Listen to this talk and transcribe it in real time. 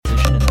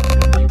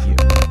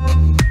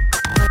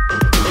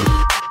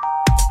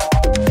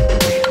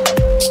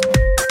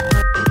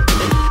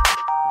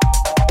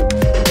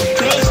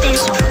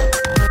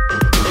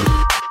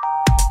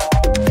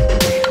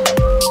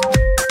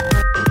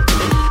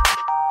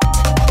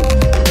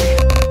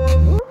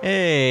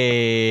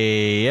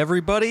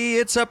everybody.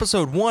 It's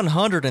episode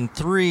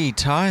 103.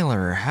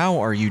 Tyler, how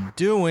are you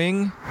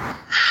doing?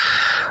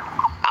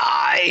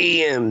 I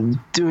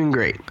am doing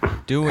great.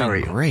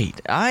 Doing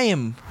great.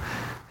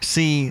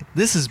 See,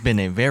 this has been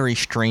a very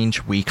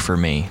strange week for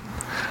me.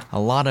 A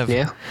lot of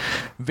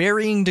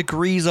varying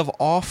degrees of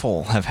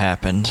awful have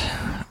happened.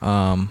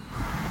 I'm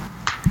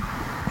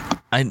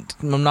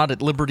not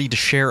at liberty to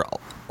share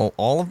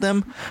all of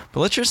them,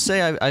 but let's just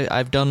say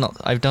I've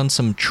done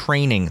some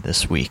training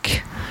this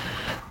week.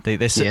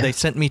 They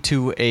sent me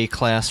to a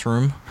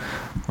classroom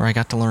where I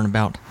got to learn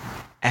about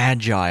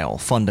agile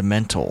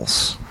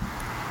fundamentals.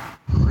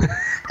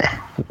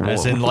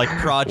 As in, like,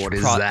 what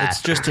is that?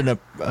 It's just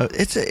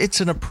it's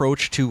an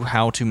approach to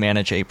how to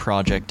manage a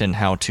project and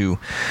how to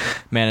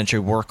manage a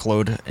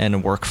workload and a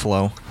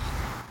workflow.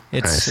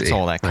 It's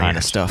all that kind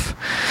of stuff.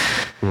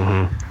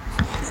 Mm-hmm.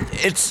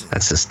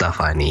 That's the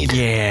stuff I need.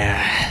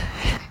 Yeah.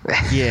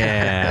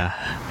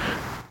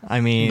 I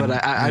mean,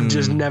 but I've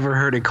just never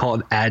heard it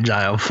called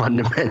agile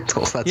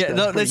fundamentals.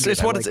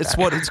 It's what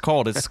it's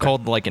called. It's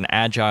called like an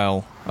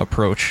agile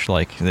approach.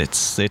 Like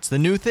it's the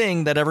new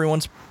thing that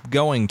everyone's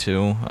going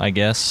to, I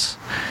guess.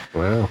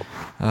 Wow.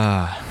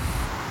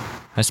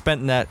 I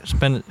spent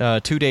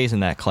 2 days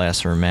in that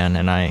classroom, man,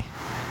 and I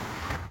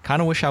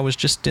kind of wish I was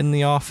just in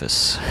the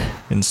office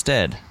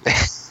instead.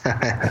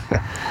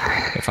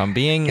 If I'm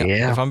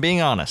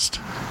being honest.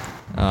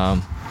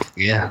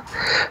 Yeah.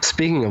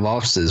 Speaking of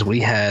offices, we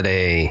had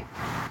a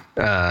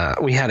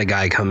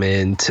guy come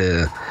in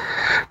to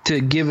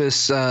give us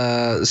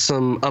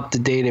some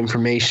up-to-date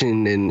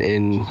information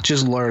and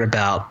just learn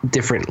about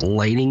different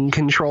lighting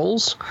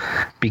controls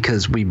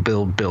because we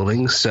build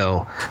buildings,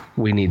 so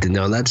we need to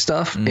know that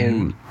stuff. Mm.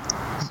 And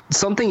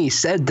something he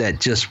said that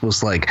just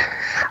was like,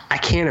 I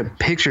can't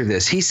picture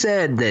this. He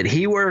said that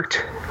he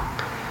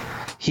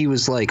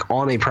was like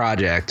on a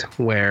project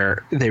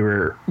where they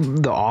were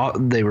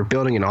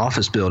building an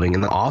office building,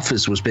 and the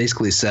office was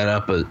basically set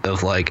up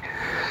of like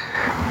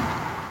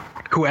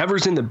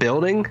whoever's in the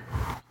building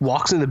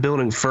walks in the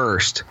building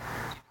first.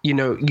 You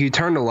know, you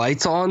turn the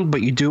lights on,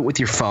 but you do it with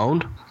your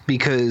phone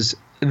because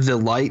the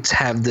lights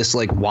have this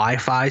like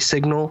Wi-Fi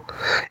signal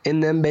in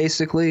them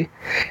basically,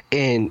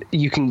 and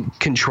you can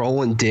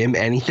control and dim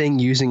anything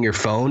using your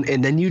phone,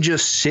 and then you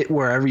just sit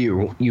wherever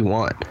you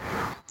want.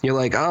 You're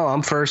like, oh,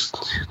 I'm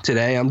first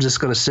today. I'm just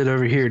going to sit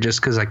over here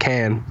just because I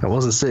can. I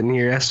wasn't sitting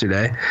here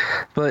yesterday.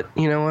 But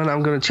you know what?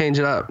 I'm going to change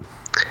it up.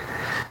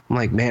 I'm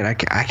like, man, I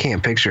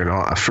can't picture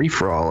a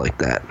free-for-all like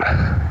that.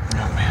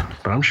 Oh, man.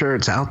 But I'm sure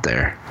it's out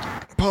there.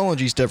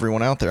 Apologies to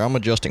everyone out there. I'm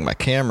adjusting my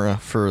camera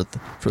for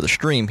the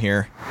stream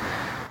here.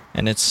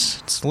 And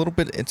it's a little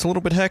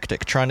bit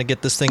hectic trying to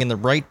get this thing in the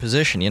right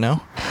position, you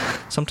know?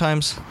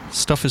 Sometimes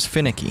stuff is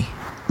finicky.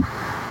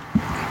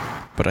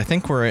 But I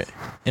think we're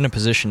in a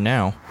position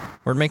now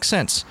where it makes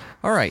sense.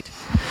 All right.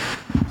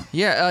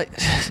 Yeah,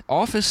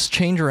 office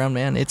change around,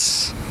 man. It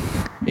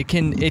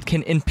can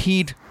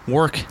impede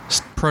work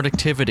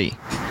productivity.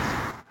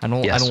 I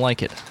don't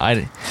like it.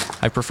 I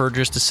prefer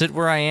just to sit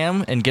where I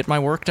am and get my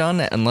work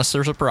done unless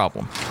there's a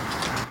problem.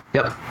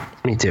 Yep,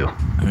 me too.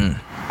 Mm.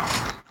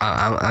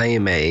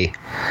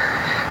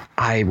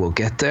 I will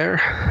get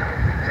there.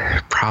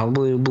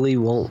 Probably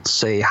won't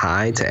say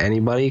hi to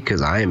anybody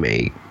because I am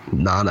a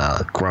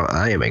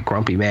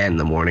grumpy man in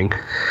the morning,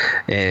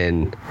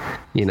 and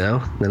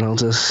then I'll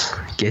just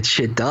get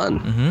shit done.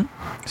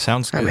 Mm-hmm.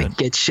 Sounds good. I'm a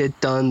get shit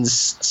done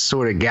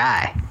sort of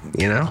guy,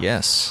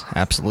 Yes,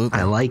 absolutely.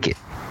 I like it.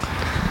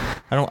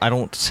 I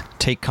don't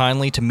take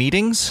kindly to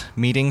meetings.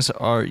 Meetings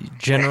are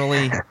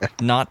generally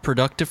not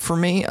productive for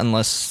me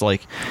unless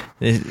like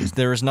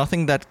there is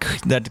nothing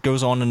that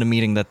goes on in a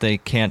meeting that they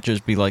can't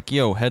just be like,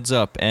 yo, heads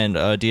up,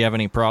 and do you have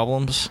any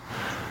problems?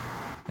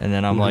 And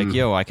then I'm like,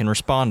 yo, I can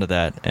respond to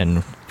that,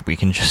 and we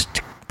can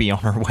just be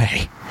on our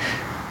way.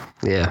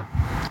 Yeah.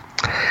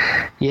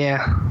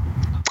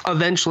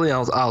 Eventually,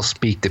 I'll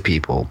speak to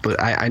people,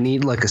 but I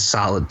need like a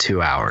solid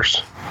 2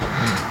 hours.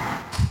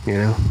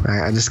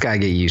 I just gotta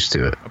get used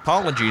to it.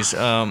 Apologies.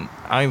 I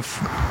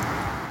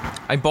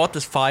bought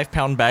this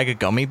 5-pound bag of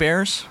gummy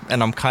bears,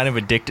 and I'm kind of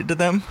addicted to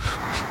them.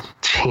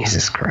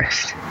 Jesus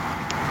Christ.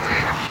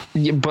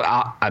 Yeah, but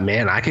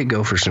I could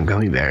go for some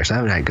gummy bears. I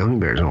haven't had gummy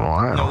bears in a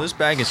while. No, this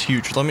bag is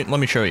huge. Let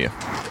me show you.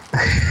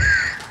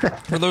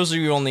 For those of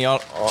you on the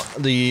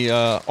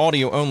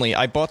audio only,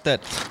 I bought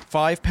that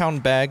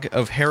 5-pound bag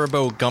of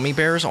Haribo gummy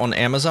bears on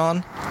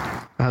Amazon.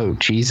 Oh,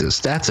 Jesus,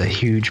 that's a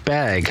huge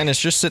bag. And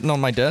it's just sitting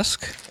on my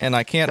desk, and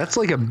I can't... That's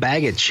like a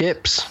bag of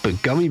chips, but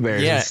gummy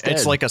bears instead.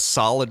 It's like a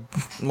solid...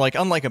 Like,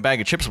 unlike a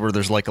bag of chips where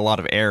there's like a lot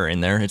of air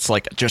in there, it's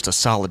like just a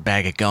solid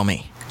bag of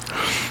gummy.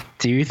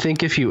 Do you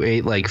think if you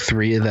ate like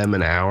 3 of them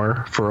an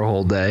hour for a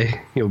whole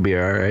day, you'll be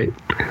all right?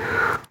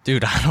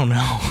 Dude, I don't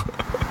know.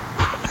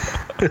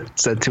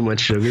 Is that too much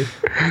sugar?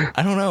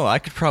 I don't know. I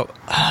could probably...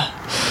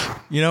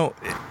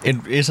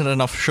 it isn't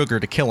enough sugar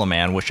to kill a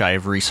man, which I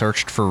have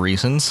researched for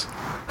reasons.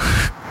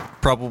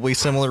 Probably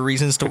similar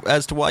reasons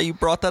as to why you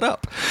brought that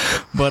up.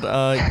 But,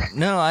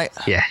 no,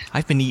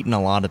 I've been eating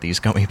a lot of these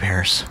gummy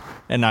bears.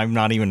 And I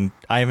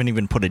haven't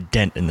even put a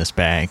dent in this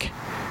bag.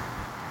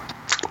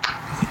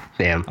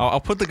 Damn. I'll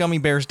put the gummy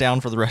bears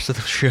down for the rest of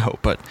the show,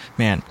 but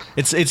man,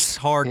 it's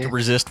hard to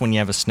resist when you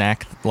have a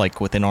snack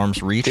like within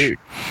arm's reach. Dude,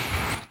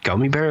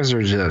 gummy bears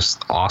are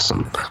just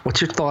awesome.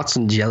 What's your thoughts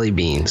on jelly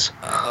beans?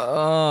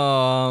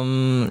 Yeah.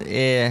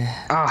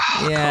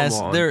 Yes,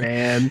 come on,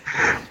 man.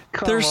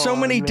 There's so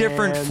many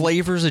different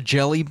flavors of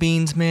jelly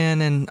beans,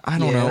 man, and I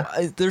don't know.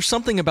 There's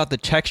something about the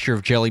texture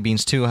of jelly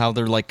beans too, how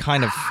they're like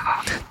kind of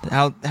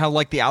how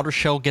like the outer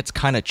shell gets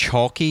kind of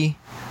chalky.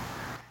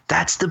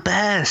 That's the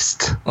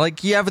best.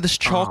 Like you have this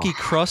chalky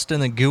crust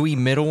in the gooey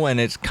middle, and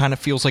it kind of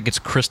feels like it's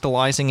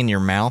crystallizing in your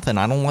mouth, and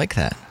I don't like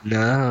that.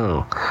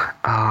 No.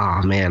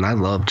 Oh, man, I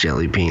love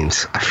jelly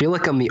beans. I feel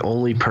like I'm the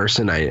only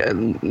person I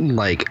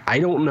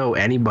don't know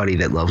anybody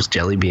that loves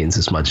jelly beans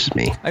as much as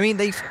me. I mean,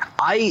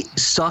 I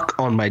suck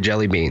on my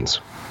jelly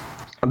beans.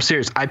 I'm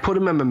serious. I put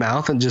them in my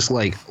mouth and just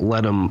like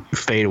let them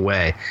fade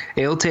away.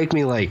 It'll take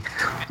me like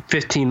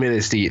 15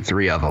 minutes to eat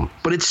 3 of them,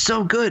 but it's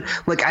so good.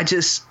 Like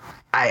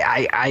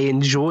I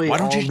enjoy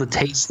the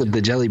taste of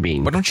the jelly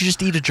bean. Why don't you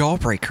just eat a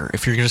jawbreaker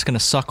if you're just going to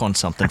suck on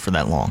something for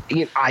that long?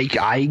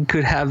 I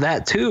could have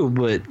that too,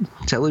 but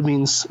jelly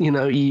beans,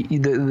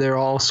 they're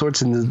all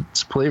sorts of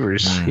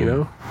flavors,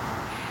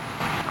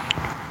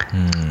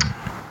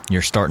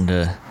 You're starting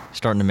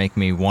to make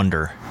me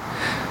wonder.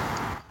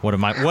 What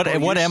am I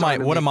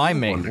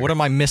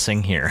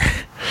missing here?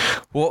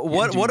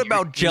 What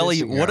about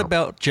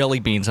jelly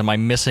beans am I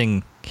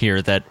missing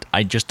here that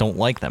I just don't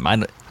like them? I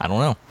don't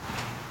know.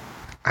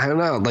 I don't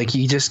know. Like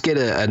you just get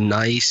a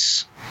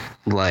nice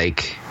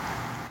like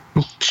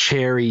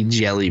cherry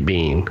jelly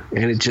bean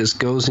and it just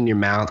goes in your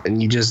mouth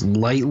and you just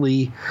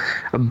lightly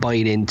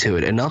bite into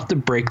it enough to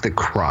break the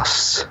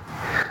crust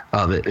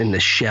of it and the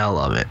shell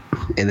of it,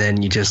 and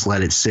then you just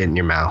let it sit in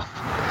your mouth.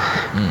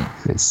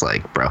 It's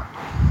like, bro,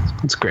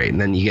 it's great. And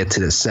then you get to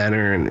the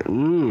center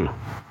and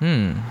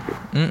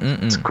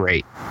it's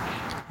great.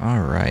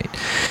 All right.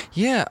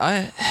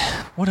 Yeah,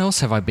 what else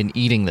have I been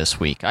eating this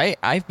week?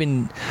 I've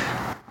been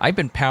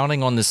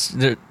pounding on this.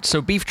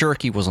 So beef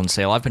jerky was on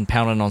sale. I've been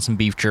pounding on some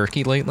beef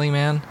jerky lately,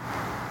 man.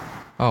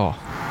 Oh,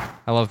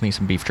 I love me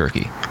some beef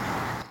jerky.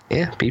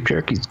 Yeah, beef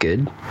jerky's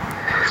good.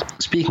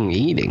 Speaking of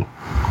eating,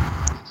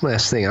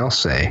 last thing I'll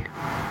say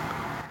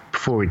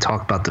before we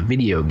talk about the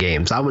video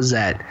games, I was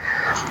at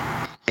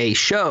a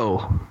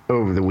show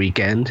over the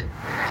weekend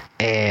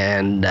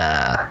and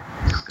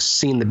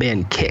seen the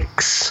band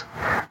Kix.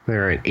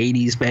 They're an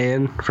 80s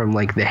band from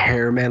like the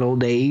hair metal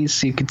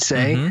days, you could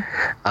say.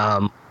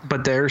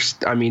 But they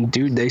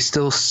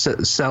still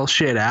sell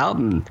shit out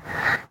and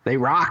they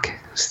rock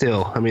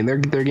still. I mean, they're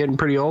getting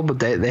pretty old, but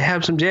they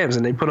have some jams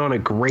and they put on a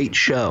great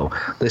show.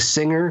 The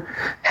singer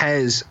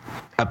has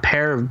a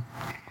pair of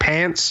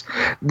pants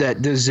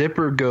that the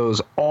zipper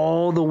goes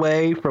all the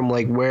way from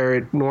like where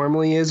it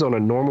normally is on a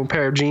normal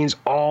pair of jeans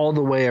all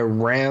the way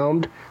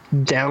around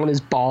down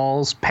his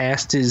balls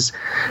past his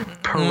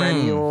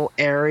perennial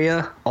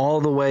area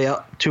all the way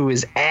up to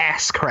his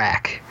ass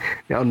crack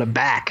on the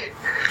back.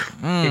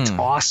 It's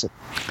awesome.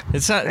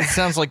 It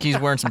sounds like he's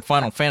wearing some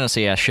Final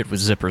Fantasy ass shit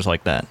with zippers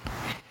like that.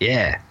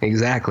 Yeah,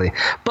 exactly.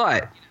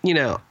 But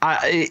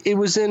it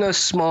was in a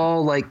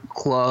small like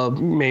club,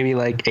 maybe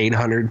like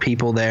 800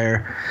 people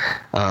there.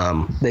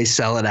 They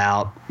sell it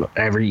out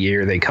every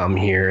year. They come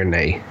here and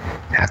they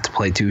have to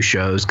play 2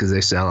 shows because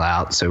they sell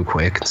out so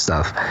quick and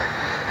stuff.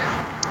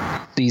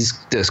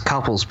 This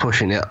couple's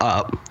pushing it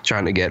up,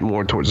 trying to get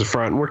more towards the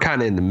front. We're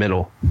kind of in the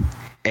middle,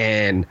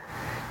 and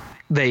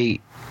they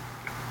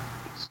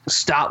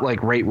stop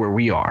like right where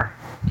we are.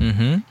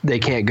 They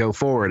can't go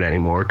forward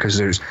anymore because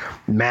there's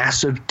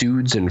massive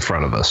dudes in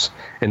front of us,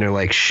 and they're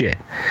like, shit,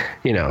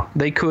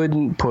 they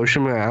couldn't push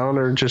them out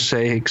or just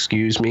say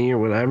excuse me or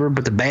whatever,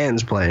 but the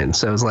band's playing,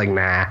 so it's like,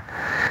 nah,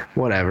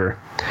 whatever.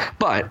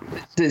 But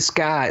this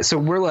guy, so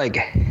we're like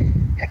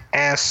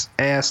ass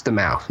to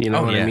mouth, what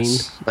I mean?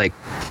 Like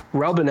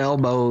rubbing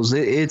elbows.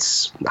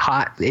 It's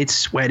hot, it's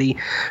sweaty,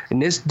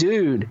 and this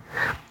dude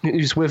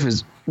who's with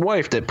his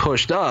wife that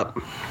pushed up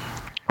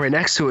right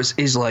next to us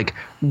is like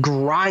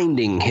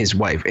grinding his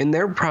wife, and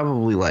they're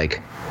probably like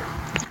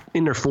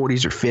in their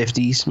 40s or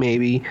 50s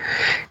maybe,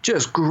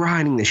 just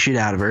grinding the shit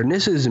out of her. And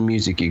this is the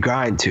music you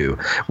grind to,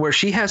 where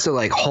she has to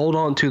like hold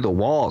on to the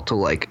wall to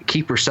like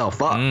keep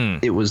herself up.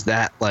 It was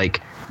that like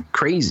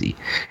crazy.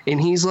 And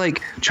he's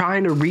like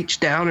trying to reach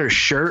down her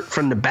shirt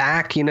from the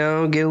back, get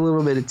a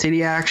little bit of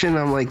titty action.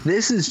 I'm like,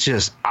 this is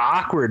just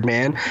awkward,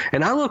 man.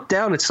 And I looked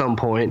down at some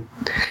point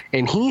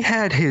and he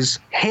had his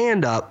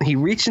hand up. He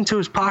reached into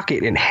his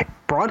pocket and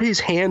brought his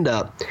hand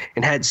up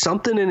and had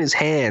something in his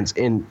hands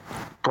and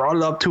brought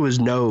it up to his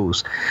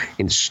nose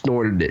and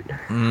snorted it.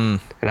 And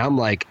I'm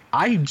like,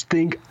 I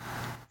think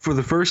for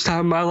the first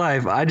time in my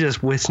life, I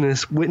just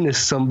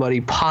witnessed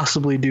somebody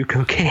possibly do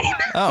cocaine.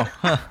 Oh,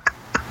 huh.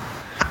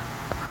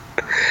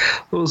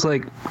 I was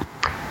like,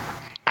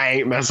 I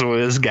ain't messing with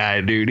this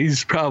guy, dude.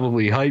 He's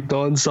probably hyped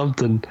on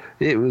something.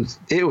 It was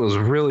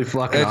really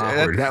fucking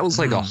awkward. That was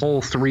like a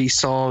whole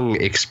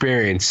 3-song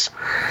experience.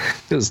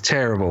 It was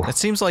terrible. It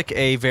seems like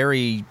a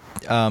very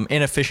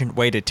inefficient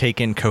way to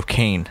take in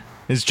cocaine.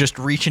 is just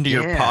reach into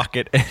your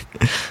pocket.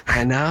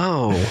 I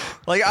know.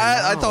 Like,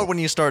 I thought when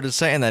you started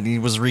saying that he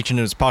was reaching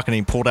in his pocket and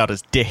he pulled out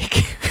his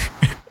dick.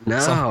 No.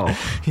 So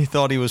he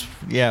thought he was,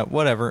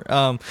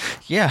 whatever.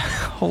 Yeah,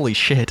 holy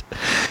shit.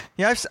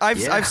 Yeah,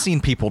 I've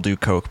seen people do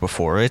coke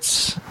before.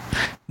 It's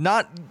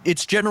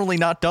generally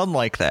not done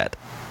like that.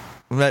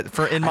 But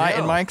in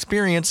my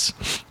experience,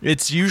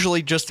 it's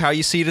usually just how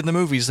you see it in the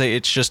movies.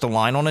 It's just a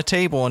line on a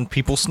table and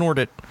people snort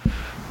it.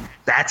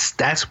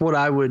 That's what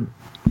I would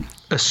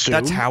assume.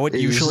 That's how it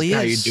usually is.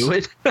 How you do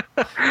it.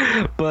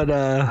 But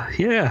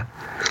yeah.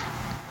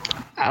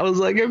 I was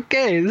like,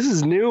 okay, this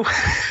is new.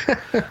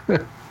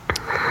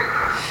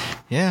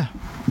 Yeah.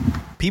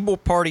 People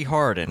party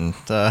hard, and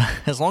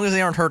as long as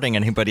they aren't hurting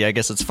anybody, I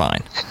guess it's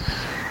fine.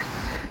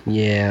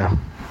 Yeah.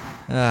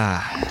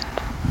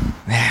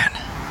 Man.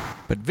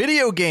 But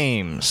video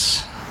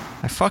games.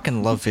 I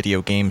fucking love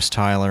video games,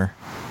 Tyler.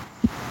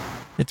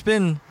 It's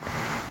been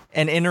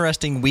an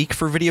interesting week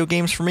for video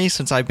games for me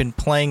since I've been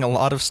playing a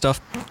lot of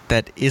stuff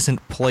that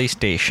isn't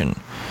PlayStation.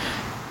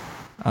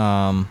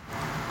 I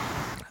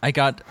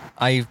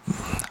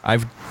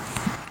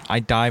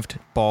dived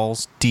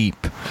balls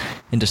deep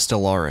into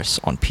Stellaris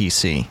on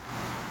PC.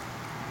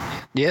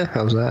 Yeah,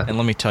 how's that? And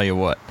let me tell you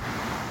what.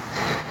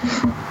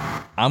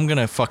 I'm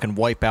gonna fucking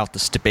wipe out the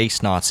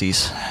space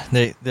Nazis.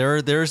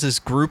 There's this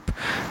group.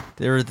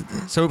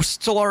 So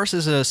Stellaris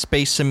is a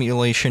space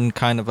simulation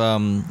kind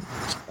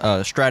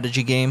of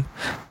strategy game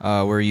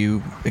where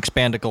you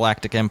expand a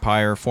galactic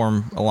empire,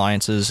 form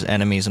alliances,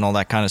 enemies, and all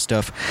that kind of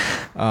stuff.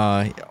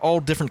 All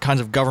different kinds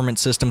of government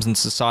systems and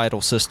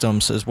societal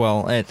systems as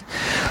well.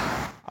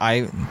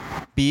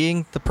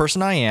 Being the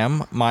person I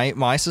am,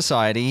 my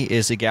society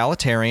is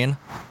egalitarian,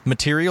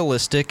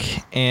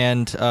 materialistic,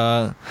 and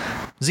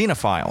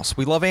xenophiles.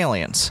 We love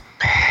aliens.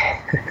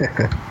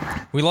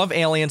 We love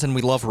aliens and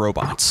we love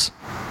robots.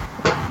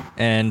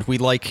 And we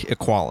like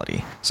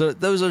equality. So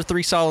those are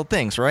three solid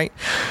things, right?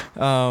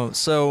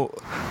 So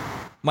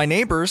my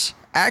neighbors,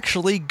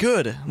 actually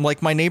good.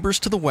 Like my neighbors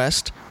to the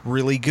west,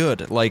 really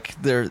good.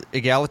 Like they're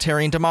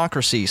egalitarian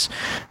democracies.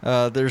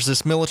 There's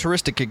this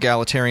militaristic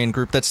egalitarian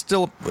group that's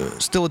still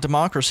a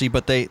democracy,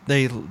 but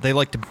they're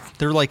like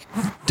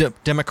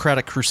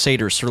democratic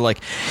crusaders. They're like,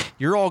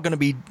 you're all gonna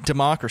be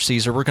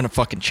democracies or we're gonna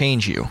fucking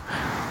change you.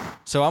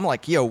 So I'm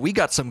like, yo, we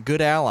got some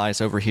good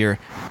allies over here.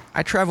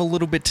 I travel a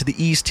little bit to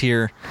the east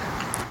here.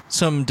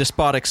 Some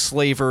despotic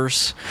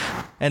slavers,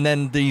 and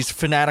then these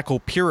fanatical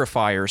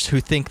purifiers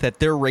who think that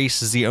their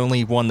race is the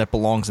only one that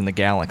belongs in the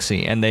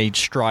galaxy, and they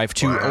strive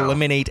to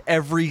eliminate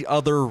every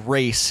other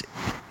race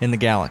in the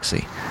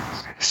galaxy.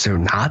 So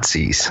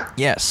Nazis.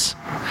 Yes.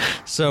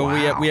 So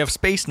we have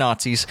space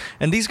Nazis,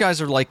 and these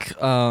guys are like,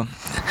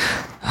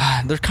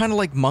 they're kind of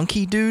like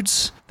monkey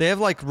dudes. They have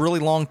like really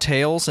long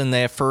tails and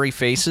they have furry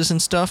faces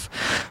and stuff.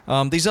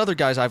 These other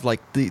guys I've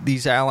like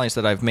these allies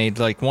that I've made.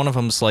 Like one of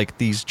them's like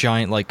these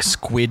giant like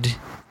squid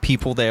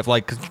people. They have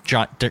like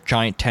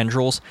giant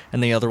tendrils,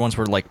 and the other ones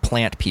were like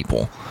plant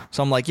people.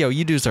 So I'm like, yo,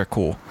 you dudes are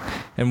cool,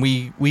 and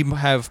we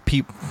have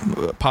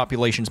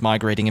populations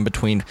migrating in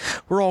between.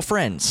 We're all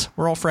friends.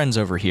 We're all friends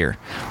over here.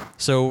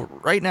 So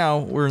right now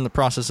we're in the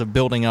process of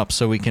building up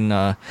so we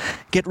can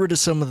get rid of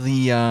some of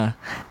the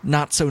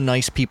not so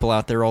nice people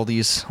out there. All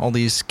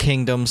these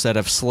kingdoms that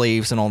have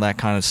slaves and all that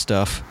kind of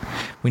stuff.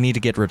 We need to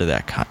get rid of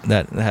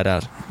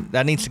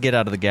that needs to get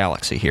out of the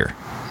galaxy here.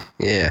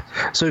 Yeah.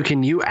 So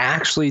can you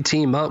actually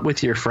team up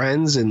with your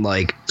friends and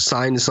like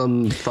sign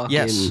some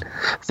fucking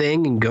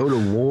thing and go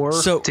to war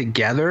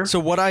together? So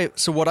what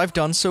I've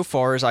done so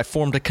far is I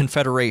formed a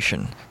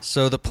confederation.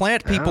 So the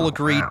plant people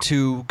agreed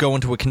to go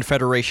into a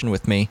confederation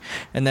with me,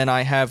 and then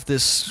I have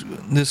this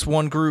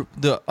one group,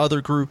 the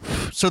other group.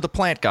 So the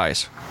plant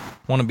guys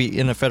want to be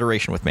in a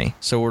federation with me.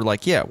 So we're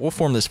like, yeah, we'll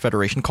form this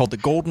federation called the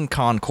Golden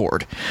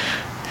Concord.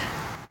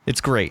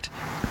 It's great.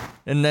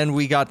 And then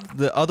we got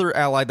the other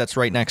ally that's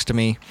right next to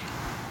me.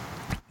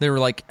 They were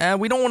like,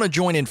 we don't want to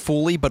join in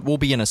fully, but we'll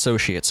be an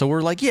associate. So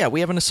we're like, yeah,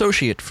 we have an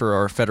associate for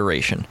our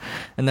federation.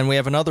 And then we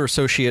have another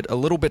associate a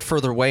little bit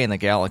further away in the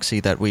galaxy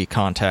that we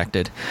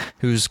contacted,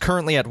 who's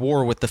currently at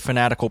war with the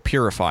fanatical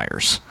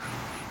purifiers.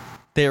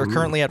 They are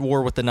currently at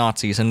war with the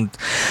Nazis, and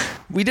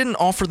we didn't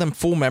offer them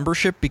full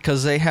membership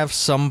because they have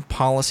some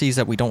policies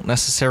that we don't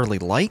necessarily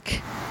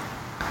like.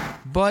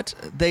 But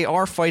they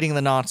are fighting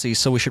the Nazis,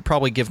 so we should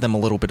probably give them a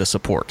little bit of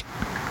support.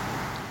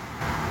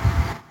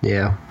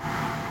 Yeah.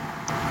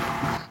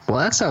 Well,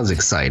 that sounds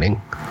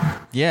exciting.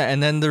 Yeah,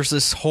 and then there's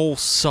this whole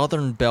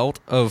southern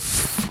belt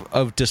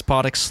of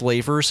despotic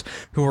slavers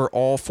who are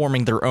all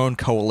forming their own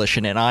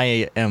coalition, and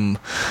I am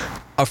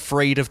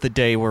afraid of the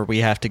day where we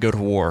have to go to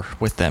war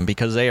with them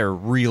because they are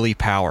really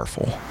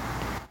powerful.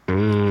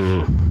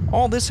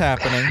 All this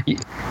happening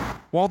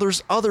while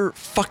there's other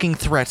fucking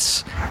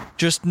threats,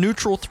 just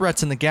neutral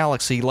threats in the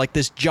galaxy, like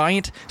this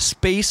giant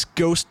space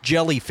ghost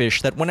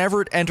jellyfish that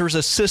whenever it enters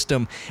a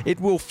system, it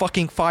will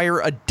fucking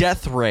fire a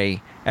death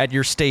ray at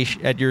your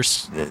station, at your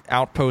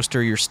outpost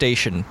or your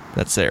station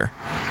that's there.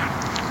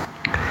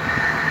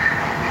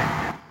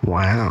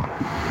 Wow.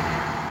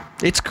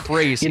 It's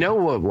crazy. You know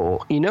what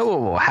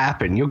will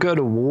happen? You'll go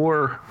to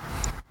war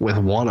with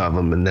one of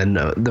them, and then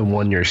the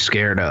one you're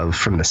scared of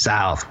from the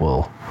south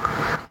will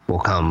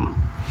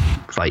come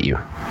fight you.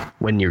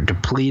 When you're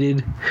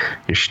depleted,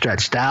 you're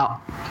stretched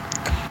out,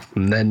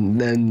 and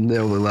then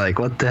they'll be like,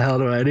 "What the hell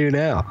do I do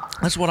now?"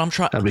 That's what I'm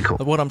trying. That'd be cool.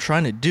 What I'm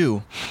trying to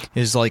do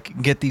is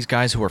like get these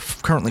guys who are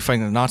currently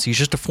fighting the Nazis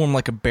just to form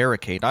like a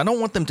barricade. I don't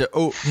want them to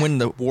win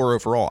the war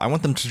overall. I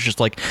want them to just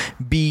like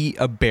be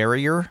a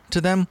barrier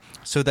to them,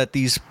 so that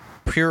these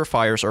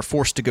purifiers are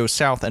forced to go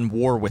south and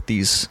war with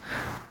these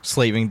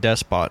slaving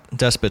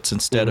despots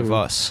instead of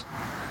us.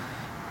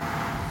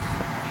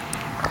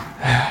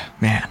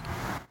 Man,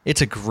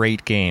 it's a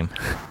great game.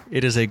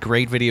 It is a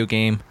great video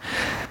game.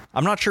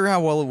 I'm not sure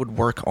how well it would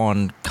work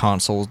on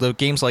consoles. The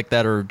games like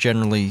that are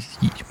generally,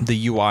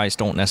 the UIs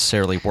don't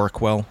necessarily work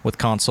well with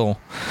console.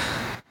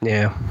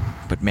 Yeah.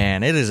 But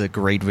man, it is a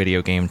great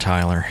video game,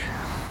 Tyler.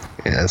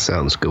 Yeah, that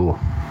sounds cool.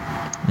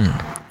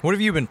 What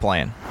have you been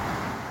playing?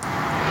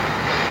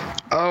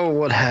 Oh,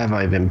 what have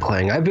I been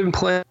playing? I've been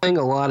playing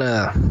a lot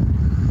of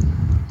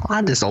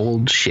this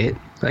old shit,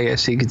 I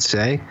guess you could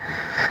say.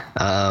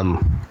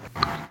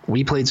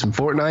 We played some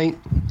Fortnite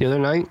the other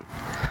night.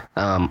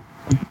 I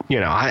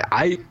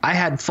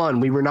had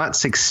fun. We were not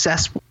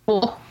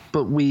successful,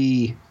 but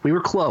we were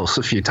close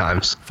a few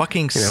times.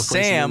 Fucking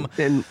Sam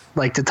in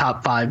like the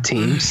top 5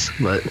 teams,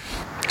 but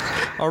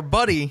our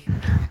buddy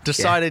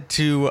decided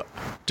to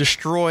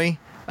destroy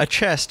a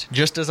chest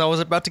just as I was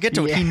about to get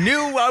to it. He knew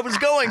I was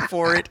going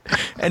for it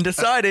and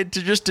decided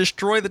to just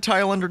destroy the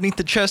tile underneath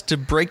the chest to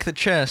break the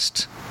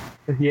chest.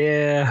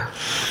 Yeah.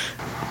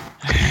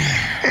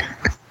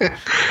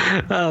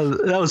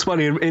 That was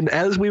funny. And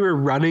as we were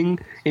running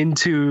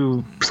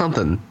into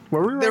something,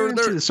 were we running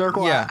into the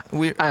circle? Yeah.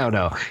 I don't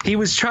know. He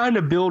was trying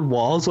to build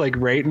walls like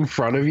right in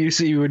front of you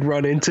so you would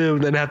run into them,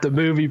 then have to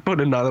move. He put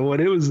another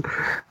one. It was,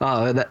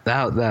 that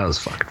was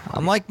fucking funny.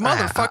 I'm like,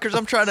 motherfuckers,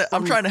 I'm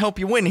trying to help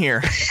you win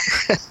here.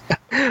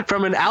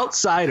 From an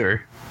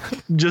outsider,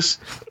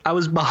 I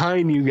was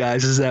behind you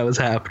guys as that was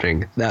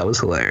happening. That was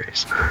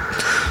hilarious.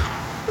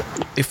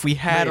 If we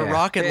had a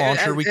rocket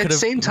launcher, we could have. At the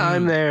same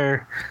time,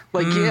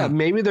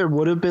 maybe there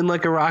would have been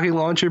like a rocket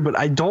launcher, but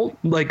I don't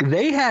like.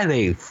 They had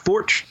a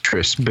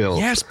fortress built.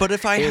 Yes, but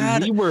if I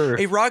had a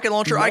rocket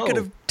launcher, I could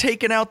have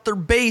taken out their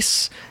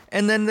base,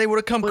 and then they would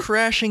have come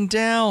crashing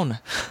down.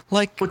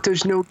 But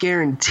there's no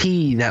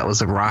guarantee that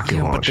was a rocket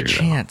launcher. But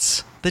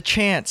the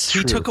chance.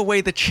 He took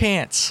away the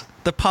chance,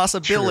 the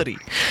possibility.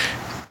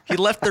 He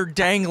left there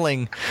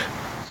dangling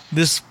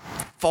this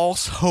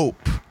false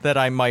hope that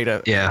I might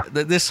have,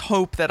 this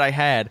hope that I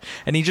had,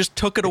 and he just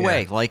took it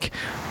away. Like,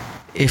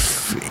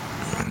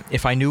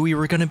 if I knew we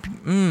were gonna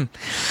be,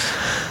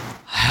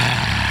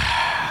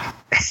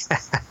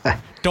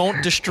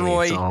 don't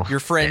destroy your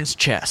friends'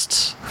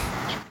 chests.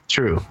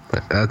 True.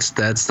 That's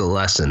the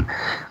lesson.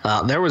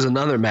 There was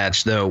another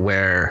match though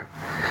where,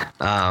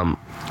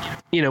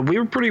 we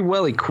were pretty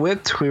well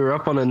equipped. We were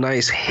up on a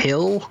nice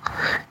hill,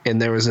 and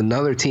there was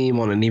another team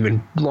on an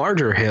even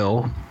larger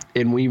hill.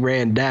 And we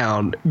ran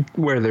down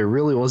where there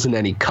really wasn't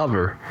any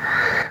cover.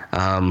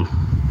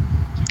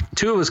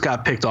 2 of us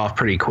got picked off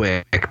pretty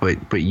quick,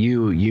 but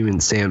you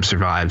and Sam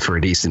survived for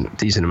a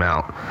decent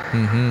amount.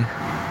 Mm-hmm.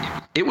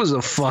 It was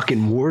a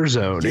fucking war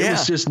zone. Yeah. It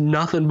was just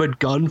nothing but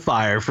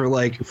gunfire for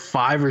like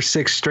 5 or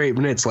 6 straight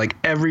minutes. Like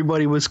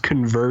everybody was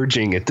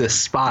converging at this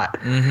spot,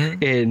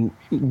 and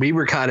we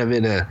were kind of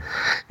in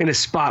a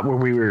spot where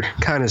we were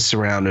kind of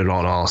surrounded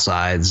on all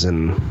sides,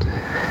 and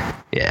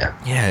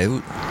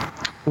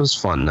it was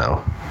fun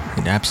though.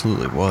 It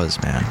absolutely was,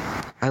 man.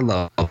 I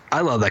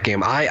love that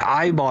game.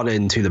 I bought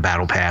into the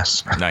Battle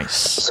Pass. Nice.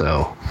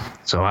 So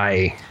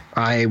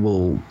I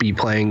will be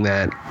playing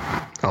that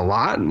a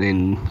lot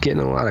and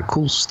getting a lot of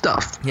cool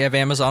stuff. You have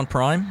Amazon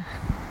Prime?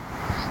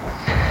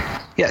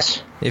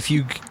 Yes. If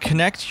you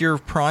connect your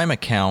Prime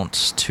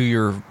account to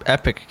your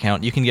Epic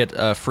account, you can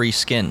get free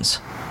skins.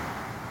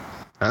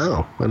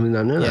 Oh, I did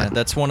not know that. Yeah,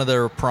 that's one of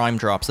their Prime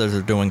drops that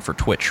they're doing for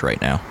Twitch right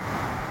now.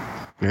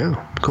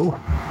 Yeah, cool.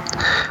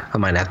 I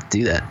might have to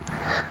do that.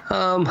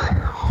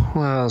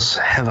 What else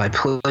have I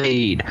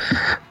played?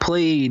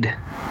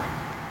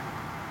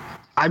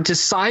 I've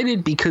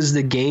decided, because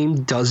the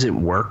game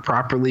doesn't work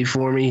properly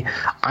for me,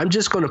 I'm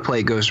just going to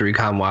play Ghost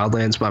Recon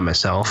Wildlands by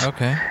myself.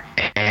 Okay.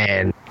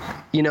 And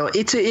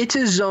it's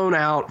a zone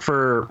out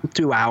for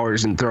 2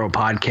 hours and throw a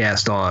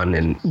podcast on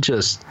and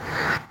just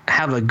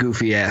have a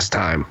goofy ass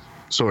time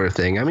sort of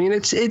thing. I mean,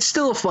 it's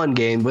still a fun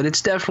game, but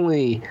it's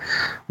definitely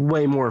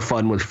way more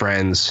fun with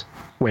friends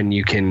when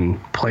you can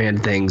plan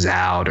things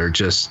out or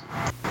just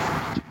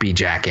be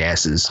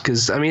jackasses.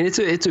 Because I mean, it's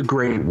a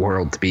great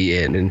world to be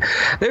in, and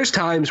there's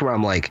times where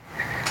I'm like,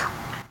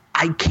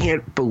 I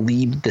can't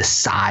believe the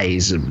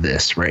size of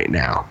this right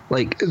now.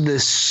 Like the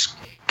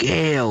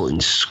scale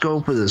and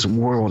scope of this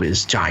world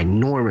is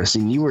ginormous,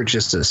 and you are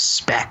just a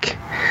speck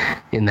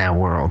in that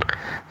world.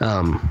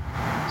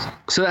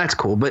 So that's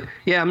cool. But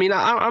yeah, I mean,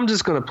 I'm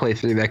just gonna play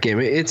through that game.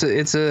 It's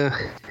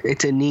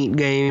a neat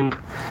game,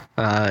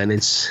 and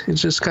it's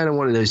just kind of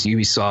one of those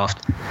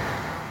Ubisoft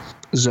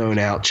zone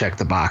out, check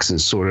the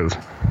boxes sort of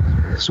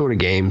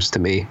games to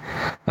me.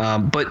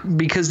 But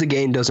because the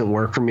game doesn't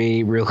work for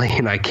me really,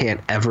 and I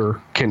can't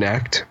ever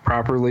connect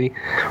properly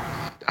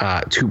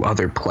to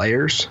other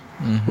players,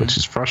 which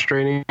is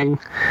frustrating,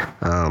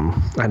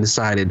 I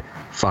decided,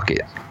 fuck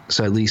it.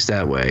 So at least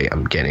that way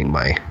I'm getting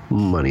my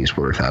money's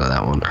worth out of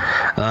that one.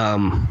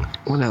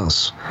 What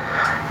else?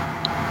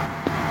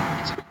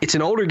 It's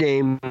an older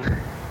game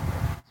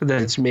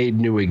that's made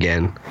new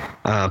again,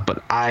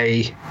 but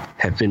I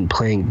have been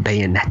playing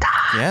Bayonetta.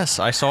 Yes,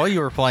 I saw you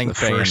were playing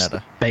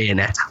Bayonetta.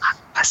 Bayonetta.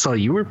 I saw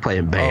you were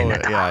playing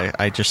Bayonetta. Oh, yeah,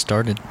 I just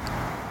started.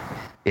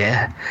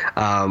 Yeah.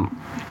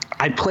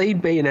 I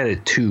played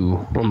Bayonetta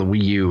 2 on the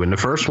Wii U, and the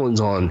first one's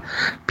on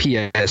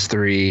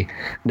PS3.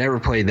 Never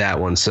played that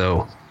one,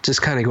 so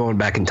just kind of going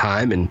back in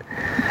time, and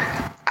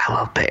I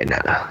love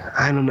Bayonetta.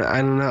 I don't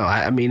know.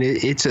 I mean,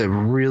 it's a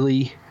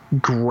really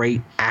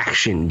great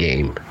action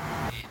game,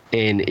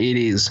 and it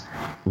is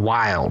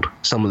wild,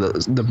 some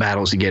of the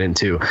battles you get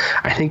into.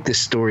 I think this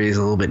story is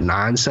a little bit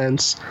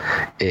nonsense,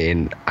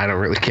 and I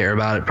don't really care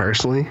about it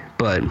personally,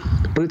 but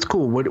it's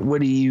cool. What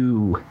do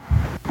you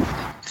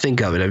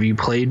think of it? Have you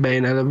played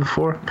Bayonetta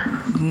before?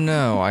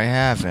 No, I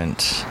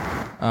haven't.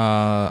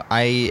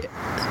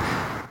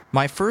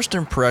 My first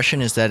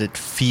impression is that it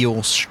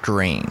feels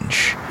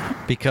strange,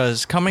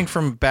 because coming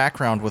from a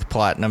background with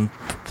Platinum,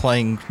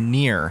 playing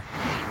Nier,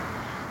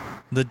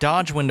 the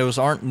dodge windows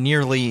aren't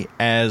nearly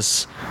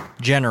as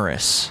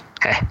generous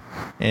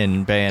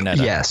in Bayonetta.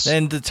 Yes.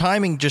 And the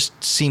timing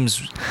just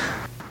seems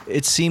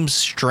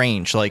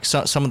strange. Like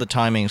some of the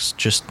timings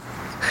just,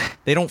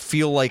 they don't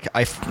feel like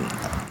I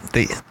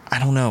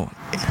don't know.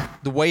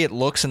 The way it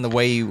looks and the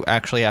way you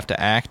actually have to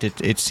act,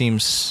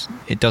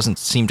 it doesn't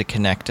seem to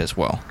connect as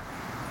well.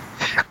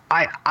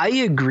 I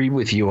agree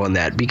with you on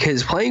that,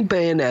 because playing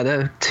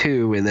Bayonetta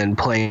 2 and then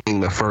playing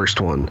the first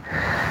one,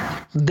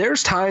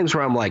 there's times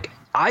where I'm like,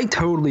 I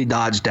totally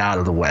dodged out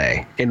of the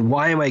way, and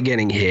why am I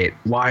getting hit?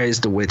 Why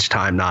is the witch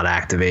time not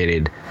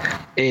activated?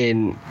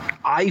 And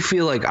I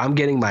feel like I'm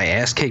getting my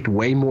ass kicked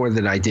way more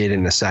than I did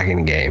in the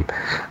second game.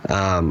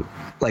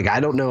 Like, I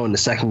don't know in the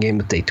second game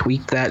if they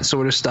tweaked that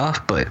sort of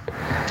stuff, but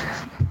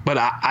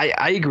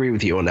I agree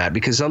with you on that,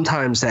 because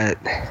sometimes that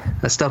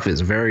stuff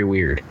is very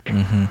weird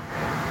in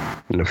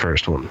the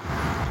first one.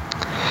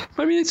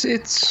 I mean,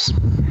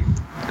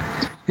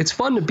 it's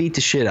fun to beat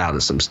the shit out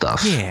of some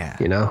stuff. Yeah.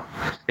 You know?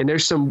 And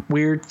there's some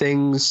weird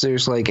things.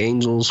 There's like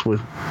angels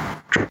with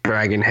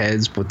dragon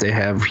heads, but they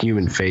have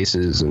human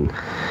faces, and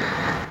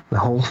the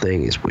whole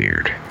thing is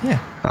weird. Yeah.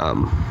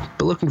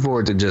 But looking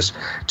forward to just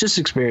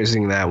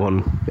experiencing that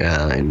one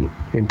and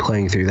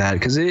playing through that,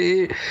 because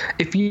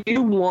if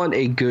you want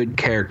a good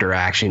character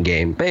action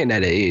game,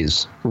 Bayonetta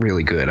is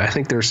really good. I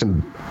think there's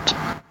some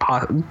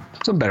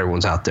better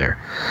ones out there,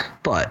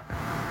 but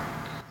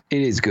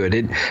it is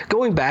good.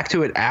 Going back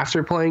to it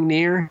after playing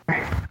Nier,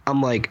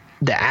 I'm like,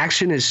 the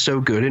action is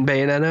so good in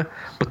Bayonetta,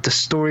 but the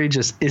story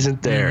just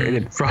isn't there, and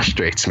it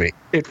frustrates me.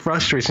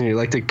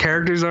 Like, the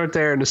characters aren't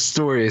there and the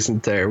story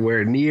isn't there,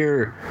 where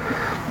Nier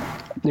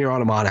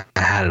Automata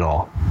had it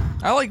all.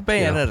 I like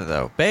Bayonetta,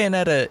 though.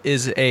 Bayonetta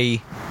is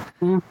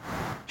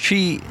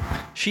she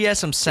has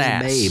some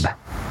sass. She's a babe.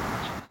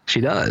 She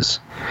does.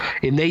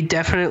 And they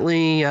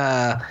definitely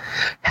have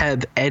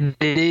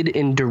edited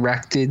and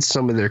directed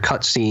some of their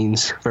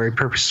cutscenes very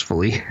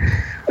purposefully.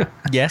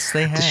 Yes,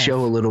 they have. To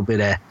show a little bit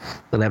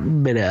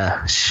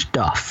of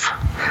stuff.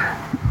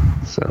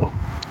 So,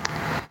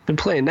 been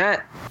playing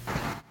that.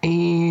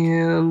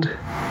 And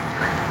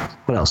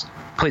what else?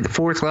 Played the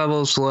fourth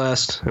level,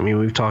 Celeste. I mean,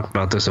 we've talked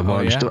about this a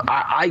bunch.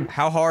 Yeah?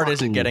 How hard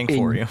is it getting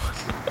for you?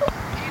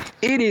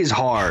 It is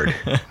hard,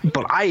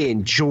 but I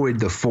enjoyed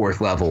the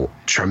fourth level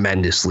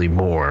tremendously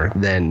more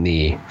than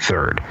the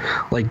third.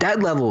 Like,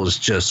 that level is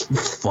just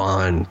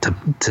fun to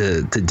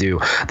do.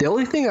 The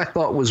only thing I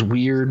thought was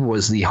weird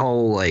was the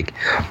whole, like,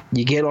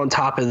 you get on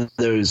top of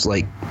those,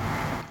 like,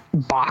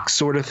 box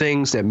sort of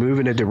things that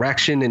move in a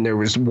direction, and there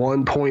was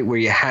one point where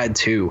you had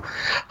to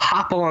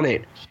hop on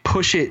it,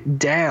 push it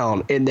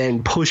down, and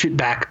then push it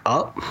back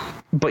up,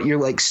 but you're,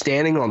 like,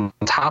 standing on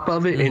top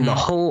of it, and the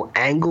whole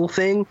angle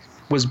thing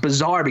was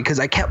bizarre, because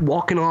I kept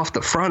walking off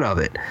the front of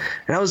it,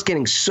 and I was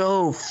getting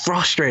so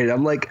frustrated.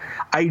 I'm like,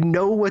 I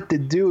know what to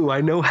do, I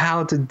know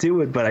how to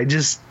do it, but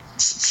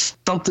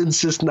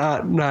something's just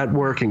not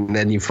working. And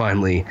then you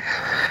finally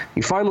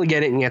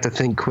get it, and you have to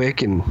think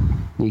quick, and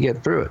you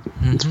get through it.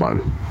 It's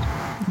fun.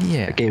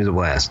 Yeah, that game's a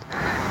blast.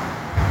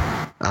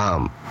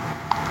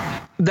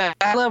 That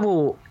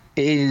level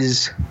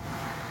is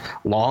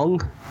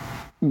long,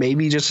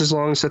 maybe just as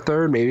long as the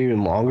third, maybe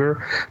even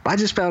longer, but I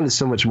just found it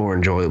so much more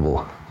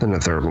enjoyable than the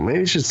third one. Maybe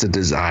it's just the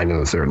design of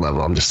the third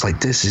level. I'm just like,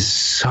 this is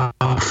so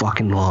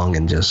fucking long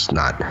and just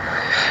not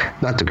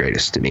the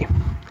greatest to me.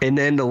 And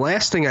then the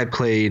last thing I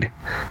played,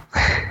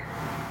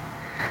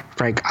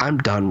 Frank, I'm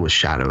done with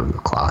Shadow of the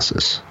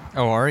Colossus.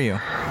 Oh, are you?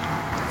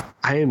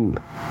 I am.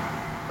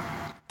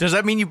 Does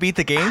that mean you beat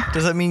the game?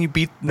 Does that mean you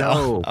beat?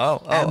 No.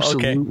 Oh,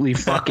 absolutely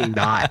okay. Fucking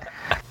not.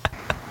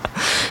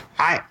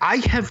 I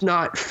have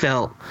not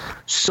felt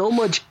so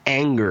much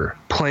anger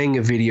playing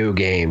a video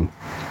game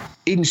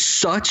in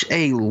such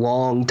a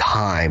long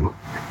time.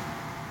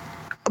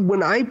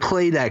 When I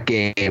play that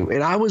game,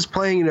 and I was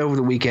playing it over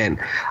the weekend,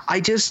 I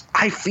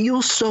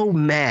feel so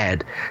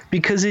mad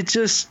because it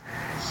just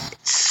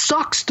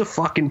sucks to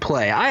fucking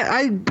play.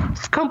 I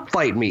come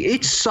fight me.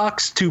 It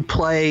sucks to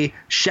play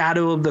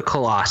Shadow of the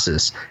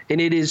Colossus,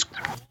 and it is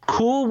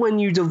cool when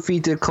you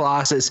defeat the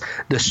Colossus.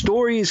 The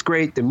story is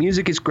great. The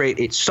music is great.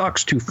 It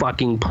sucks to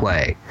fucking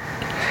play,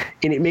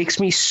 and it makes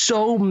me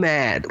so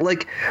mad.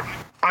 Like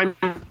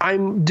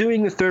I'm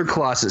doing the third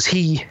Colossus.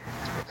 He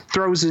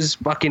throws his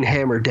fucking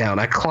hammer down.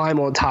 I climb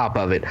on top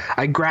of it.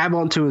 I grab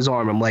onto his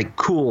arm. I'm like,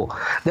 cool.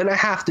 Then I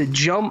have to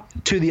jump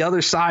to the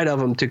other side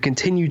of him to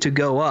continue to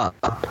go up.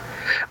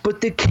 But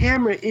the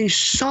camera is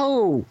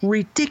so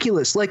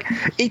ridiculous. Like,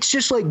 it's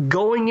just like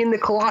going into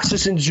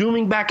Colossus and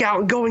zooming back out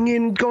and going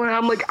in and going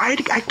out. I'm like, I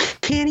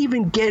can't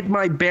even get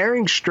my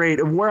bearing straight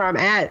of where I'm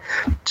at,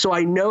 so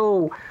I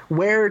know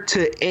where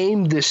to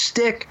aim the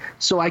stick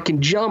so I can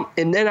jump,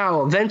 and then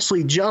I'll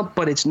eventually jump,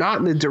 but it's not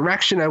in the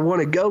direction I want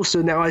to go.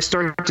 So now I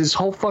start this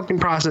whole fucking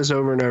process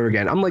over and over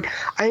again. I'm like,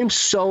 I am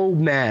so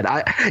mad.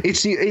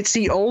 It's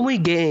the only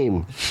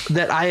game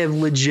that I have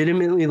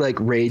legitimately like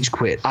rage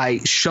quit. I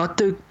shut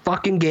the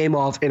fucking game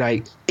off and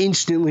I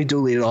instantly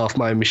deleted off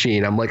my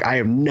machine. I'm like, I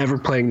am never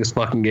playing this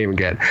fucking game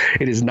again.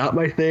 It is not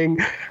my thing.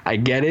 I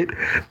get it,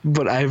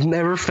 but I've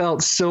never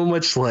felt so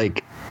much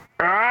like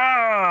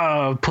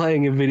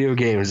playing a video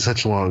game in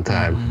such a long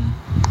time.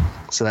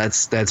 So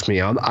that's me.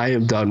 I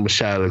am done with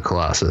Shadow of the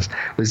Colossus.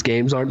 These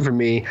games aren't for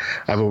me.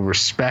 I will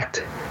respect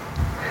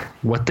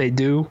what they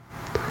do,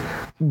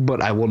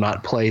 but I will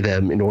not play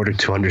them in order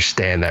to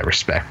understand that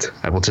respect.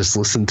 I will just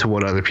listen to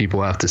what other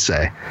people have to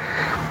say.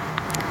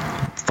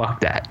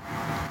 Fuck that.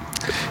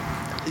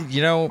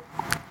 You know,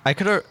 I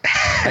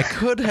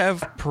could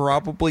have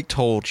probably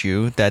told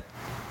you that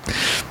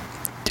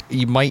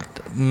you might.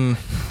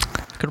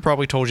 Could have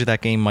probably told you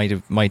that game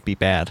might be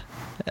bad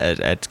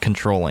at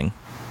controlling.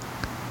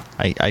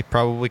 I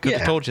probably could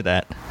have told you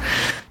that.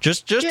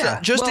 Just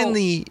in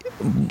the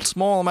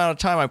small amount of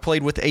time I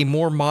played with a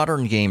more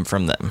modern game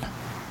from them.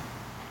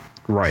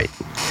 Right.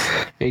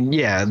 And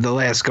yeah, The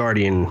Last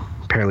Guardian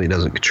apparently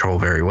doesn't control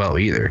very well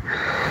either.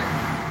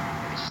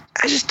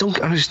 I just don't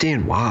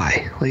understand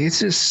why. Like, it's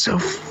just so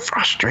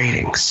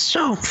frustrating.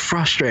 So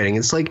frustrating.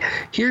 It's like,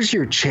 here's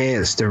your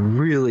chance to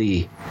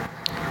really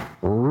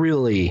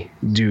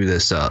do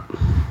this up,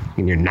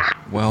 and you're not.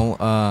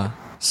 Well,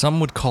 some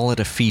would call it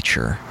a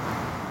feature.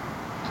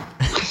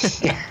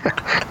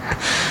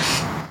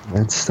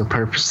 That's the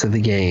purpose of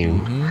the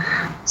game.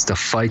 Mm-hmm. It's to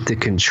fight the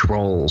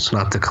controls,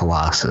 not the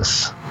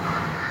Colossus.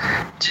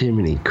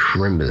 Jiminy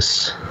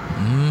Crimbus.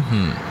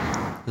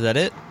 Mm-hmm. Is that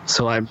it?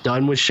 So I'm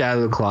done with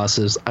Shadow of the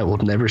Colossus. I will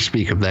never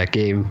speak of that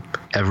game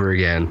ever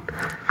again.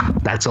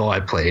 That's all I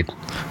played.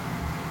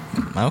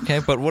 Okay,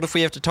 but what if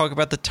we have to talk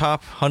about the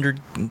top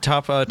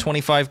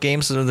 25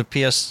 games of the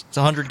PS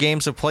 100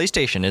 games of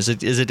PlayStation? Is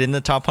it in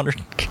the top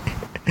 100?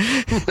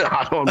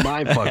 Not on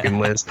my fucking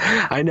list.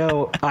 I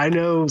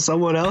know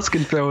someone else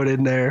can throw it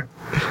in there.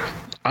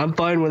 I'm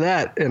fine with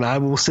that, and I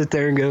will sit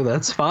there and go,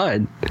 that's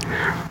fine.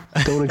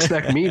 Don't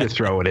expect me to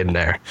throw it in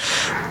there.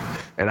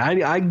 And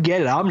I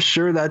get it. I'm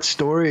sure that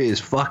story is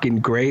fucking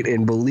great,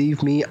 and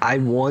believe me, I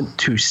want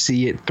to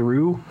see it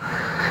through.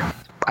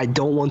 I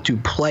don't want to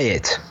play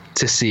it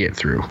to see it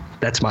through.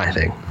 That's my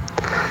thing.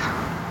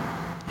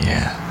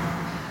 Yeah.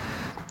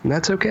 And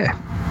that's okay.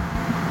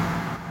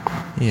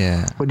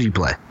 Yeah. What did you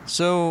play?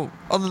 So,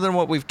 other than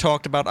what we've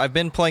talked about, I've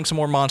been playing some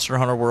more Monster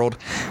Hunter World.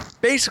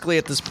 Basically,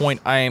 at this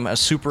point, I am a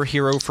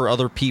superhero for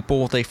other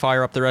people. They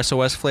fire up their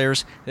SOS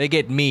flares. They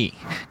get me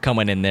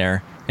coming in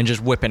there and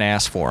just whipping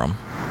ass for them.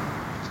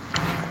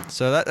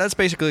 So that's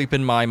basically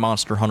been my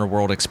Monster Hunter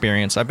World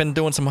experience. I've been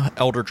doing some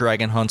Elder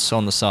Dragon hunts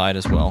on the side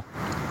as well.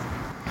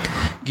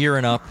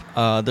 Gearing up.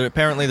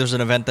 Apparently there's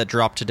an event that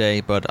dropped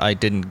today, but I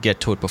didn't get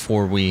to it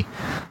before we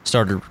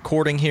started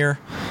recording here.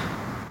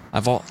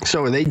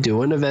 So are they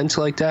doing events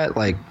like that,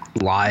 like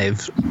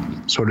live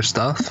sort of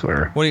stuff,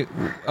 or what do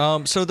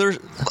you, so there's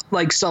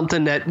like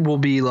something that will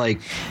be like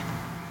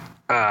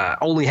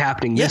only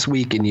happening this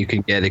week, and you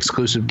can get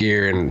exclusive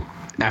gear, and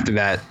after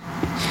that,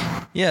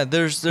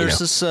 there's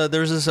this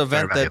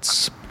event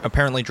that's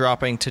apparently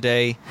dropping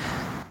today.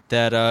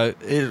 That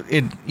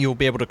you'll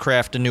be able to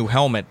craft a new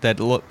helmet that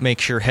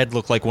makes your head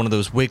look like one of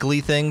those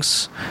wiggly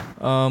things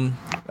in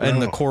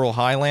the Coral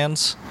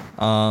Highlands.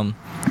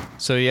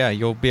 So yeah,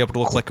 you'll be able to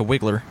look like a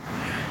wiggler.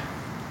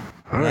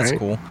 That's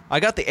cool. I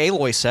got the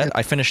Aloy set.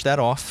 I finished that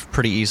off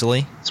pretty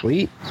easily.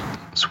 Sweet.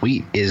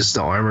 Is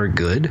the armor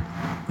good?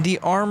 The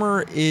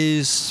armor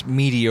is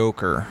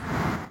mediocre.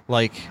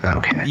 Like,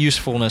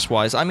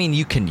 usefulness-wise. I mean,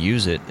 you can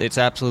use it. It's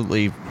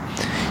absolutely...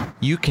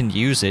 You can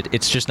use it.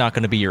 It's just not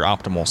going to be your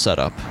optimal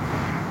setup.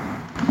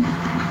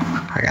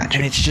 I got you.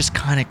 And it's just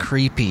kind of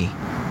creepy.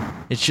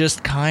 It's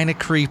just kind of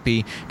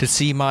creepy to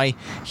see my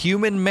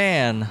human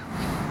man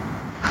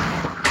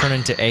turn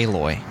into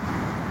Aloy.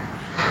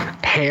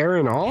 Hair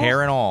and all?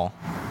 Hair and all.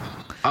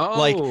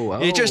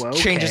 It just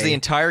changes the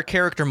entire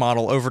character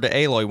model over to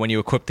Aloy when you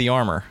equip the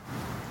armor.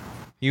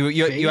 You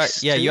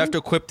have to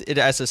equip it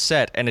as a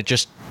set, and it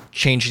just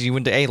changes you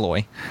into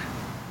Aloy.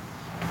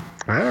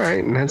 All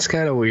right, that's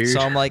kind of weird. So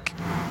I'm like,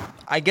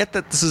 I get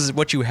that this is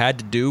what you had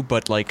to do,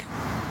 but like,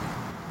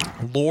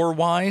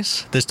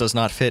 lore-wise, this does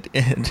not fit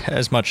in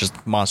as much as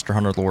Monster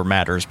Hunter lore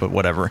matters, but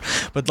whatever.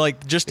 But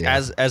like, just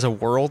as a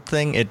world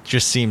thing, it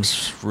just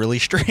seems really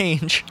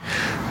strange.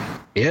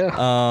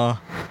 Yeah.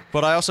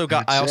 But I also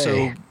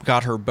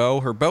got her bow.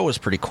 Her bow is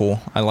pretty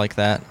cool. I like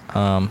that.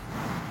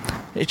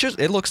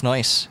 It looks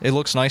nice. It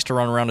looks nice to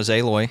run around as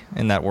Aloy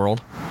in that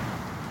world.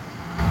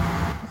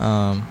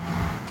 I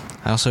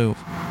also,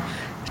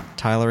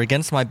 Tyler,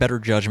 against my better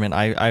judgment,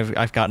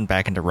 I've gotten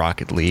back into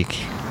Rocket League.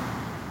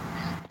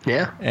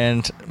 Yeah.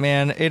 And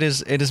man, it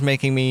is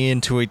making me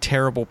into a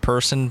terrible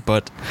person,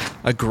 but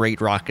a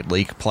great Rocket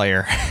League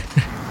player.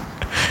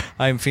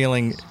 I'm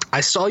feeling.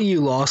 I saw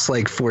you lost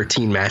like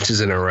 14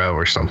 matches in a row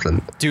or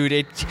something. Dude,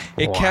 it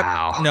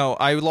kept. No,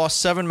 I lost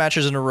 7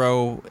 matches in a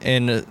row,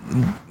 and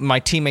my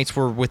teammates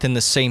were within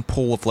the same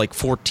pool of like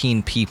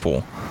 14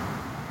 people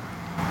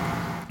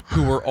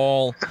who were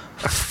all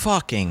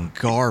fucking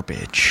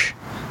garbage.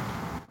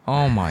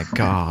 Oh my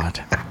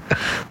god.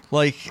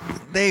 Like,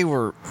 they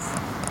were.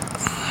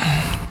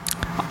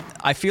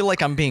 I feel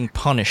like I'm being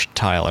punished,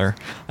 Tyler.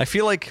 I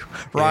feel like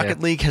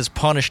Rocket League has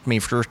punished me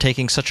for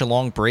taking such a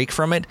long break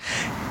from it.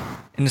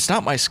 And it's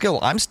not my skill.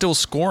 I'm still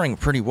scoring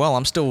pretty well.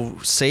 I'm still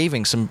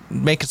making some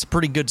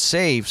pretty good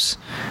saves.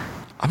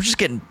 I'm just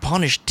getting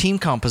punished team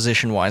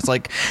composition-wise.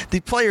 Like, the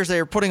players they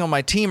are putting on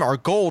my team are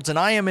golds, and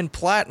I am in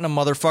platinum,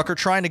 motherfucker,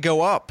 trying to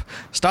go up.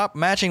 Stop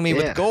matching me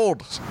with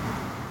gold.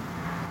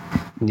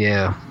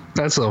 Yeah,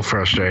 that's a little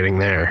frustrating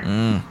there.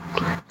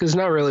 It's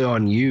not really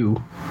on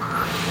you,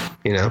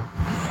 you know?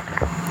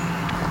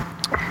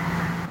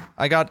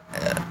 I got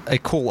a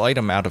cool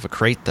item out of a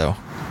crate, though.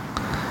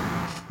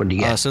 What do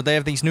you get? So they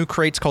have these new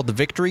crates called the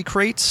Victory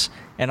Crates,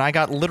 and I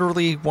got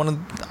literally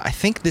I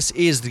think this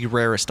is the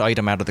rarest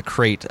item out of the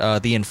crate, the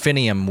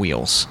Infinium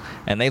wheels,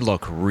 and they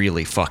look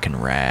really fucking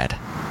rad.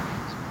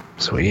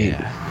 Sweet.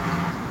 Yeah.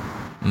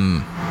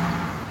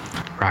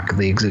 Rocket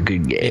League's a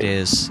good game. It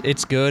is.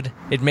 It's good.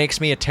 It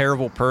makes me a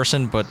terrible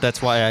person, but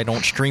that's why I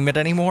don't stream it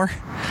anymore.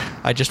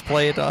 I just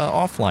play it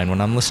offline when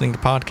I'm listening to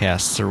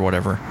podcasts or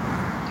whatever.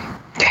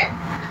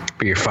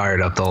 But you're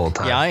fired up the whole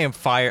time. Yeah, I am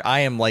fired. I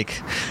am like,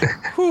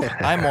 whew,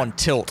 I'm on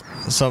tilt.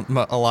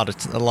 A lot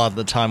of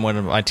the time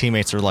when my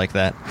teammates are like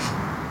that.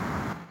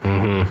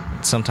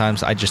 Mm-hmm.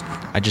 Sometimes I just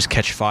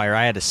catch fire.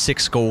 I had a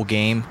 6-goal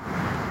game.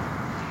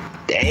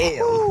 Damn.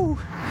 Woo,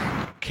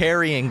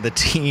 carrying the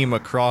team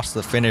across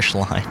the finish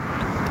line.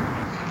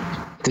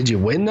 Did you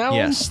win that one?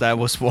 Yes, that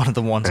was one of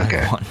the ones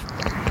I won.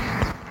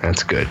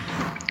 That's good.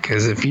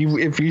 Because if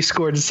you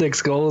scored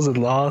 6 goals and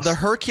lost, the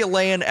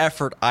Herculean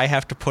effort I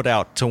have to put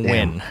out to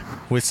win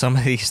with some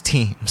of these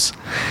teams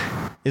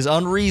is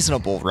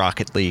unreasonable.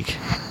 Rocket League.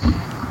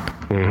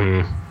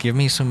 Mm-hmm. Give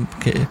me some.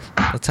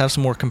 Let's have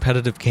some more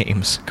competitive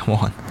games. Come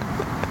on.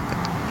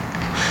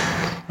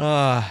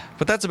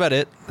 But that's about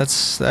it.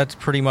 That's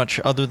pretty much,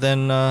 other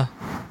than that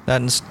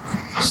and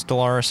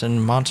Stellaris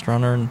and Monster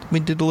Hunter, and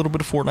we did a little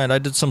bit of Fortnite. I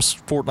did some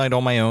Fortnite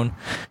on my own.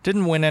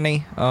 Didn't win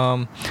any.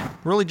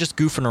 Really just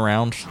goofing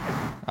around.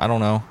 I don't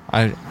know.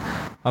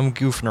 I'm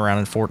goofing around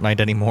in Fortnite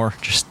anymore,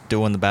 just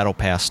doing the Battle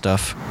Pass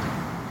stuff.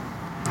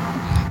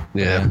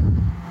 Yeah.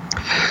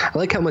 I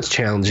like how much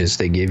challenges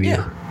they give you.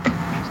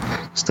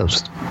 Yeah.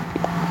 Stuff's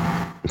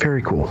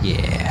very cool.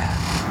 Yeah.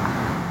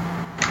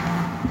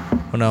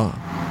 Well, no.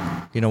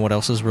 You know what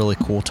else is really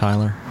cool,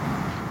 Tyler?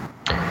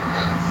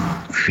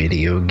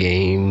 Video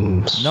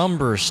games.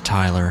 Numbers,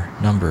 Tyler.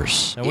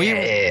 Numbers. And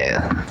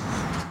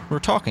we're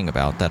talking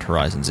about that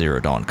Horizon Zero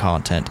Dawn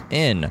content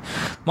in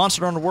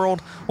Monster Hunter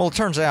World. Well, it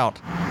turns out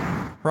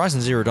Horizon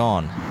Zero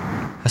Dawn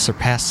has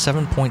surpassed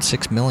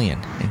 7.6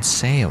 million in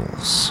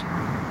sales.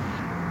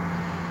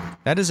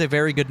 That is a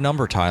very good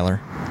number,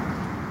 Tyler.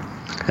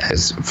 That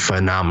is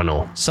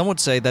phenomenal. Some would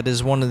say that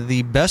is one of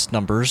the best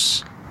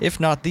numbers,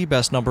 if not the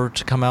best number,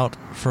 to come out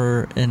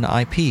for an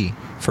IP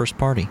first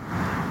party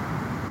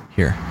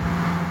here.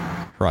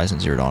 Horizon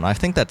Zero Dawn. I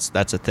think that's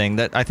a thing.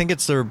 That I think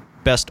it's their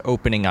best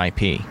opening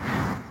IP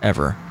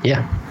ever.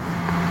 Yeah.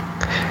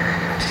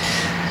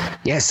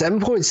 Yeah,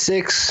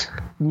 7.6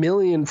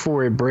 million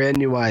for a brand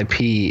new IP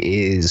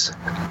is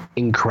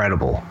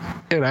incredible.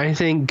 And I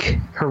think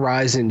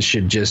Horizon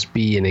should just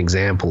be an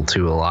example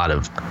to a lot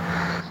of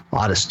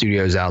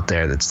studios out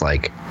there that's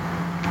like,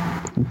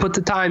 put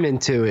the time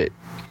into it.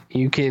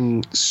 You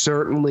can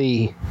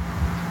certainly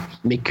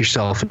make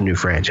yourself a new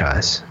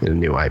franchise and a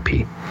new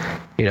IP,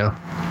 you know?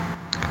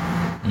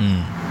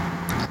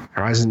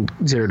 Horizon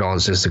Zero Dawn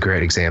is just a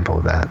great example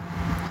of that.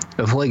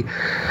 Of like,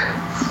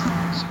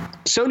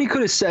 Sony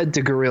could have said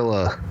to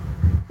Guerrilla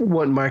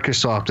what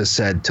Microsoft has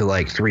said to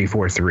like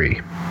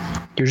 343.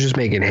 You're just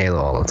making Halo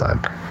all the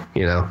time,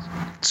 you know?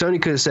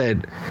 Sony could have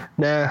said,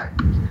 nah,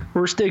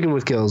 we're sticking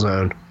with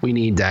Killzone. We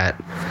need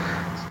that.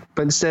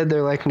 But instead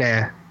they're like,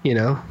 nah,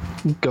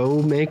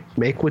 go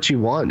make what you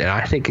want. And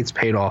I think it's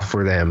paid off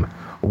for them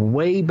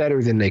way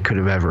better than they could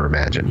have ever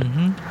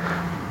imagined.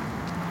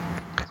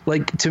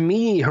 Like, to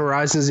me,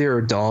 Horizon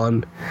Zero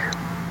Dawn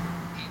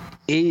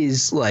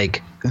is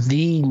like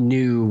the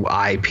new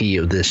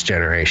IP of this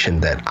generation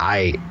that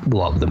I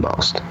love the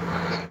most.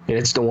 And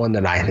it's the one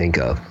that I think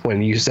of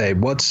when you say,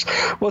 what's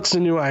the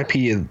new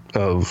IP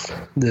of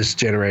this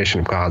generation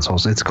of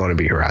consoles? It's going to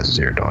be Horizon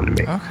Zero Dawn to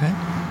me. Okay.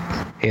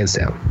 Hands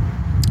down.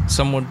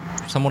 Some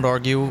would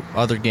argue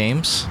other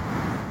games,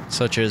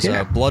 such as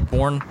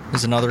Bloodborne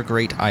is another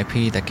great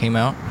IP that came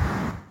out.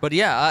 But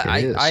yeah,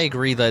 I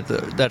agree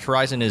that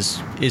Horizon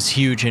is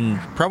huge and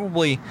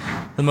probably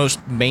the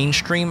most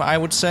mainstream, I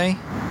would say.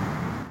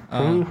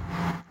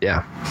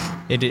 Yeah.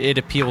 It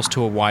appeals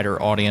to a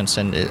wider audience,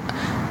 and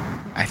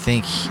I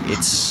think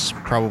it's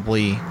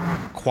probably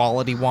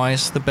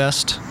quality-wise the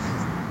best.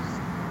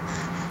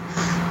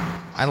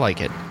 I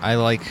like it. I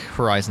like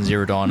Horizon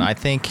Zero Dawn. I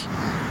think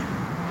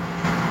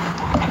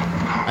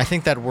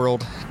that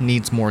world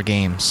needs more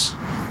games.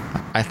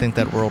 I think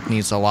that world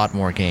needs a lot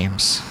more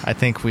games. I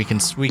think we can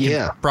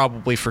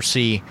probably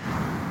foresee.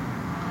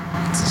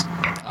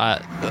 I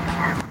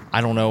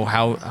don't know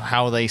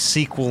how they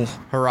sequel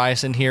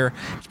Horizon here.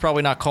 It's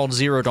probably not called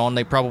Zero Dawn.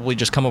 They probably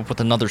just come up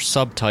with another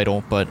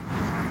subtitle, but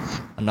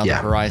another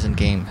Horizon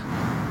game.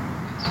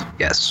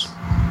 Yes,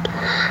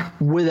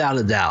 without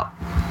a doubt.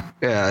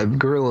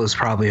 Guerrilla is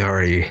probably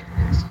already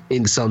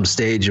in some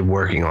stage of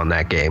working on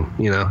that game.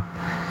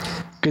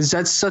 Because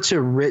that's such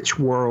a rich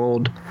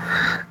world,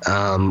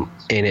 and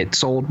it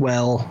sold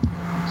well.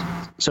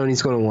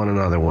 Sony's going to want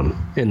another one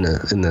in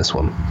this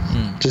one.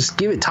 Just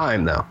give it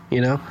time, though.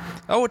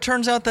 Oh, it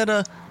turns out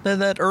that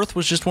that Earth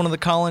was just one of the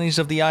colonies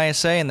of the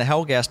ISA, and the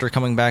Helghast are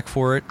coming back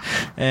for it.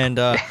 And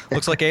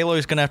looks like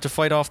Aloy's going to have to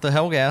fight off the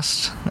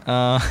Helghast.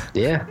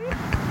 Yeah.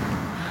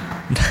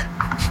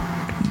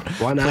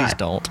 Why not? Please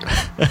don't.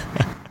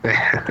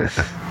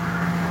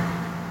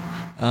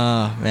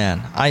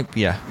 Man,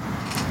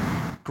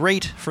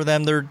 great for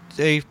them.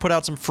 They put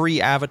out some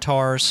free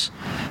avatars.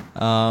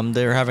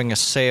 They're having a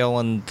sale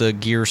in the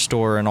gear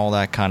store and all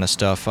that kind of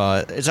stuff.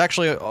 It's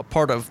actually a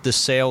part of the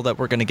sale that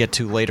we're going to get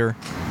to later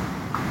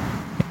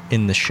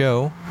in the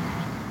show.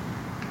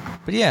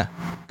 But yeah,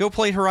 go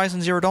play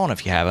Horizon Zero Dawn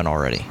if you haven't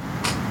already.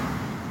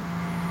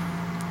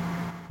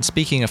 And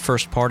speaking of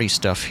first-party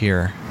stuff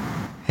here,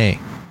 hey,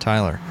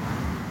 Tyler,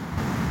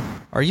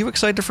 are you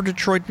excited for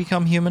Detroit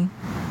Become Human?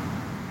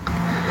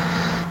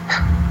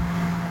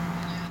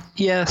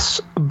 Yes,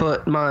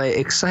 but my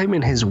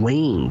excitement has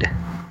waned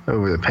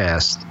over the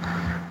past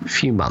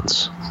few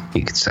months,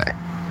 you could say.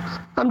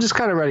 I'm just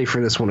kind of ready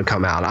for this one to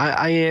come out.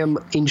 I am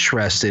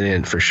interested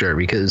in it for sure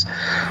because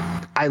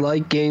I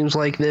like games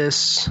like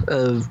this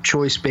of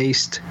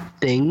choice-based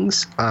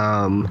things.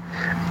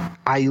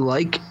 I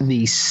like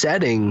the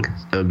setting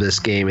of this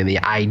game and the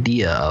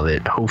idea of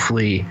it.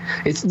 Hopefully,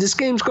 this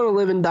game's going to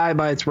live and die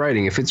by its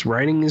writing. If its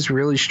writing is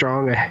really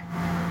strong, I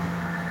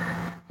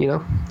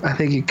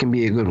think it can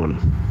be a good one.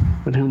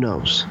 But who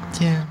knows?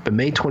 Yeah. But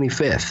May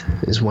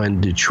 25th is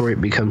when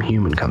Detroit Become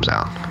Human comes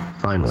out.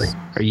 Finally.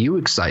 Are you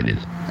excited?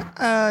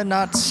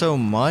 Not so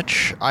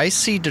much. I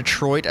see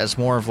Detroit as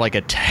more of like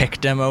a tech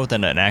demo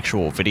than an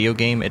actual video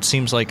game. It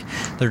seems like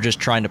they're just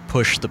trying to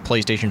push the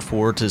PlayStation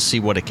 4 to see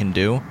what it can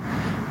do.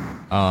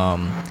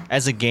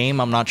 As a game,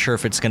 I'm not sure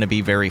if it's going to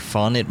be very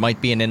fun. It might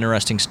be an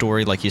interesting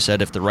story, like you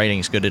said. If the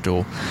writing's good,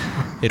 it'll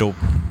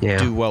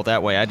do well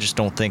that way. I just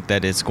don't think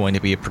that it's going to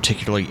be a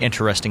particularly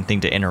interesting thing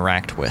to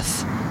interact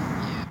with.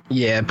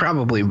 Yeah,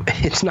 probably.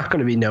 It's not going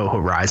to be no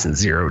Horizon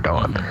Zero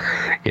Dawn.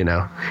 You're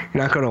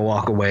not going to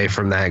walk away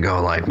from that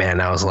going like, man,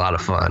 that was a lot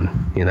of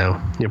fun.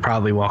 You'll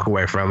probably walk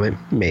away from it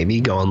maybe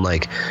going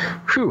like,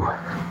 whew,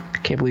 I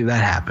can't believe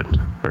that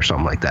happened, or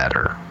something like that,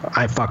 or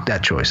I fucked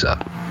that choice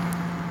up.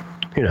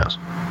 Who knows?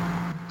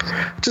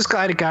 Just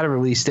glad it got a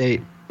release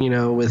date.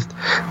 There's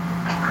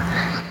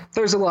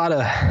a lot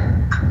of,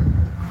 I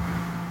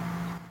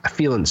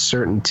feel,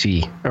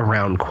 uncertainty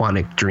around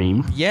Quantic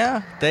Dream.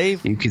 Yeah,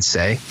 you could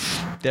say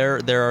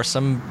there are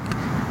some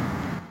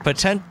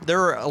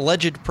there are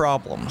alleged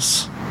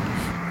problems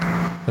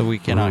that we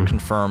cannot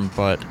confirm,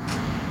 but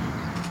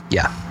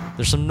yeah,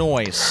 there's some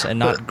noise and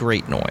not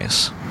great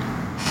noise.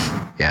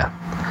 Yeah,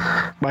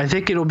 but I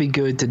think it'll be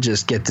good to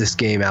just get this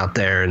game out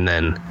there and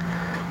then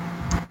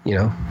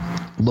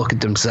look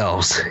at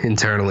themselves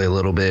internally a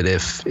little bit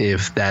if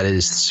that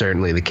is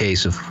certainly the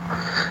case of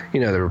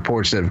the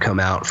reports that have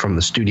come out from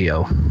the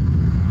studio.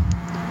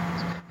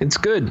 It's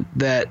good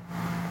that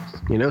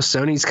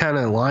Sony's kind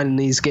of lining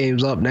these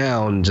games up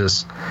now and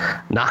just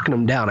knocking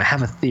them down. I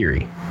have a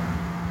theory,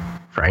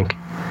 Frank.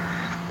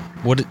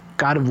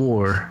 God of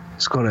War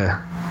is going to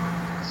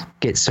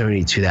get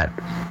Sony to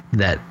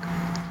that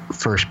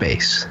first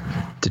base.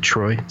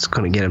 Detroit's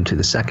going to get them to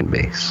the second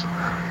base.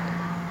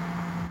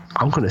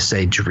 I'm going to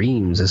say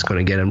Dreams is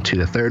going to get them to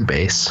the third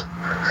base.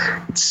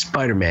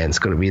 Spider-Man's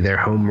going to be their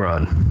home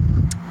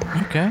run.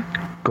 Okay.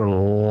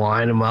 Gonna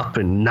line them up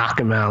and knock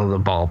them out of the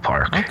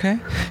ballpark. Okay.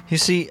 You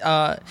see,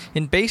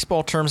 in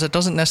baseball terms, that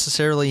doesn't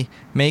necessarily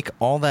make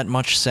all that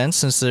much sense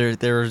since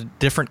there are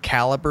different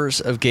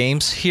calibers of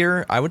games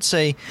here. I would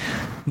say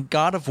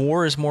God of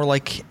War is more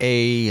like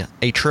a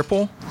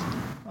triple.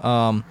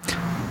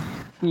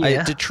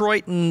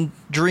 Detroit and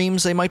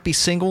Dreams, they might be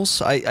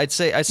singles. I'd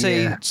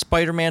say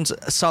Spider-Man's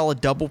a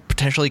solid double.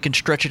 Potentially you can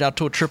stretch it out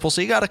to a triple.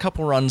 So you got a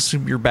couple runs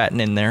you're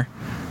batting in there.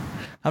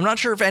 I'm not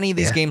sure if any of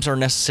these games are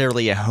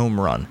necessarily a home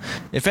run.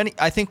 If any,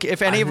 I think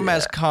if any of them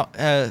has,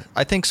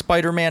 I think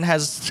Spider-Man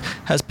has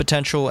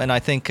potential, and I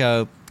think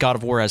God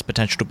of War has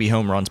potential to be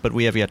home runs, but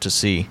we have yet to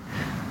see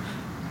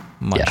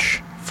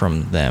much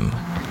from them.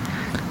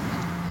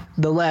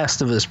 The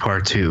Last of Us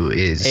Part 2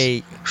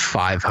 is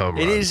 5 home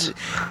runs. It is.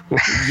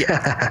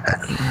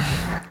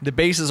 Yeah, the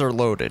bases are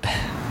loaded,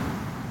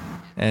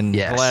 and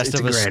The Last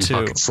of Us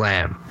 2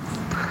 slam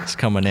is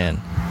coming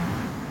in.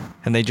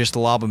 And they just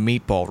lob a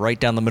meatball right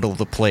down the middle of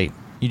the plate.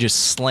 You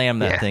just slam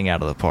that thing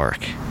out of the park.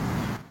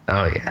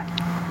 Oh, yeah.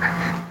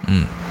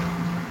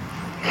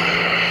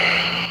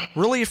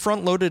 Really a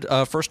front-loaded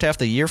first half of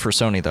the year for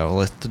Sony, though,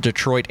 with the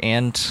Detroit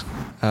and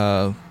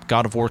God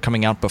of War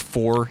coming out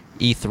before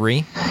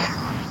E3.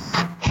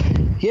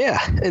 Yeah,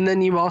 and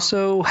then you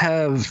also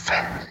have,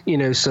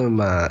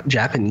 some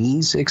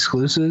Japanese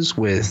exclusives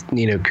with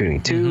Ni no Kuni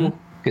 2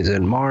 is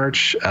in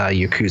March.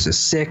 Yakuza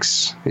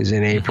 6 is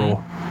in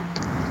April.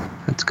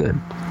 That's good.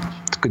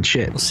 It's good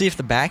shit. We'll see if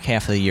the back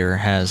half of the year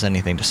has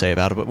anything to say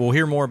about it, but we'll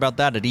hear more about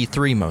that at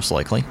E3 most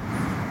likely.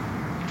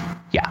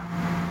 Yeah.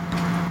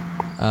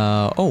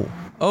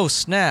 Oh,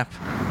 snap.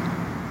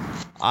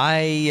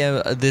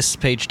 This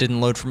page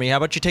didn't load for me. How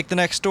about you take the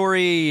next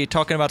story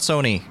talking about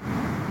Sony?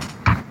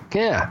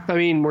 Yeah, I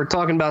mean, we're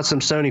talking about some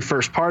Sony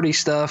first-party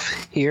stuff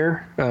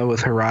here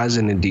with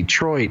Horizon and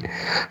Detroit.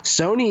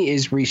 Sony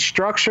is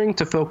restructuring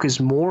to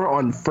focus more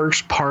on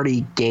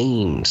first-party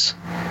games.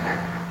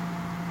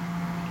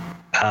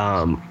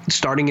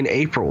 Starting in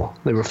April,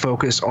 they were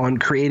focused on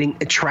creating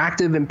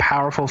attractive and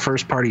powerful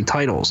first-party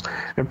titles.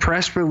 In a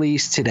press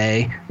release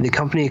today, the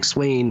company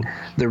explained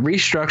the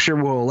restructure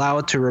will allow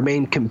it to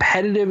remain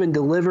competitive and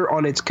deliver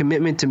on its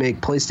commitment to make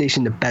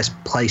PlayStation the best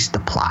place to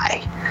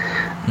play.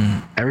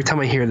 Every time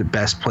I hear the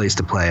best place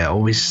to play, I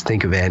always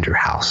think of Andrew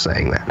House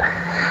saying that.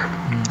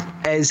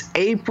 As of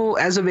April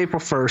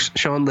 1st,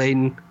 Sean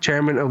Layden,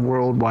 chairman of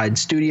Worldwide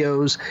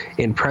Studios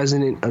and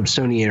president of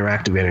Sony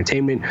Interactive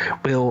Entertainment,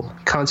 will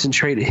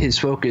concentrate his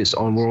focus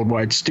on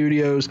Worldwide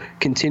Studios,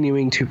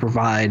 continuing to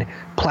provide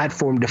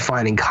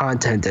platform-defining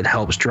content that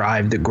helps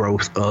drive the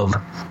growth of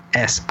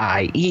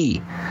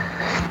SIE.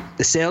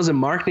 The sales and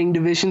marketing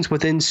divisions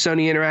within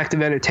Sony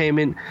Interactive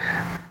Entertainment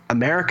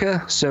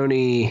America,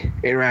 Sony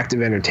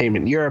Interactive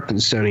Entertainment Europe, and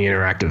Sony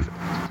Interactive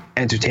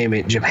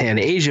Entertainment Japan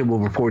Asia will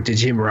report to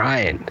Jim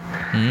Ryan.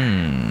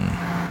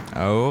 Okay.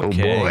 Oh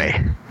boy.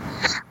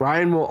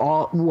 Ryan will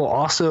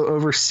also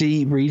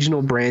oversee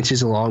regional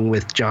branches along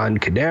with John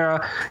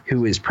Cadera,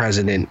 who is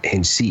president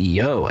and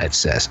CEO at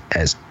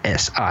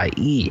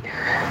SIE.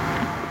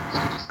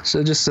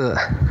 So just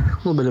a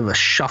little bit of a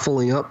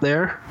shuffling up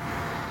there.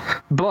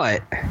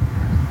 But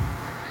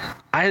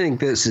I think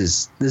this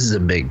is a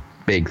big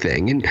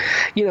thing. And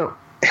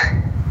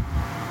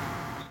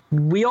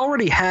we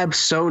already have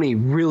Sony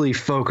really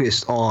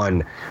focused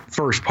on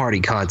first-party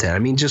content. I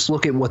mean, just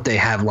look at what they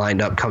have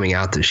lined up coming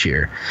out this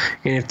year.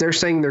 And if they're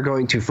saying they're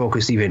going to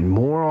focus even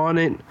more on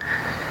it,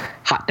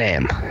 hot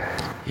damn.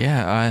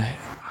 Yeah,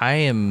 I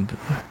am.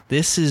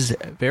 This is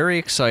very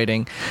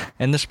exciting,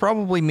 and this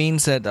probably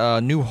means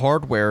that new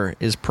hardware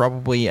is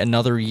probably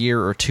another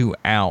year or two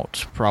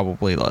out.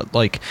 Probably,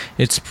 like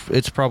it's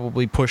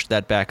probably pushed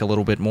that back a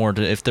little bit more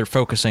if they're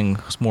focusing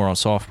more on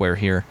software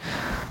here.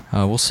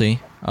 We'll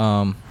see.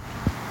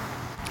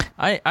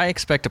 I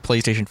expect a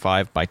PlayStation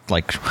 5 by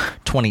like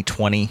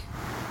 2020.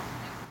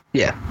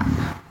 Yeah.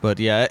 But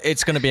yeah,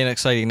 it's going to be an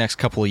exciting next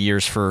couple of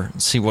years for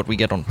see what we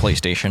get on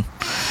PlayStation.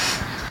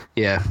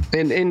 Yeah,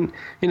 and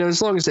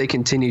as long as they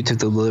continue to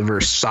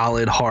deliver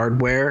solid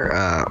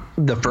hardware,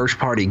 the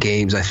first-party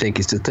games, I think,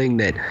 is the thing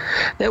that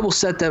will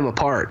set them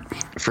apart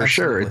for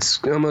sure. It's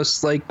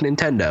almost like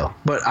Nintendo,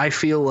 but I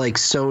feel like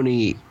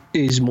Sony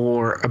is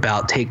more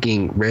about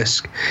taking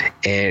risk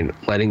and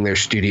letting their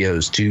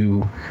studios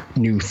do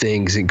new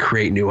things and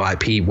create new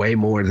IP way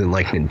more than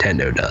like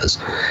Nintendo does.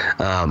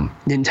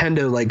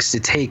 Nintendo likes to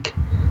take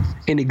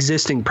an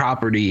existing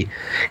property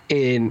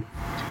and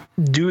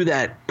do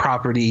that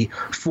property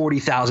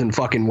 40,000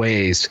 fucking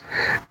ways,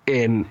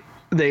 and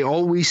they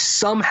always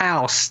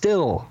somehow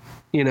still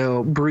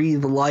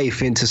breathe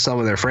life into some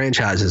of their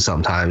franchises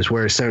sometimes,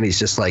 whereas Sony's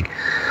just like,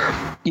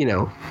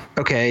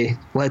 okay,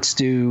 let's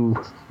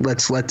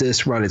let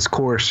this run its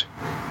course.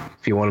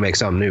 If you want to make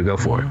something new, go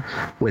for it,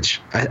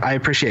 which I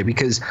appreciate,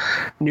 because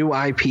new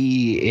IP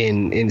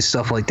and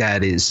stuff like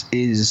that is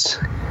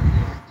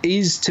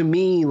to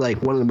me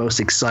like one of the most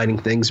exciting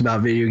things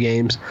about video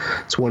games.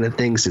 It's one of the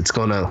things that's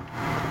gonna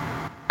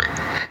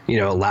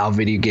allow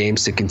video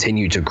games to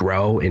continue to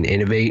grow and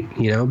innovate,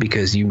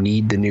 because you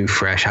need the new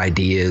fresh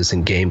ideas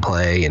and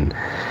gameplay and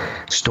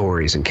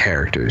stories and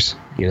characters.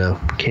 You know,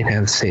 can't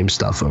have the same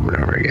stuff over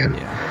and over again.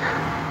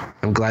 Yeah.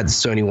 I'm glad that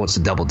Sony wants to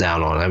double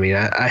down on it. I mean,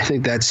 I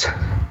think that's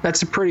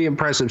a pretty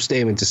impressive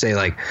statement to say,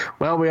 like,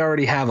 well, we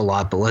already have a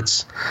lot, but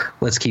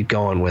let's keep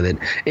going with it.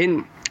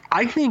 And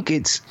I think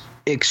it's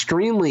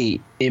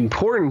extremely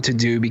important to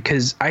do,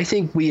 because I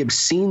think we have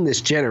seen this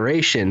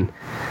generation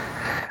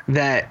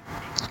that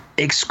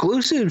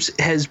exclusives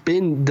has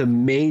been the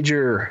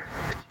major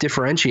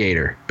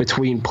differentiator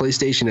between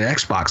PlayStation and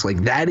Xbox.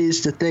 Like, that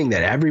is the thing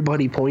that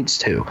everybody points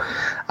to.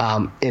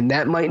 And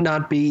that might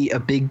not be a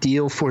big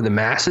deal for the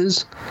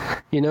masses,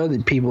 you know,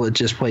 the people that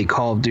just play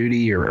Call of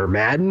Duty or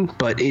Madden,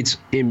 but it's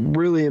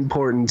really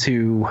important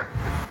to,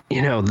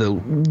 you know, the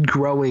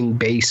growing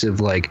base of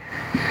like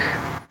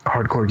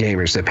hardcore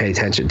gamers that pay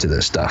attention to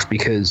this stuff,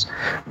 because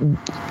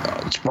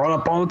it's brought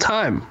up all the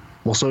time.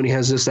 Well, Sony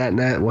has this, that, and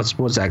that. What's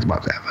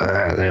Xbox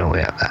have? They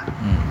only have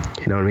that.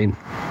 You know what I mean?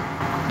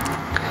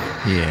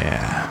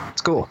 Yeah.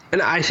 It's cool.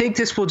 And I think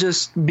this will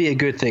just be a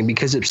good thing,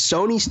 because if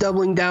Sony's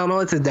doubling down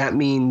on it, that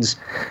means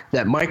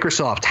that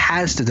Microsoft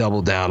has to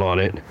double down on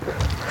it.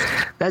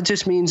 That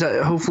just means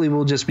that hopefully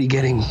we'll just be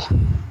getting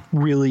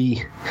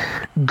really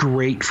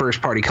great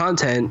first-party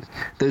content.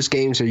 Those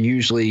games are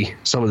usually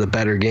some of the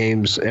better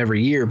games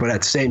every year, but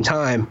at the same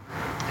time,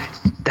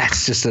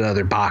 that's just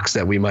another box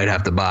that we might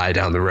have to buy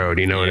down the road.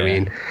 You know what I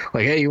mean?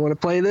 Like, hey, you want to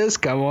play this?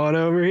 Come on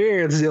over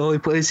here. It's the only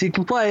place you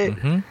can play it.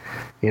 Mm-hmm.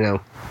 You know,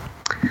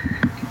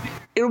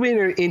 it'll be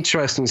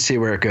interesting to see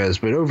where it goes.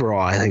 But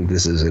overall, I think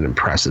this is an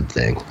impressive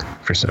thing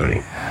for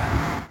Sony.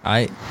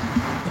 I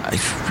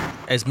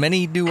as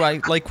many new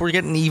we're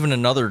getting even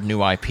another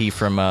new IP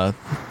from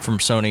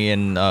Sony,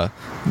 and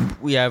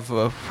we have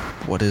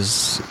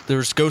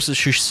there's Ghost of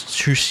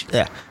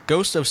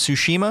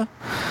Tsushima,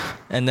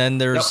 and then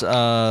there's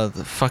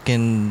the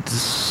fucking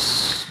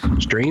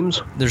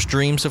Dreams. There's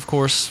Dreams, of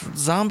course.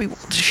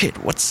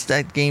 What's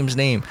that game's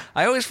name?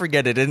 I always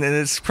forget it, and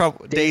it's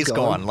probably Days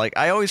Gone. Like,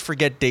 I always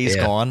forget Days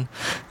Gone,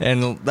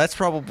 and that's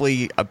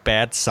probably a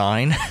bad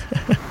sign.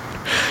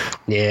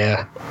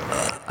 Yeah.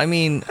 I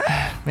mean,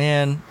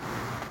 man,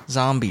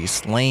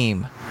 zombies,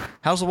 lame.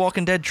 How's The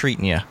Walking Dead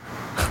treating you?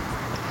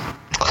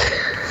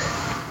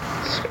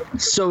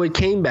 So it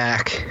came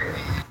back,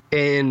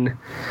 and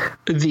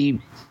the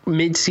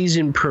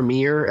mid-season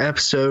premiere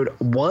episode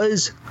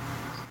was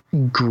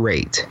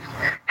great.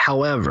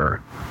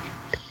 However,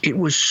 it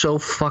was so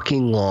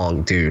fucking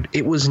long, dude.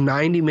 It was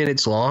 90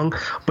 minutes long,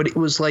 but it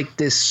was like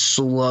this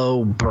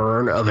slow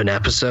burn of an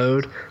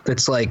episode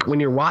that's like, when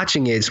you're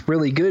watching it, it's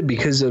really good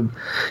because of,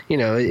 you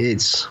know,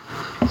 it's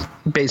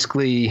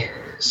basically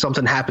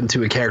something happened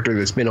to a character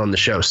that's been on the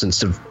show since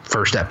the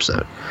first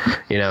episode,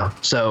 you know?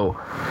 So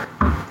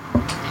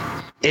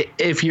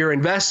if you're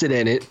invested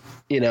in it,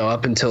 you know,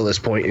 up until this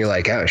point, you're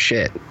like, oh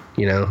shit,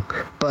 you know,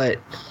 but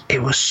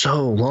it was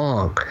so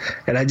long,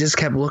 and I just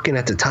kept looking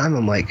at the time.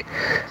 I'm like,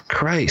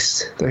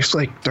 Christ, there's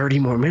like 30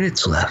 more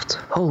minutes left.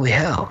 Holy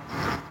hell.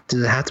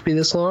 Does it have to be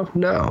this long?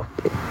 No,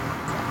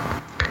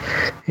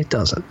 it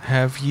doesn't.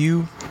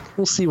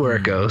 We'll see where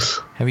it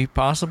goes. Have you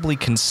possibly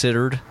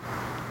considered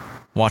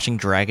watching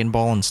Dragon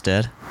Ball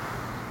instead?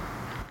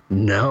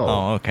 No.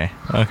 Oh, okay.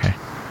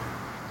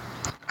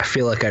 I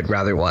feel like I'd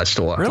rather watch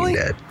The Walking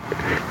Dead.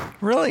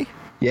 Really?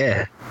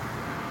 Yeah.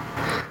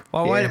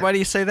 Well, why do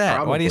you say that?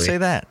 Probably. Why do you say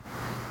that?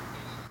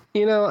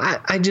 You know,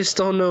 I just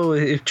don't know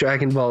if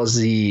Dragon Ball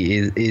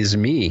Z is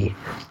me.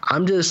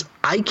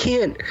 I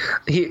can't.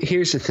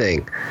 Here's the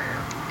thing.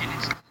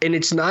 And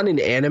it's not an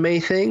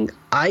anime thing.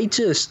 I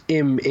just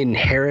am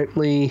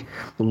inherently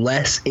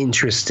less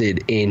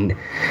interested in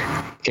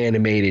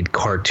animated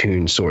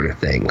cartoon sort of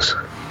things.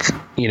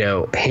 You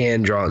know,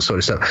 hand-drawn sort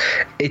of stuff.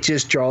 It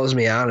just draws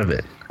me out of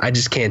it. I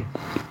just can't.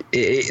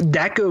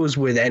 That goes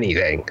with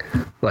anything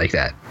like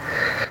that.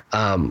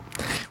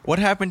 What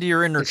happened to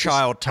your inner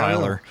child,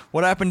 Tyler?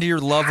 What happened to your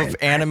love of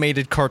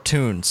animated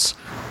cartoons?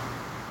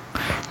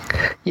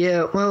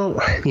 Yeah,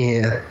 well,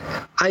 yeah.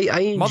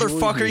 I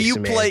motherfucker,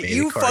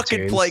 you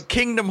fucking play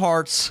Kingdom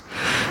Hearts.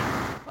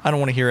 I don't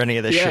want to hear any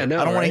of this shit.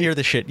 I don't want to hear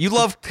this shit. You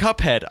love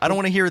Cuphead. I don't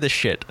want to hear this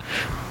shit.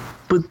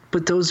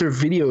 But those are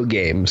video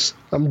games.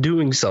 I'm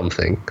doing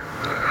something.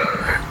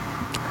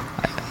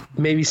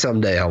 Maybe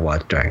someday I'll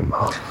watch Dragon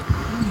Ball.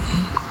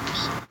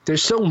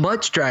 There's so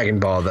much Dragon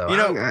Ball, though. You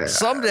know,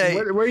 someday.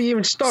 Where do you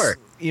even start?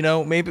 You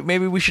know,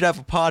 maybe we should have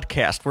a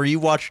podcast where you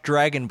watch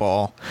Dragon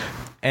Ball,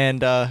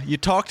 and you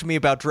talk to me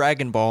about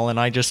Dragon Ball, and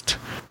I just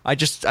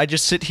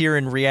sit here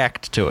and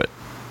react to it.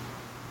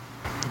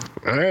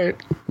 All right,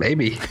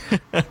 maybe.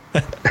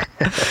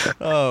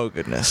 Oh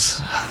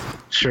goodness.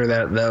 Sure,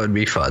 that would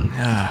be fun.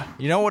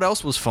 You know what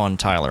else was fun,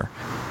 Tyler?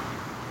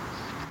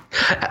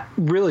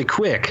 Really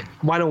quick,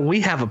 why don't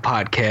we have a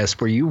podcast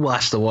where you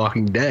watch The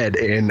Walking Dead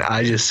and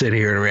I just sit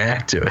here and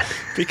react to it?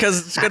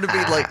 Because it's gonna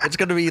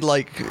be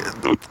like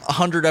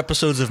 100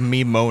 episodes of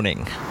me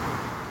moaning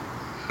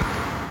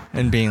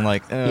and being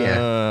like,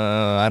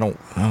 I don't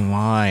know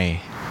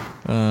why.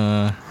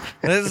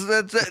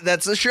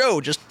 That's a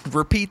show. Just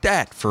repeat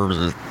that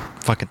for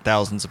fucking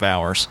thousands of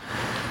hours.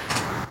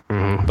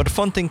 Mm-hmm. But a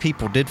fun thing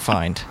people did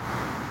find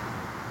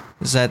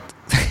is that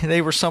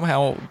they were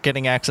somehow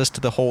getting access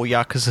to the whole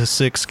Yakuza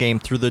 6 game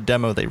through the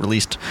demo they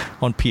released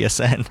on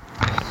PSN.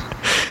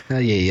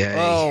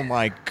 Oh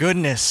my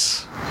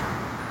goodness.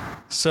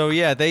 So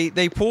yeah,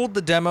 they pulled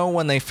the demo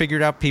when they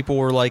figured out people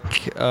were like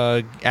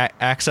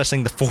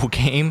accessing the full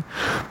game,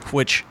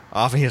 which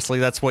obviously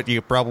that's what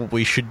you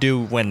probably should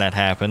do when that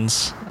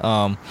happens.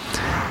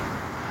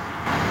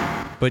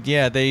 But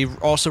yeah, they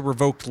also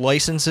revoked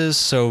licenses,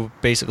 so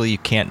basically you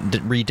can't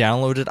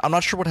re-download it. I'm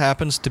not sure what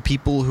happens to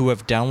people who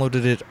have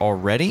downloaded it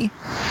already.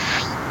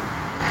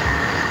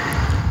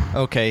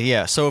 Okay,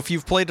 yeah, so if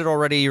you've played it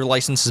already, your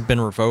license has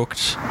been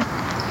revoked.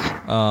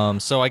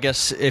 So I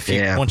guess if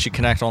you once you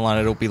connect online,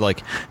 it'll be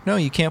like, no,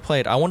 you can't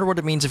play it. I wonder what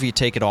it means if you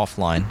take it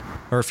offline,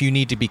 or if you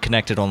need to be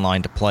connected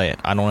online to play it.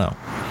 I don't know.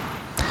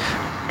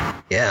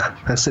 Yeah,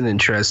 that's an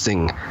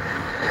interesting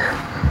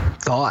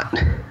thought.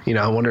 You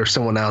know, I wonder if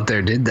someone out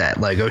there did that.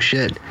 Like, oh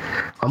shit,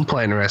 I'm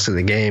playing the rest of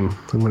the game.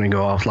 I'm going to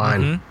go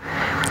offline.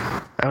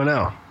 I don't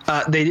know.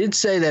 They did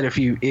say that if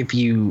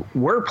you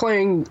were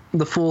playing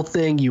the full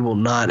thing, you will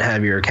not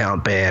have your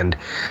account banned,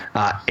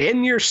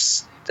 and your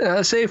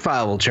save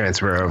file will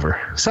transfer over.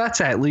 So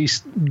that's at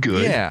least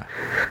good. Yeah.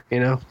 You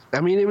know,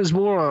 I mean, it was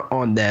more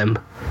on them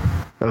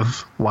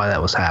of why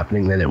that was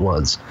happening than it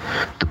was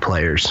the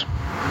players.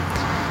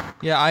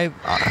 Yeah,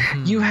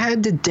 you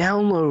had to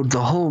download the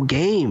whole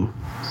game.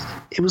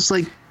 It was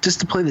like, just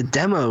to play the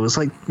demo, it was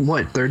like,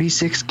 what,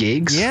 36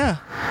 gigs? Yeah.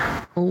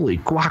 Holy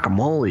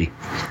guacamole.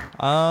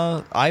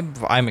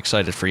 I'm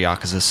excited for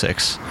Yakuza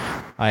 6.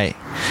 I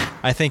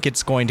think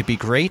it's going to be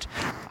great.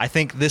 I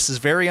think this is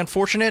very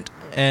unfortunate,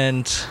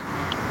 and,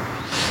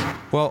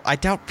 well, I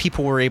doubt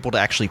people were able to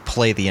actually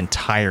play the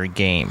entire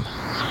game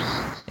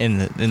in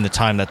the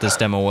time that this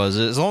demo was.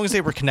 As long as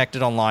they were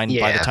connected online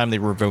by the time they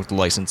revoked the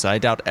license, I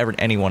doubt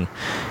anyone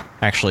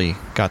actually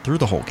got through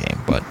the whole game,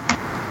 but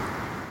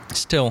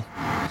still.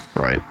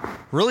 Right.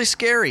 Really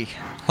scary.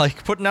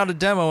 Like, putting out a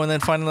demo and then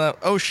finding out,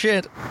 oh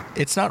shit,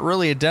 it's not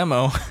really a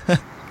demo.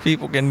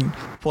 People can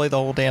play the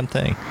whole damn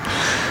thing.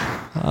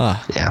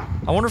 Yeah.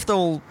 I wonder if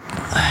they'll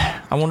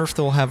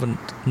have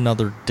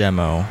another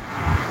demo.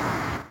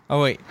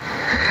 Oh wait.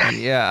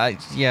 I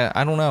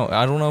don't know.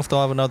 I don't know if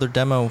they'll have another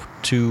demo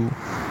to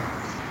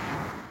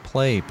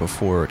play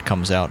before it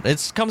comes out.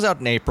 It comes out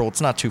in April.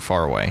 It's not too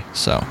far away,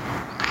 so.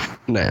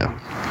 No.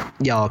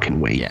 Y'all can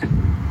wait. Yeah.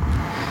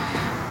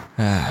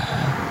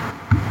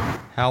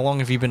 How long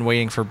have you been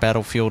waiting for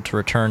Battlefield to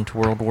return to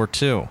World War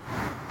II?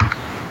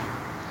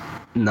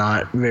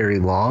 Not very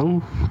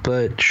long,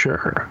 but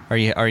sure. Are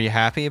you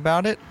happy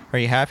about it? Are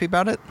you happy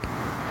about it?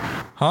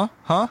 Huh?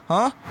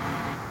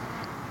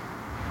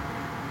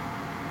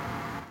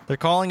 They're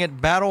calling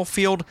it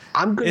Battlefield.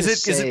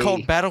 Is it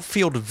called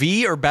Battlefield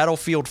V or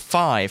Battlefield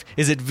 5?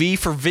 Is it V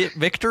for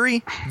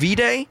victory?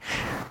 V-Day?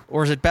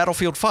 Or is it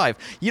Battlefield 5?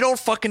 You don't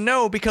fucking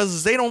know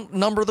because they don't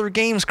number their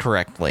games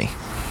correctly.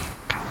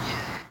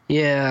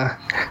 Yeah.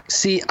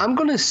 See, I'm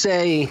going to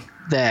say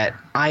that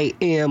I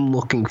am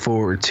looking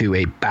forward to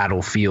a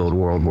Battlefield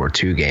World War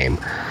II game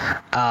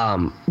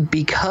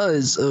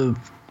because of,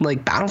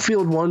 like,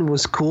 Battlefield 1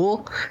 was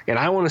cool, and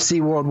I want to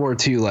see World War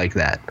II like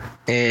that.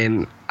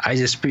 And I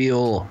just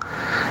feel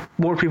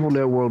more people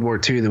know World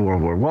War II than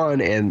World War I,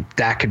 and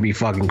that could be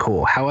fucking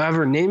cool.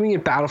 However, naming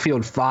it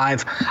Battlefield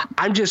 5,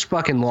 I'm just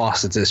fucking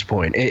lost at this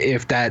point.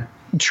 If that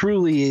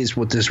truly is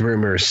what this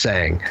rumor is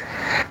saying,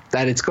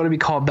 that it's going to be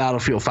called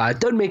Battlefield 5,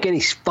 it doesn't make any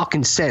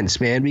fucking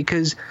sense, man,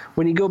 because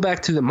when you go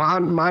back to the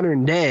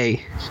modern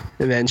day,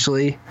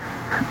 eventually,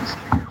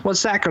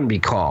 what's that going to be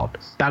called?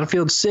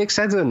 Battlefield 6?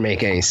 That doesn't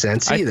make any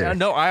sense either.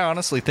 No, I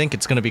honestly think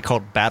it's going to be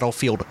called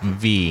Battlefield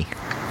V.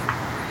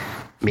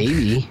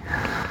 Maybe.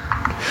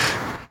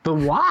 But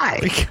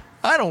why?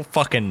 I don't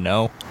fucking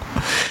know.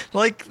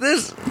 Like,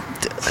 this...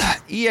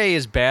 EA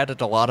is bad at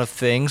a lot of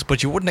things,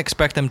 but you wouldn't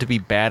expect them to be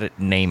bad at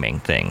naming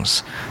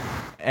things.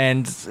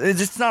 And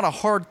it's not a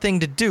hard thing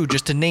to do,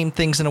 just to name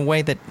things in a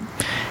way that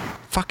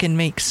fucking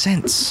makes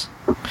sense.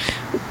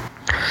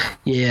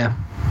 Yeah.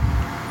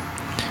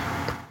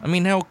 I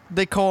mean, how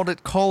they called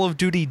it Call of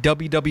Duty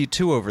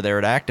WW2 over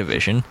there at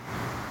Activision.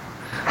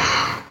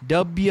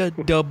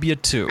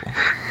 WW2.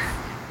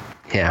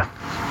 Yeah.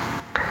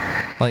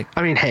 Like,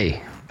 I mean,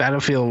 hey,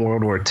 Battlefield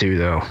World War II,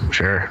 though,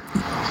 sure.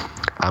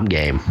 I'm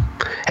game.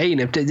 Hey, and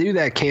if they do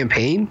that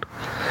campaign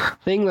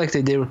thing like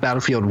they did with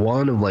Battlefield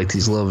 1 of, like,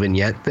 these little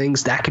vignette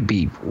things, that could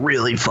be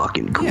really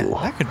fucking cool.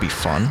 Yeah, that could be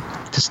fun.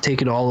 Just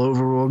take it all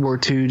over World War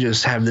II,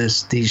 just have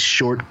these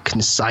short,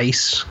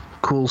 concise,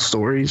 cool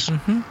stories.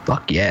 Mm-hmm.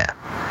 Fuck yeah.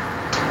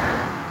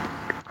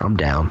 I'm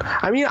down.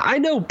 I mean, I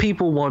know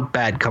people want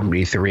Bad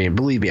Company 3, and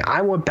believe me, I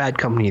want Bad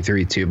Company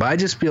 3 too, but I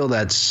just feel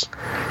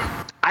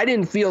I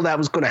didn't feel that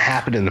was going to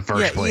happen in the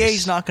first place.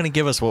 EA's not going to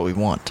give us what we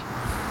want.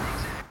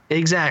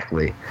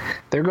 Exactly.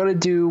 They're going to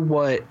do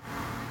what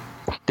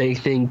they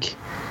think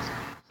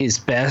is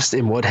best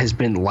and what has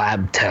been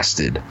lab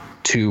tested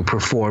to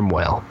perform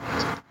well.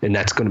 And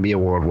that's going to be a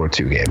World War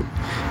II game.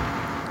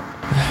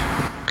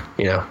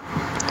 You know?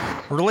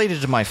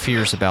 Related to my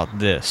fears about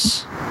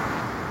this,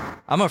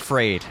 I'm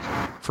afraid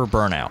for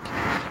Burnout.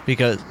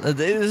 because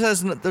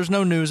there's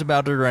no news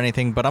about it or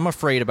anything, but I'm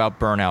afraid about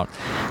Burnout.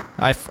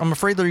 I'm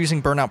afraid they're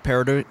using Burnout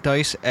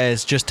Paradise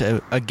as just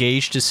a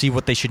gauge to see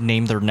what they should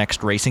name their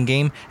next racing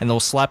game, and they'll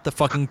slap the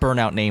fucking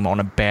Burnout name on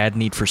a bad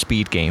Need for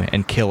Speed game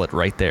and kill it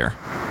right there.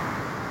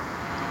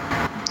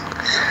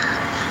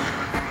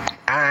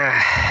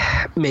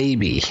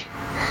 Maybe.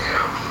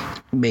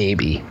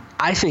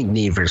 I think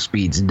Need for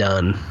Speed's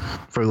done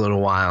for a little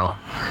while,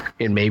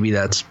 and maybe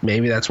that's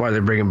why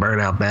they're bringing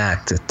Burnout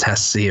back to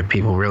test, see if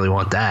people really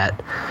want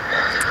that,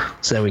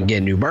 so that we can get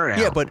a new Burnout.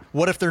 Yeah, but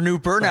what if their new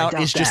Burnout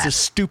is just a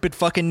stupid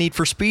fucking Need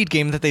for Speed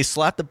game that they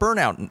slapped the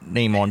Burnout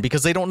name on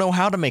because they don't know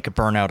how to make a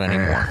Burnout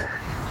anymore?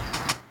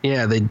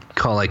 Yeah, they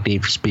call like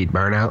Need for Speed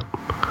Burnout.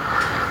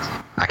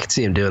 I could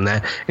see him doing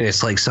that, and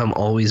it's like some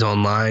always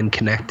online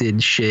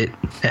connected shit,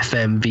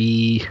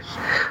 FMV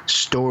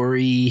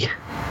story.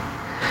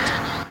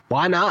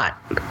 Why not?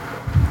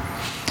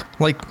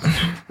 Like,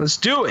 let's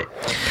do it.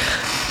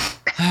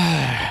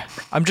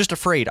 I'm just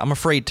afraid. I'm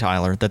afraid,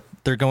 Tyler, that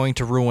they're going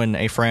to ruin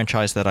a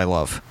franchise that I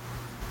love.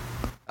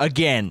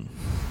 Again.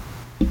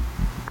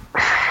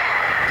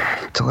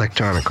 It's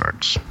Electronic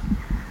Arts.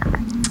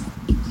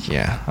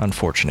 Yeah,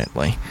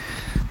 unfortunately.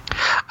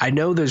 I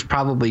know there's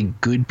probably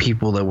good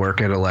people that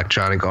work at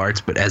Electronic Arts,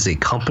 but as a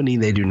company,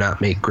 they do not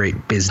make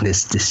great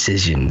business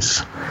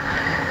decisions.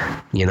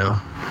 You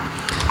know?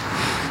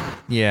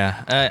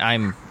 Yeah,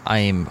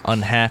 I'm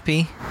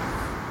unhappy,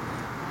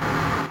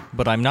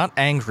 but I'm not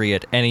angry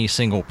at any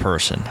single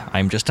person.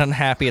 I'm just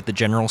unhappy at the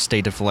general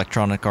state of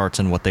Electronic Arts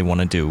and what they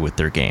want to do with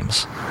their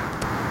games.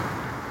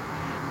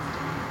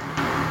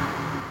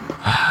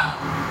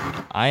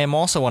 I am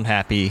also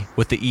unhappy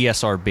with the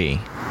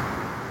ESRB,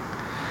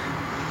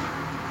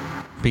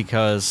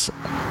 because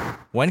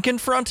when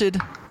confronted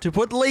to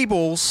put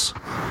labels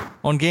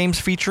on games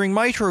featuring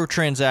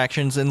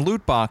microtransactions and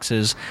loot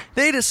boxes,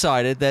 they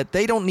decided that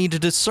they don't need to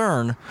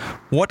discern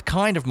what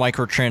kind of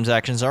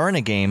microtransactions are in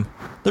a game.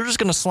 They're just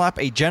going to slap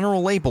a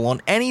general label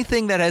on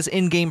anything that has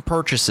in-game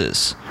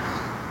purchases,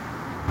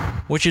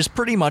 which is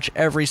pretty much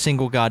every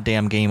single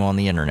goddamn game on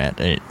the internet.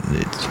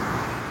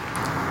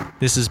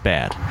 This is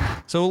bad.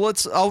 So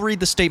I'll read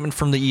the statement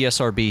from the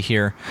ESRB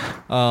here.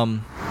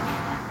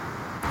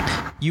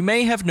 You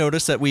may have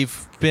noticed that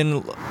we've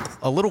been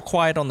a little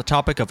quiet on the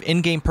topic of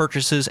in-game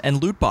purchases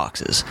and loot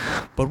boxes,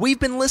 but we've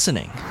been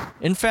listening.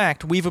 In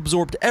fact, we've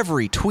absorbed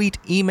every tweet,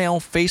 email,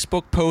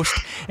 Facebook post,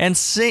 and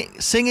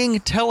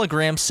singing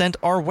telegram sent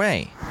our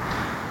way.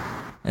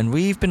 And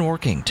we've been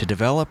working to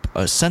develop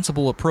a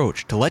sensible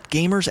approach to let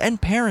gamers and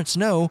parents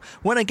know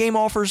when a game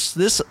offers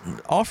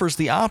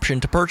the option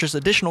to purchase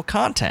additional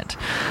content.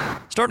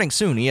 Starting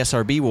soon,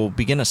 ESRB will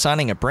begin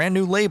assigning a brand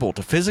new label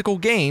to physical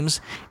games'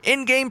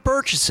 in-game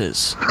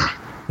purchases.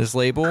 This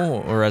label,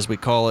 or as we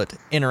call it,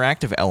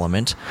 interactive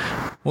element,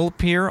 will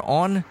appear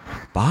on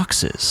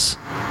boxes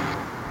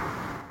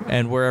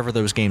and wherever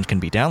those games can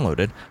be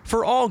downloaded,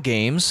 for all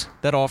games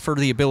that offer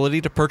the ability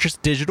to purchase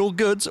digital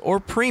goods or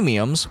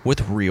premiums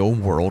with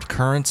real-world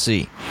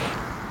currency.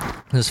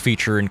 This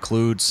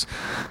includes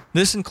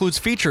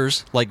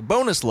features like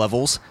bonus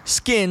levels,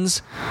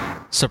 skins,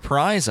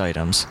 surprise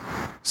items,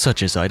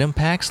 such as item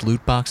packs,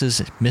 loot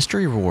boxes,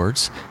 mystery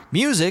rewards,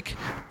 music,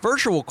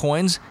 virtual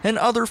coins, and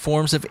other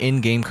forms of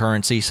in-game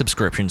currency,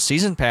 subscriptions,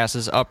 season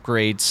passes,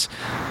 upgrades,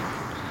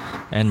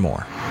 and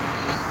more.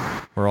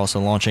 We're also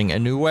launching a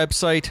new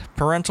website,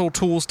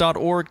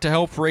 parentaltools.org, to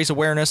help raise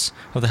awareness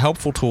of the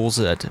helpful tools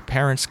that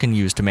parents can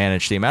use to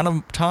manage the amount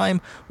of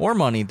time or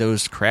money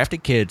those crafty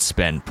kids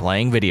spend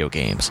playing video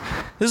games.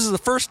 This is the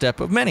first step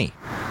of many.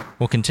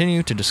 We'll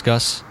continue to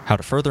discuss how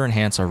to further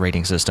enhance our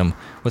rating system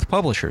with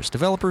publishers,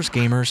 developers,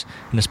 gamers,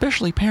 and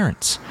especially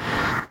parents.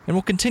 And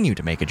we'll continue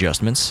to make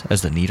adjustments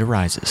as the need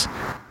arises.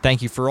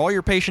 Thank you for all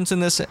your patience in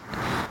this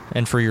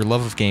and for your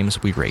love of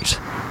games we rate.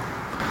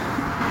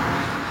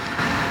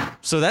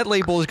 So that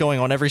label is going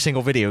on every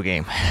single video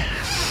game.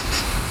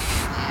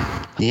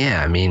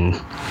 Yeah, I mean,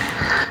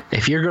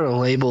 if you're going to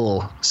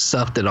label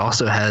stuff that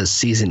also has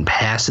season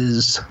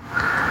passes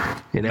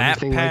and map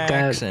everything like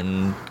that,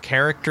 and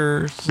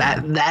characters,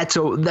 that's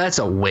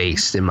a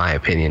waste, in my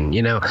opinion.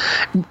 You know,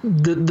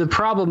 the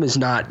problem is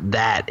not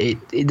that.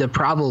 The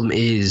problem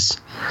is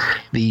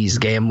these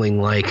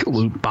gambling like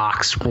loot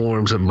box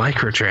forms of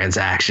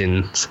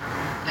microtransactions.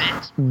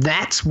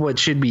 That's what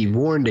should be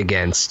warned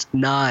against,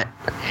 not,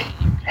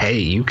 hey,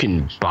 you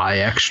can buy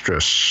extra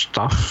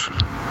stuff.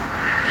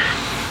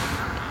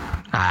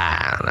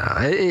 I don't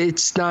know.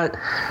 It's not.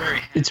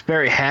 It's a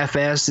very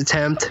half-assed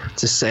attempt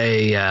to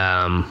say,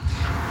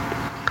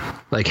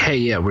 like, hey,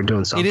 yeah, we're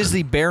doing something. It is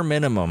the bare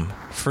minimum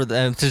for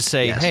them to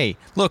say, yes, hey,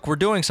 look, we're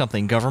doing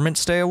something. Government,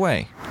 stay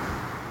away.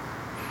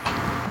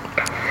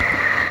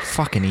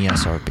 Fucking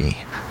ESRB.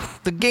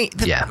 The game.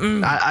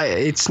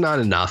 It's not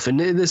enough, and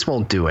this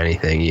won't do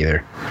anything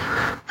either,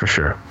 for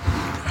sure.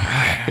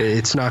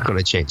 It's not going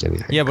to change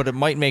anything. Yeah, but it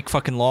might make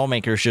fucking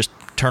lawmakers just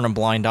turn a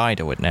blind eye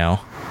to it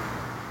now.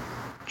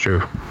 True.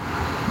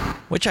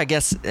 Which I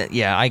guess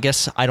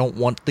I don't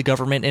want the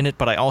government in it,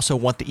 but I also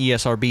want the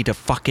ESRB to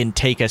fucking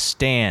take a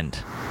stand.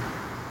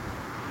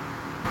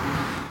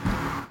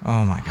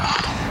 Oh my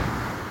god.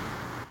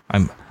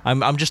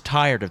 I'm just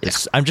tired of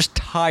this. I'm just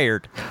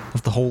tired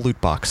of the whole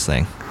loot box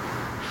thing.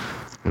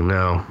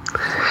 No,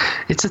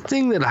 it's a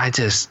thing that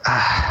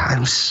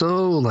I'm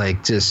so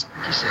like you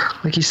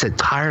said,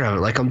 tired of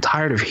it. Like, I'm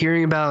tired of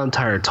hearing about it. I'm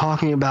tired of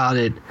talking about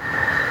it.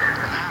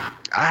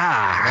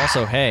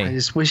 Also, hey, I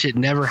just wish it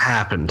never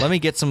happened. Let me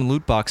get some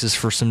loot boxes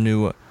for some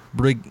new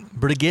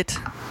Brigitte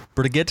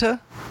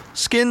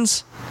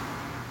skins.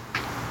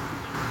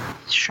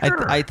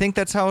 Sure. I think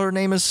that's how her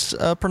name is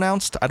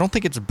pronounced. I don't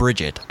think it's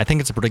Bridget. I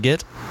think it's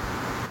Brigitte.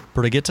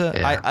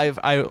 Yeah.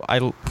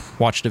 I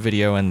watched a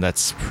video, and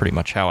that's pretty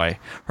much how I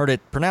heard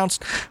it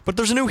pronounced. But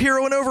there's a new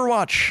hero in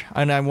Overwatch,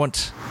 and I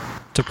want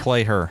to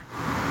play her.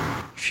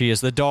 She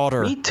is the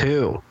daughter Me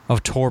too.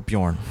 of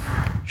Torbjorn.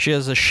 She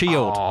has a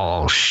shield.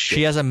 Oh, shit.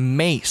 She has a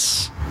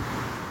mace.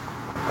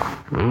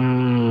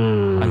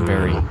 I'm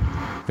very,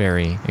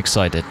 very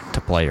excited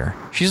to play her.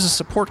 She's a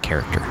support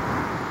character.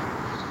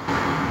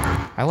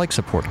 I like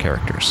support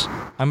characters.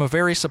 I'm a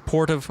very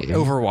supportive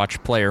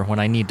Overwatch player when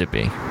I need to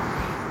be.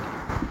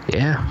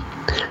 Yeah.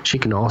 She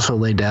can also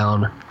lay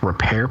down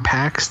repair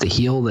packs to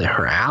heal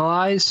her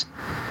allies.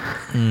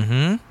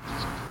 Mm-hmm.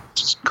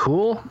 It's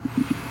cool.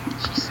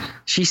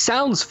 She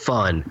sounds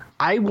fun.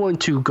 I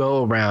want to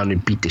go around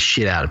and beat the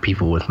shit out of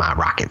people with my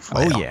rocket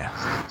flail. Oh,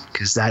 yeah.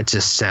 Because that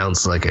just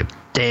sounds like a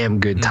damn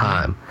good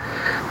time.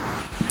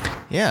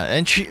 Yeah,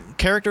 and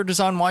character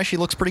design-wise, she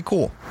looks pretty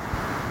cool.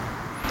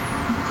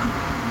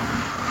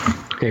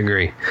 I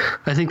agree.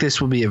 I think this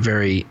will be a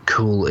very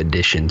cool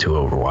addition to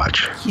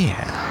Overwatch.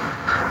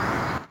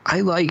 Yeah.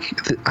 I like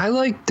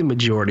the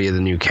majority of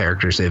the new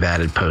characters they've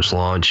added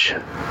post-launch.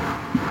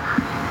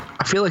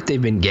 I feel like they've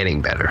been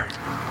getting better.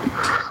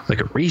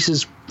 Like, Reese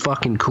is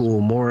fucking cool.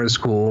 Mora's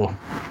cool.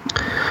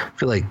 I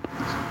feel like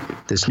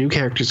this new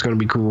character is going to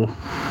be cool.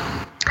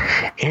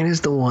 Anna's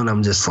the one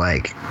I'm just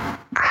like,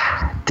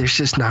 there's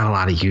just not a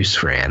lot of use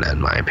for Anna, in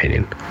my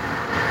opinion.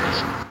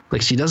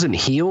 Like, she doesn't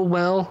heal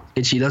well,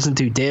 and she doesn't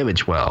do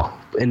damage well.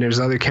 And there's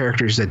other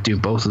characters that do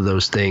both of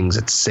those things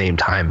at the same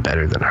time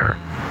better than her.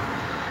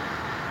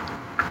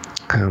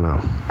 I don't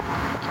know.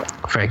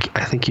 Frank,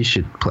 I think you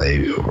should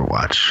play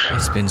Overwatch.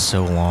 It's been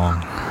so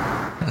long.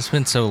 It's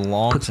been so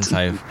long since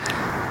I've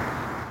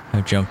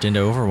jumped into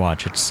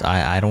Overwatch.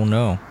 I don't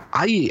know.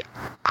 I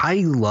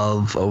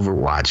love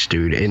Overwatch,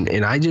 dude,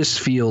 and I just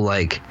feel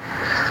like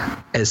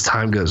as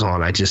time goes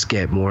on, I just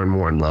get more and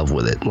more in love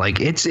with it. Like,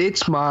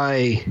 it's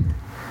my,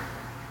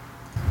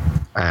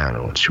 I don't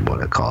know what you want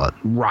to call it,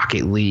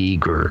 Rocket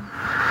League or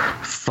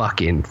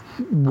fucking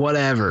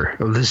whatever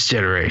of this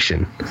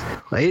generation.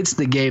 Like, it's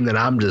the game that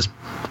I'm just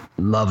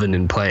loving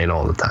and playing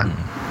all the time.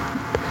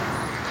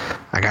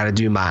 I got to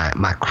do my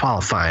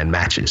qualifying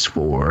matches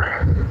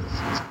for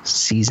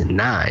Season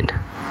 9.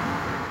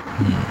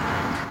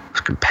 It's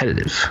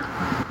competitive.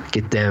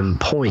 Get them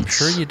points.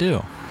 I'm sure you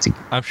do.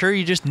 I'm sure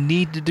you just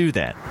need to do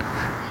that.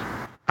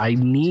 I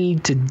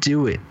need to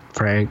do it,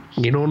 Frank.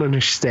 You don't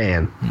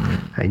understand.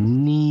 I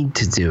need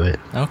to do it.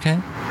 Okay.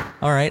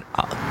 All right.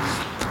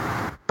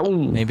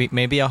 Boom.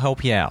 Maybe I'll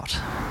help you out.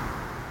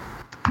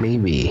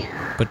 Maybe.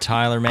 But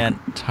Tyler, man.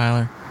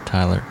 Tyler.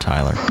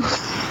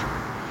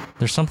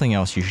 There's something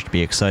else you should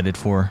be excited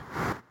for.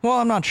 Well,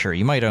 I'm not sure.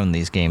 You might own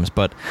these games,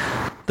 but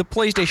the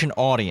PlayStation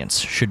audience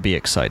should be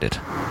excited.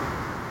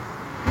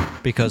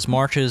 Because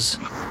March's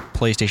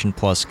PlayStation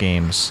Plus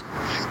games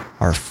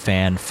are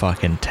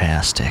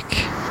fan-fucking-tastic.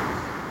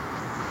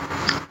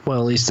 Well,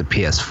 at least the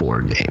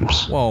PS4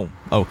 games. Well,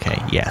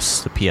 okay,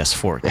 yes, the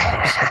PS4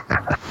 games.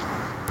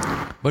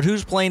 But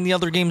who's playing the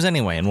other games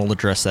anyway? And we'll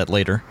address that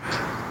later.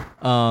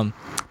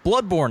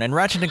 Bloodborne and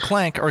Ratchet &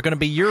 Clank are going to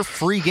be your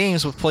free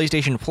games with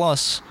PlayStation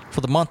Plus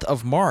for the month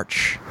of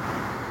March.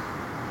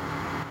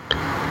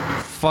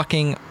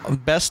 Fucking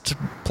best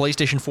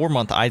PlayStation 4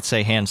 month, I'd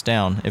say, hands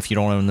down, if you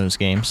don't own those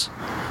games.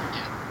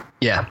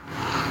 Yeah,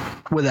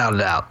 without a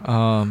doubt.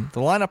 The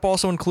lineup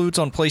also includes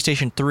on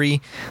PlayStation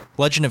 3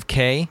 Legend of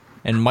K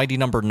and Mighty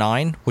Number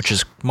 9, which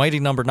is Mighty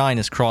Number 9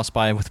 is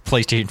cross-buy with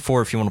PlayStation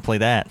 4 if you want to play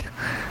that.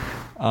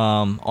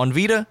 On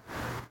Vita,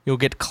 you'll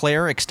get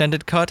Claire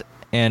Extended Cut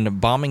and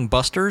Bombing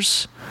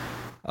Busters.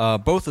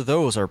 Both of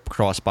those are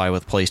cross-buy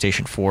with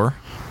PlayStation 4.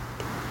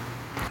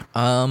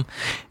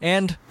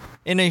 And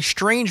in a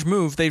strange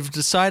move, they've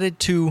decided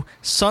to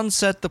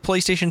sunset the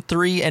PlayStation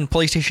 3 and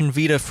PlayStation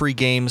Vita free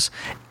games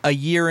a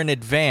year in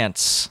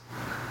advance.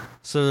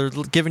 So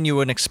they're giving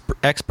you an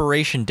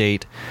expiration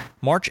date.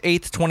 March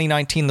 8th,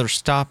 2019,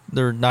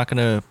 they're not going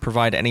to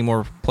provide any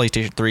more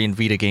PlayStation 3 and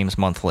Vita games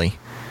monthly.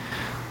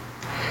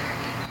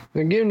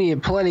 They're giving you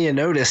plenty of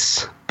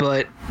notice,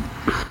 but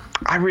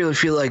I really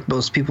feel like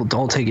most people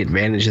don't take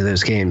advantage of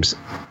those games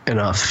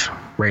enough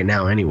right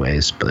now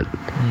anyways, but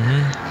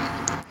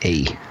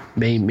hey,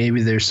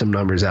 maybe there's some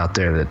numbers out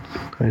there that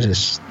I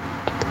just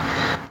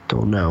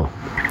don't know.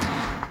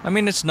 I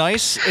mean, it's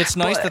nice. It's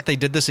nice that they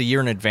did this a year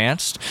in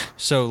advance.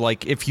 So,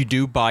 like, if you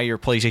do buy your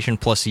PlayStation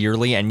Plus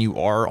yearly and you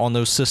are on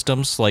those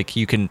systems, like,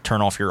 you can turn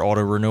off your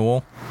auto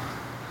renewal.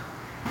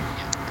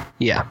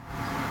 Yeah.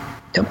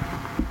 Yep.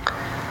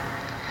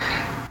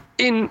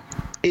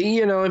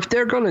 if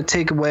they're going to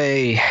take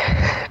away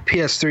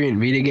PS3 and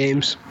Vita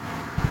games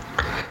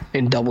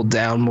and double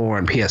down more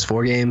on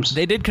PS4 games,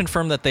 they did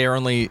confirm that they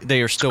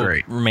are still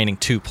remaining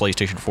 2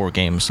 PlayStation 4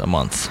 games a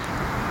month.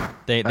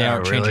 They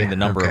aren't changing the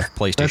number of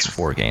PlayStation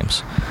 4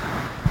 games.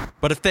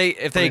 But if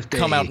they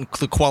come out in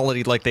the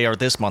quality like they are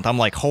this month, I'm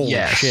like, holy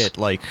shit!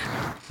 Like,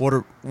 what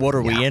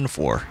are we in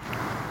for?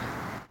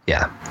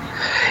 Yeah,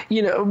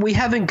 we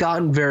haven't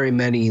gotten very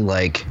many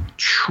like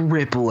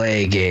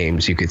AAA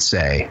games, you could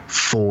say,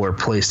 for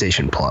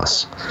PlayStation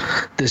Plus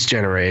this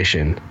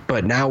generation.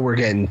 But now we're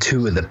getting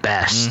 2 of the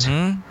best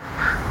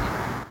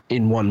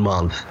in 1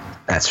 month.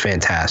 That's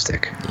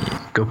fantastic.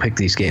 Go pick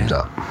these games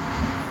up.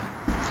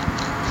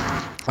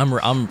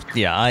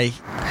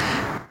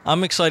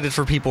 I'm excited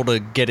for people to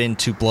get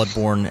into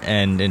Bloodborne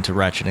and into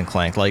Ratchet and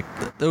Clank. Like,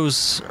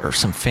 those are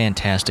some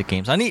fantastic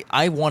games.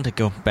 I want to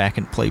go back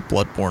and play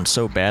Bloodborne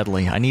so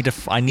badly. I need to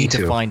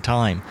find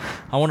time.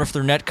 I wonder if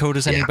their netcode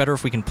is any better,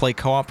 if we can play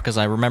co-op, because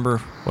I remember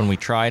when we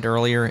tried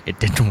earlier, it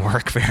didn't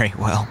work very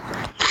well.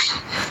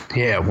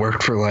 Yeah, it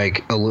worked for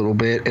like a little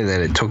bit, and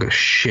then it took a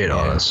shit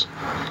on us.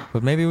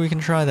 But maybe we can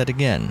try that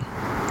again.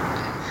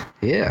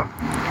 Yeah.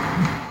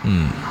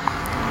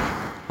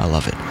 I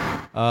love it.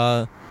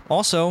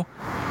 Also,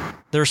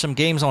 there are some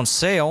games on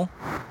sale.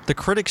 The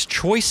Critics'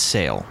 Choice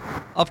sale,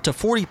 up to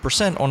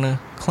 40% on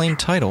acclaimed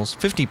titles,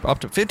 up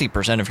to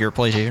 50% if you're a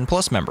PlayStation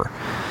Plus member.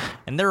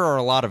 And there are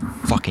a lot of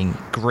fucking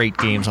great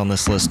games on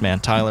this list,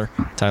 man. Tyler,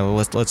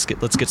 let's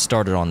get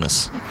started on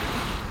this.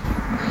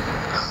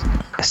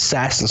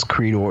 Assassin's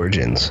Creed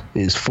Origins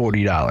is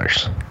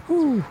 $40.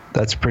 Ooh.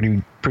 That's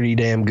pretty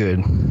damn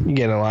good. You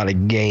get a lot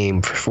of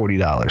game for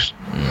 $40.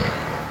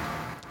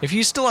 If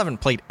you still haven't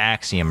played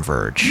Axiom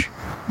Verge,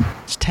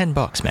 it's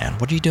 $10, man.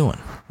 What are you doing?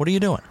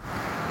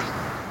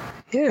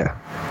 Yeah.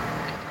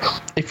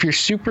 If you're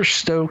super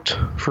stoked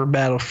for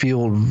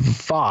Battlefield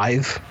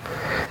 5,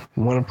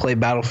 you want to play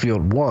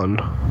Battlefield 1,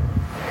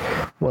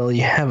 well,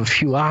 you have a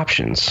few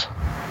options.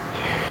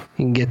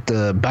 You can get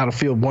the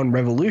Battlefield 1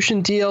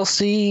 Revolution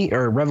DLC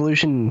or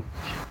Revolution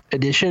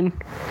Edition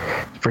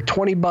for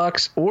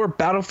 $20, or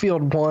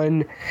Battlefield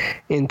 1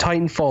 and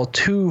Titanfall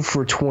 2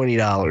 for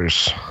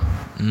 $20.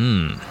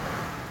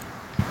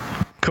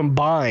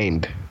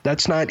 Combined.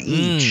 That's not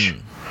each.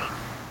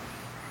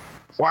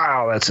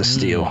 Wow, that's a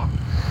steal.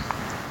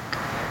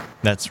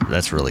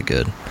 That's really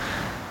good.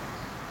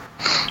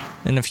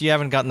 And if you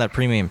haven't gotten that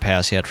premium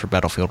pass yet for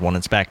Battlefield 1,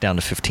 it's back down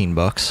to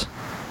 $15.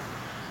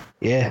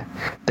 Yeah,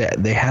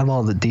 they have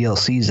all the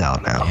DLCs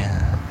out now.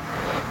 Yeah.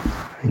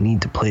 I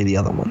need to play the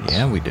other ones.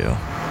 Yeah, we do.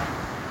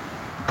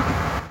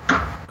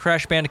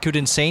 Crash Bandicoot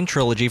Insane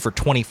Trilogy for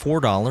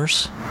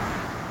 $24.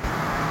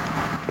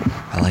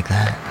 I like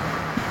that.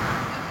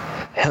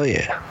 Hell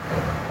yeah.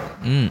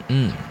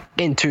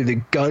 Enter the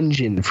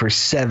Gungeon for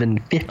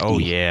 $7.50. Oh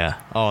yeah.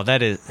 Oh,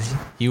 that is.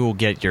 You will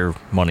get your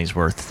money's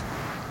worth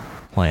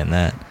playing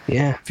that.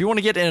 Yeah. If you want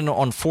to get in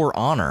on For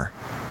Honor,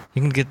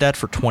 you can get that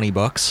for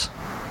 $20.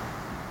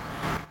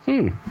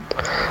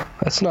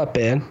 That's not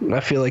bad. I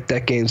feel like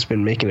that game's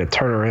been making a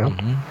turnaround.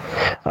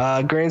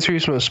 Gran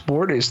Turismo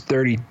Sport is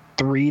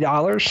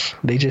 $33.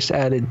 They just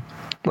added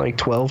like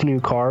 12 new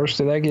cars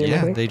to that game. Yeah,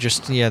 I think. they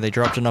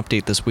dropped an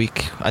update this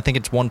week. I think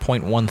it's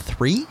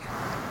 1.13.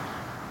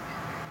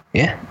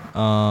 Yeah.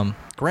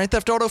 Grand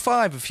Theft Auto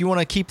 5. If you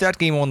want to keep that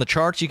game on the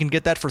charts, you can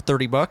get that for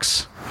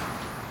 $30.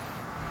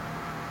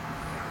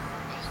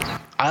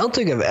 I don't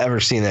think I've ever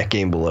seen that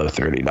game below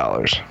 $30.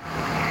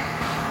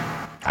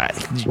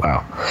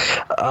 Wow.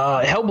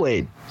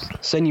 Hellblade,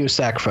 Senua's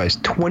Sacrifice,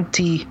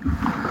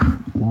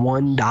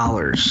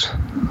 $21.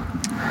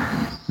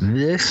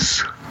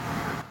 This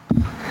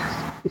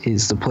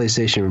is the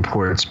PlayStation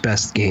Report's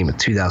best game of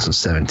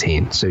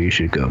 2017, so you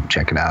should go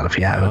check it out if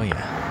you haven't. Oh,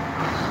 yeah.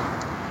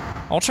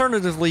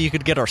 Alternatively, you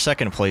could get our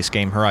second place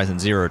game, Horizon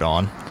Zero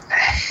Dawn,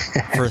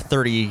 for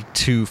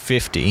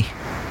 $32.50.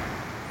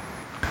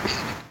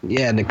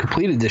 Yeah, and the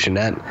complete edition,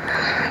 that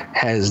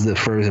has the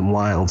Frozen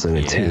Wilds in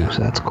it too, so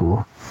that's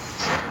cool.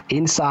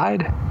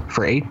 Inside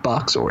for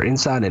 $8, or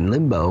Inside and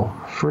Limbo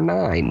for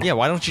 $9. Yeah,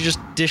 why don't you just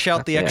dish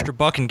out the extra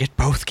buck and get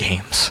both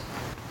games?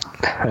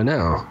 I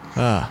know.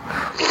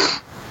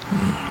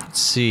 Let's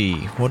see.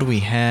 What do we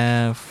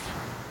have?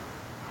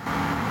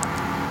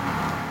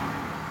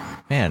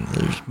 Man,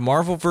 there's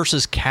Marvel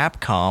vs.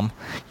 Capcom.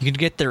 You can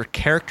get their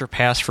character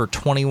pass for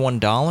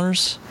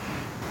 $21.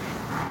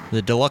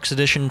 The deluxe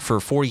edition for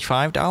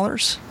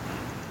 $45.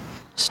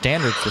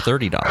 Standard for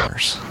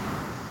 $30.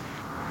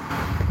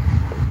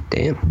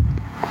 Damn.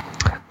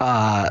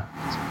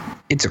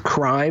 It's a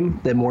crime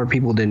that more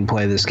people didn't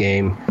play this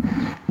game.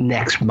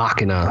 Next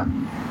Machina.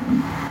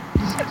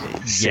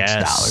 $6.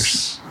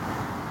 Yes.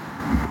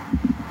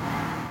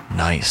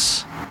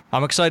 Nice.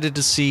 I'm excited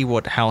to see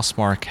what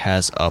Housemarque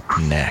has up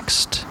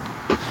next.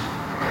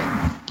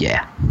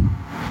 Yeah.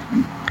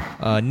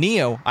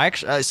 Neo.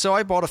 So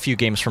I bought a few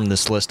games from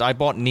this list. I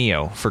bought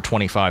Neo for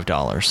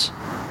 $25.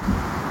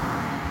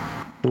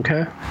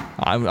 Okay.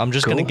 I'm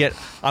just going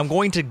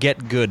to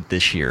get good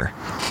this year.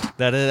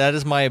 That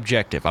is my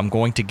objective. I'm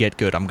going to get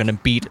good. I'm going to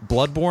beat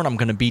Bloodborne, I'm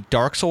going to beat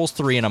Dark Souls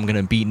 3, and I'm going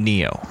to beat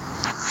Neo.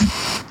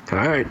 All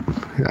right.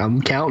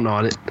 I'm counting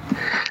on it.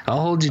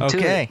 I'll hold you to it.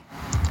 Okay.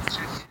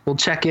 We'll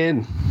check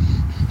in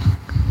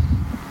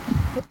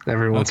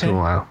every once in a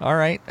while. All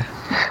right.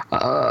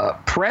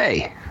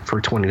 Prey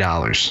for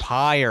 $20.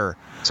 Pyre.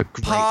 It's a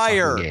great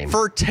fucking game.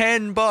 For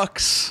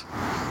 $10.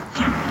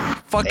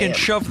 Fucking Man.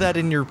 shove that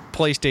in your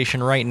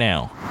PlayStation right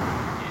now.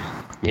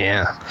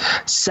 Yeah.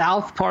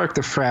 South Park: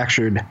 The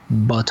Fractured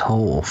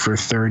Butthole for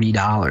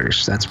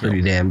 $30. That's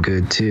pretty damn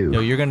good too.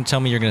 Yo, you're going to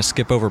tell me you're going to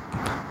skip over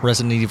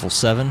Resident Evil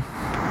 7?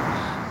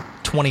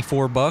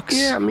 $24?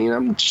 Yeah, I mean,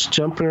 I'm just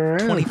jumping around.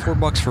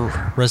 $24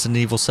 for Resident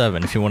Evil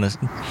 7 if you want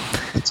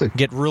to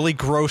get really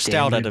grossed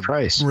out at a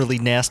really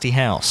nasty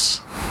house.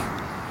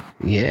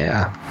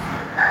 Yeah.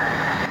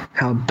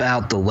 How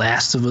about The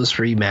Last of Us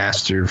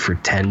Remastered for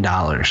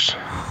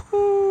 $10?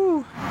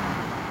 Ooh.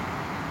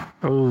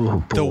 Oh,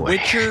 boy. The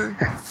Witcher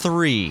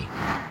 3.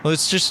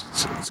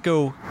 Let's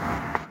go.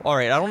 All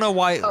right, I don't know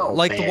why.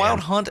 The Wild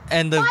Hunt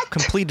and the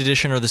Complete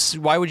Edition are this.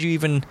 Why would you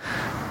even?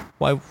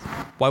 Why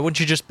wouldn't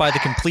you just buy the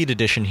Complete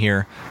Edition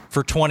here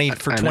for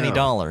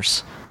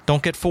 $20?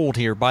 Don't get fooled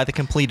here. Buy the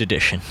Complete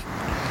Edition.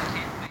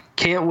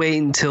 Can't wait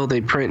until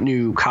they print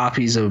new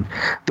copies of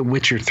The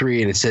Witcher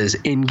 3 and it says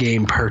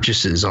in-game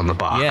purchases on the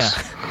box. Yeah.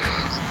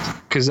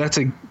 Because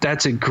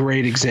that's a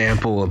great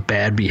example of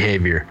bad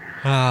behavior.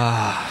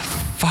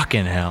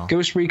 Fucking hell.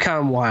 Ghost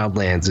Recon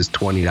Wildlands is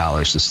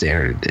 $20, the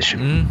standard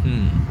edition.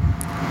 Mm-hmm.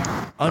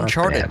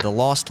 Uncharted: The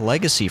Lost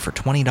Legacy for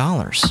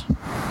 $20.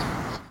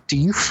 Do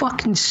you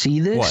fucking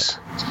see this? What?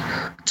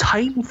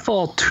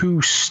 Titanfall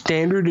 2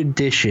 standard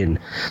edition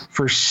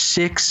for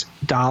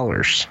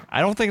 $6.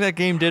 I don't think that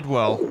game did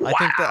well. Wow.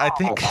 I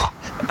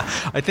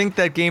think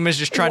that game is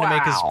just trying to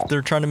make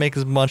they're trying to make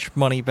as much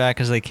money back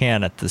as they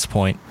can at this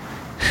point.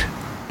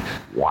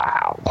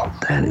 Wow,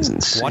 that is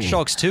insane. Watch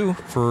Dogs 2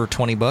 for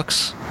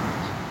 $20.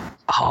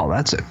 Oh,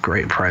 that's a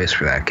great price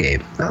for that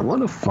game.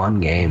 What a fun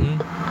game.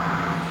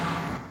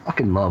 Mm-hmm.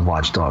 Fucking love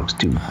Watch Dogs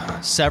 2.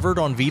 Severed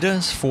on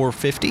Vitas for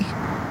 $50.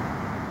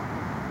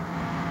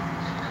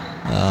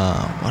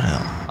 What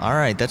else? All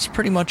right, that's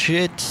pretty much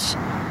it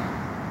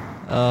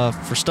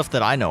for stuff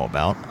that I know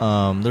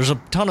about. There's a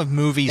ton of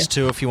movies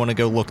too if you want to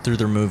go look through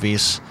their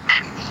movies.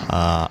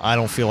 I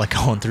don't feel like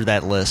going through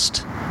that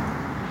list.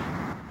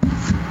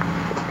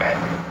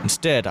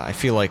 Instead, I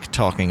feel like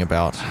talking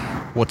about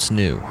what's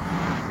new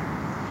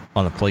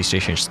on the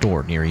PlayStation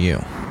Store near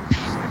you.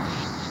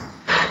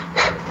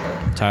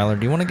 Tyler,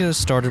 do you want to get us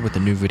started with the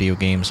new video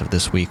games of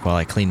this week while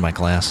I clean my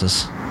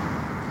glasses?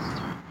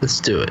 Let's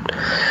do it.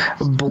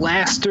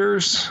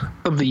 Blasters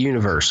of the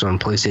Universe on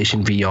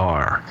PlayStation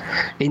VR.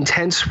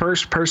 Intense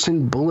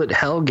first-person bullet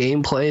hell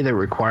gameplay that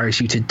requires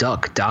you to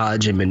duck,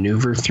 dodge, and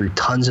maneuver through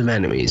tons of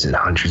enemies and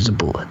hundreds of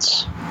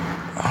bullets.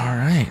 All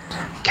right.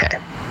 Okay.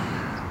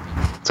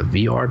 It's a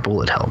VR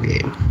bullet hell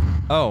game.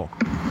 Oh,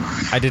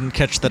 I didn't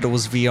catch that it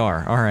was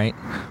VR. All right.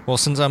 Well,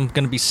 since I'm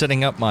going to be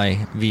setting up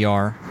my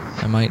VR,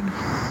 I might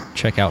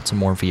check out some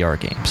more VR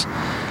games.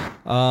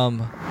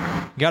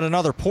 Got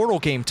another Portal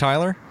game,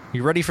 Tyler.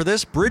 You ready for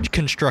this? Bridge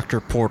Constructor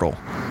Portal.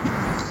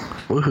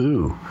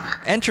 Woohoo.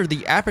 Enter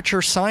the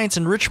Aperture Science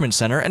Enrichment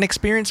Center and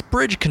experience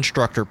Bridge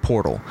Constructor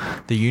Portal,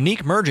 the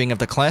unique merging of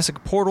the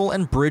classic Portal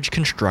and Bridge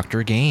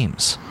Constructor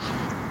games.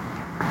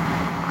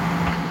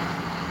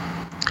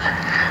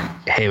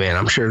 Hey man,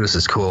 I'm sure this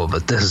is cool,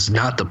 but this is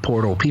not the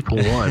Portal people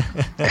want.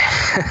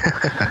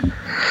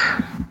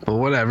 But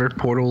whatever,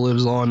 Portal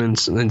lives on in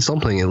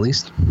something at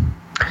least.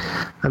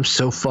 I'm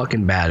so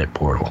fucking bad at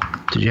Portal.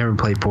 Did you ever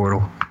play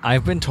Portal?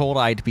 I've been told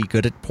I'd be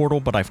good at Portal,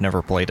 but I've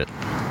never played it.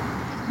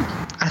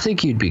 I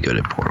think you'd be good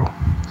at Portal.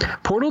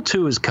 Portal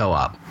 2 is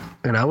co-op,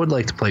 and I would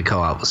like to play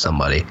co-op with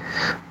somebody,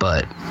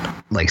 but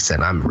like I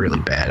said, I'm really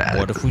bad at it.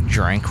 What if we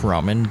drank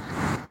rum and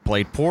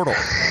played Portal?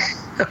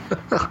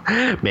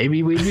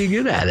 Maybe we'd be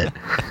good at it.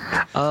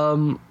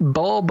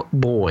 Bulb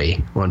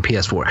Boy on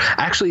PS4.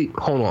 Actually,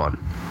 hold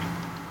on.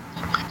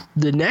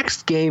 The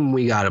next game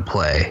we gotta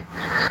play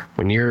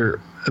when you're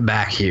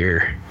back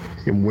here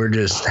and we're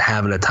just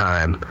having a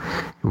time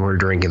and we're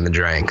drinking the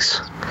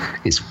drinks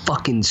is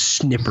fucking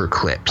Snipper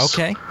Clips.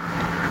 Okay.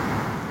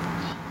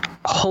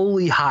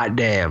 Holy hot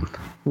damn.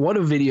 What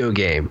a video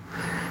game.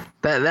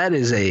 That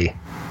is a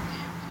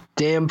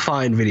damn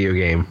fine video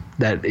game.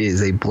 That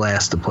is a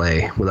blast to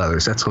play with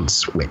others. That's on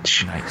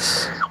Switch.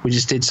 Nice. We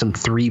just did some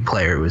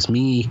 3-player. It was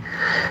me,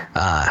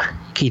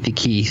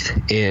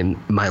 Keith, and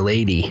my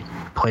lady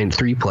playing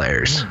 3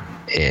 players,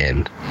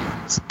 and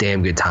it's a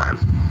damn good time.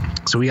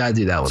 So we gotta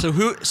do that one. So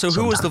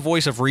who was the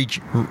voice of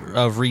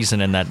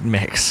reason in that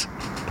mix?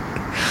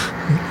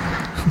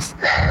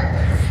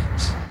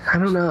 I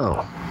don't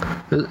know.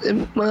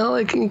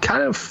 It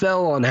kind of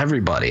fell on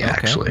everybody,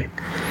 actually. Okay.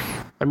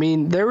 I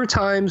mean, there were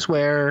times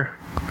where,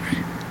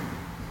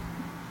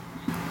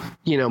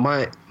 you know,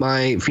 my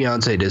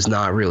fiance does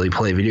not really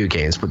play video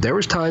games, but there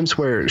was times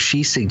where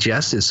she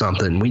suggested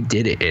something, we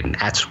did it, and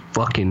that's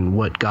fucking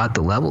what got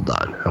the level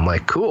done. I'm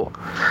like, cool.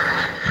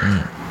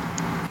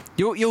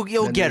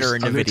 You'll get her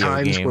into other video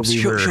times where games.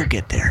 we She'll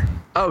get there.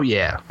 Oh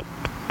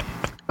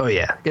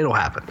yeah, it'll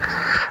happen.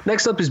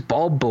 Next up is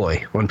Bald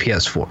Boy on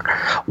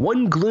PS4.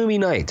 One gloomy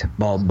night,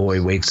 Bald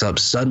Boy wakes up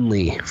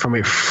suddenly from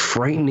a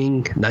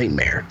frightening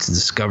nightmare to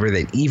discover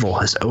that evil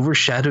has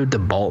overshadowed the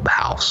Bulb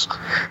house.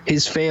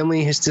 His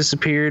family has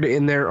disappeared,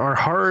 and there are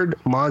hard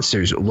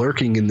monsters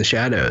lurking in the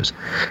shadows.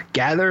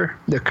 Gather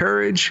the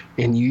courage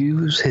and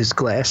use his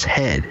glass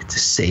head to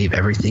save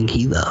everything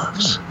he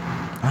loves.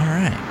 All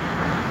right.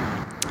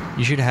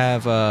 You should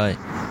have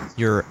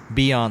your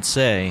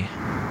Beyonce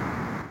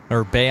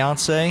or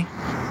Beyonce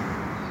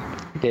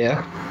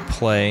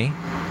play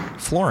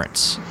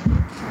Florence.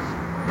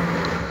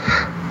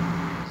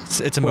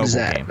 It's a mobile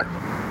game.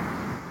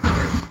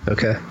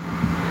 Okay.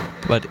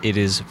 But it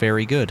is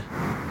very good.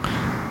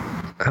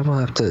 I will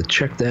have to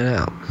check that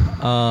out.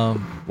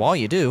 While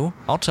you do,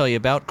 I'll tell you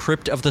about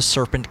Crypt of the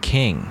Serpent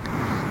King,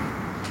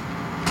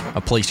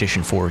 a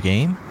PlayStation 4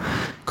 game.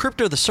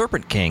 Crypt of the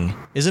Serpent King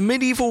is a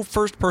medieval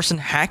first-person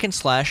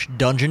hack-and-slash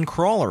dungeon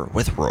crawler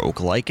with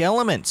roguelike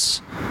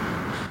elements.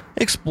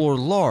 Explore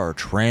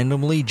large,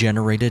 randomly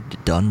generated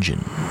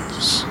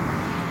dungeons.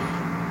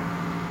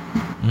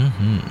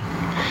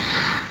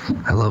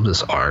 I love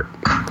this art.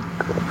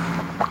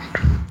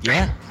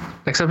 Yeah.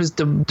 Next up is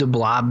The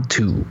Blob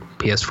 2,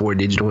 PS4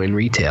 digital and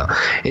retail.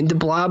 In The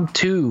Blob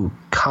 2,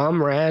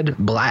 Comrade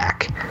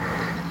Black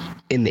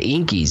and the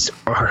Inkies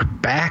are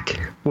back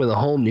with a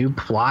whole new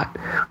plot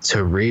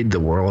to rid the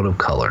world of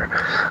color.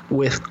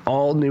 With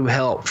all new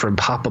help from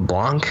Papa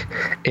Blanc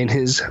and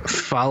his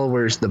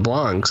followers, the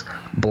Blancs,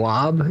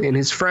 Blob and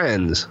his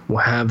friends will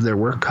have their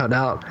work cut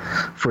out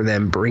for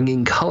them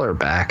bringing color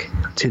back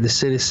to the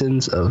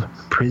citizens of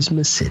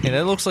Prisma City. And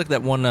it looks like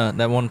that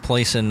one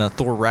place in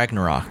Thor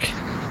Ragnarok.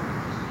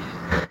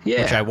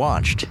 Yeah. Which I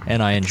watched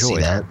and I enjoyed.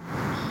 See that?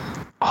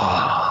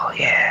 Oh,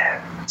 yeah.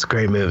 It's a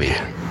great movie.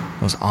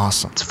 It was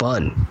awesome. It's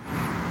fun.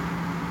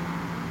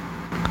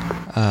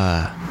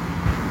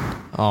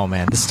 Oh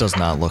man, this does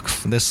not look.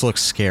 This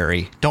looks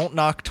scary. Don't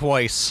Knock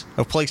Twice,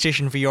 a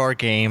PlayStation VR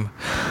game.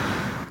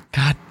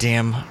 God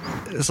damn,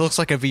 this looks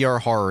like a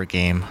VR horror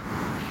game.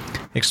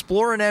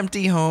 Explore an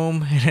empty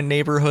home in a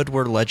neighborhood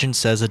where legend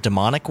says a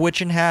demonic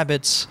witch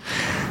inhabits.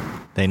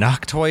 They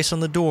knock twice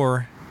on the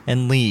door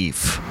and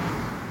leave.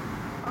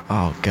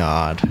 Oh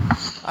God,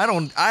 I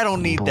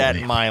don't need that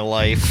in my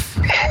life.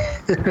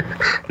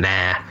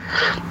 Nah.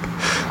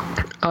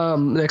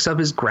 Next up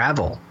is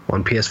Gravel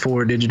on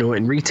PS4 digital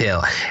and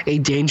retail, a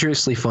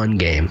dangerously fun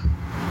game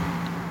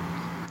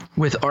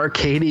with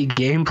arcadey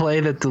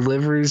gameplay that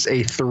delivers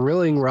a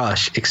thrilling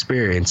rush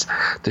experience.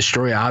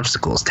 Destroy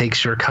obstacles, take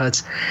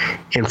shortcuts,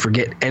 and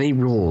forget any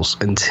rules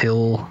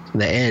until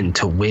the end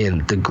to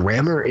win. The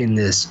grammar in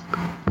this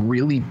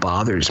really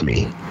bothers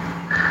me.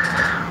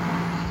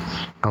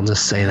 I'll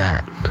just say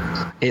that.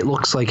 It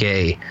looks like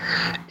a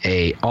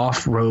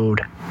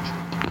off-road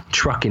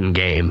trucking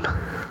game.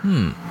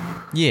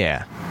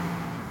 Yeah.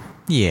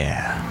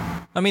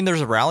 I mean,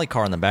 there's a rally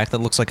car in the back that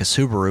looks like a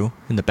Subaru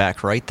in the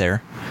back right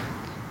there.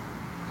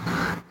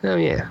 Oh,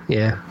 yeah.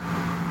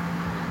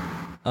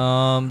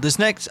 This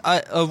next,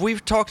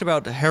 we've talked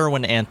about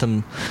Heroin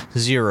Anthem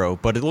 0,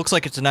 but it looks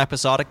like it's an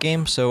episodic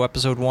game, so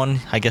episode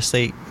 1, I guess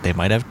they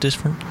might have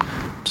different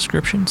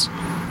descriptions.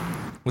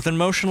 With an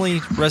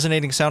emotionally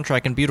resonating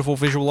soundtrack and beautiful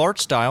visual art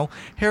style,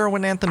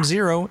 Heroin Anthem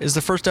 0 is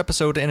the first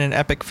episode in an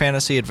epic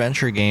fantasy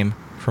adventure game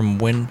from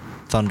Wind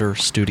Thunder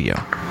Studio.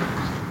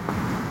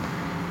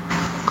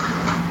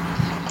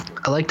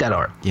 I like that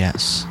art.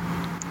 Yes.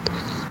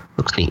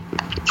 Looks neat.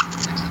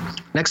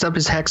 Next up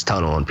is Hex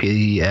Tunnel on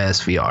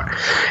PSVR.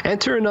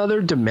 Enter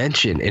another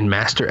dimension and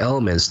master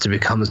elements to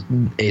become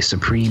a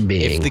supreme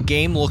being. If the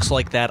game looks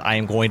like that, I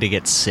am going to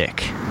get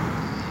sick.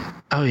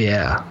 Oh,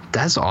 yeah.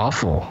 That's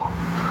awful.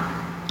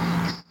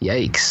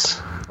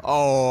 Yikes.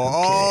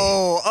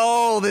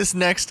 Oh, this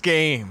next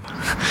game.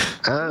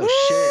 Oh,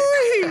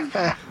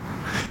 shit.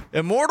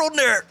 Immortal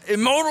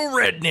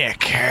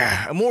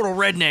Redneck. Immortal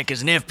Redneck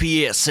is an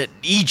FPS set in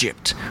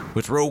Egypt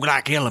with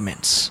roguelike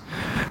elements.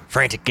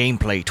 Frantic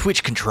gameplay,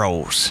 twitch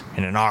controls,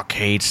 and an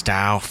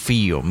arcade-style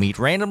feel meet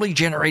randomly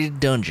generated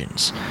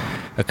dungeons,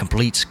 a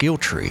complete skill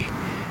tree,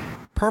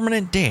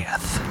 permanent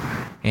death,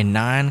 and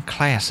 9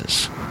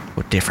 classes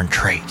with different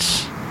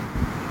traits.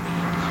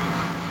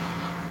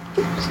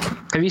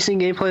 Have you seen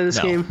gameplay of this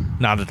game?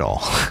 Not at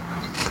all.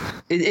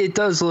 It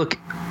does look...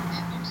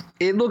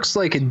 It looks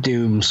like a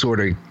Doom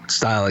sort of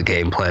style of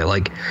gameplay.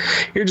 Like,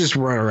 you're just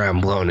running around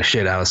blowing the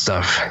shit out of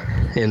stuff.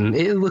 And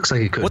it looks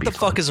like it could be What the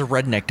fuck is a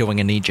redneck doing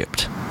in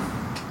Egypt?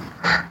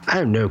 I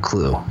have no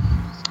clue.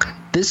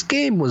 This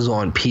game was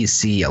on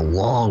PC a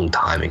long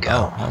time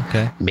ago. Oh,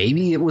 okay.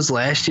 Maybe it was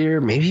last year,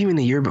 maybe even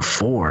the year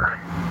before.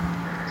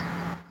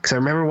 Because I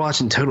remember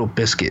watching Total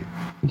Biscuit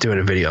doing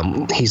a video.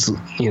 He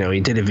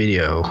did a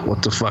video,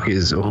 what the fuck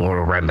is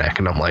Immortal Redneck?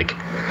 And I'm like,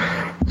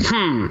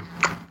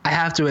 I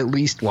have to at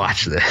least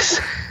watch this.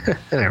 And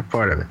they're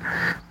part of it.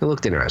 It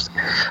looked interesting.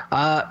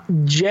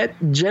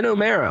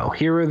 Genomero,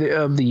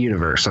 Hero of the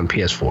Universe on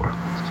PS4.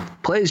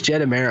 Play as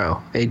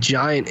Jedamero, a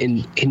giant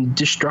and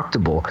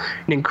indestructible,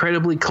 an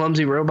incredibly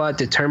clumsy robot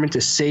determined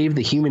to save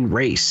the human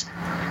race.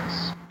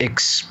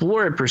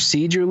 Explore a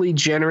procedurally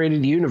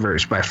generated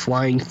universe by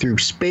flying through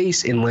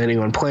space and landing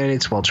on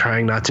planets while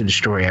trying not to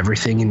destroy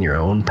everything in your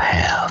own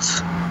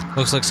path.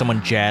 Looks like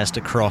someone jazzed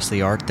across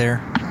the art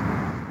there.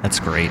 That's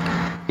great.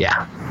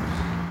 Yeah.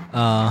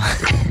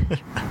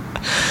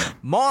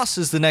 Moss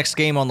is the next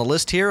game on the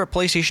list here, a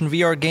PlayStation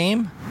VR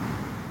game.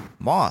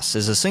 Moss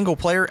is a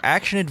single-player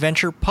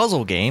action-adventure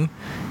puzzle game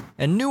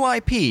and new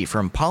IP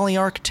from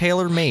Polyarc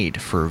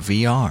tailor-made for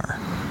VR.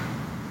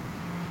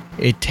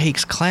 It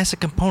takes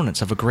classic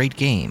components of a great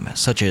game,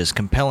 such as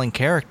compelling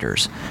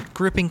characters,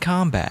 gripping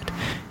combat,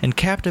 and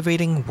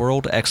captivating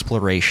world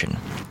exploration,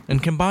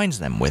 and combines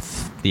them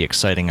with the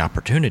exciting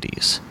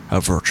opportunities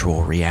of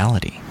virtual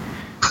reality.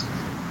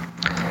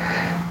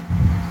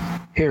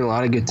 Hearing a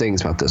lot of good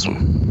things about this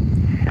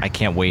one. I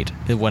can't wait.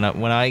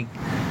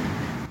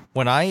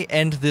 When I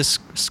end this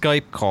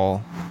Skype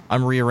call,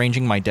 I'm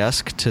rearranging my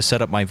desk to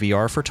set up my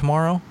VR for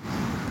tomorrow.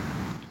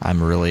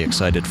 I'm really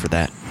excited for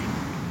that.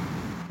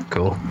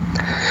 Cool.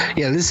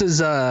 Yeah, this is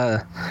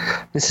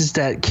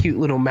that cute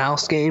little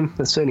mouse game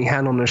that Sony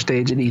had on their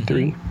stage at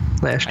E3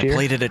 last year. I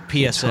played it at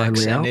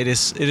PSX, and it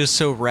is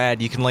so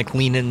rad. You can like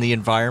lean in the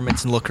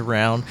environments and look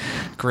around,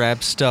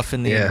 grab stuff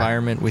in the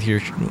environment with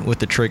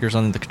the triggers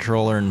on the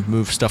controller and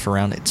move stuff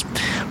around. It's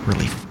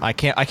really I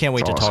can't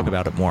wait to talk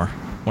about it more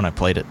when I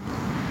played it.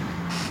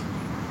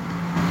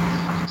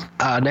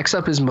 Next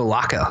up is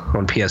Malacca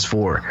on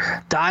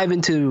PS4. Dive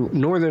into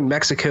northern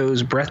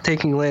Mexico's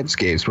breathtaking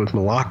landscapes with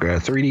Malacca, a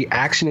 3D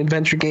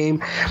action-adventure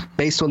game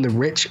based on the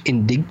rich,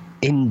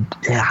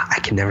 I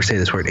can never say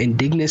this word,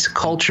 indigenous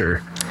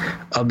culture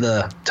of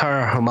the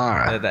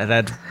Tarahumara.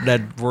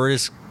 That word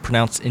is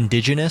pronounced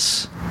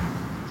indigenous?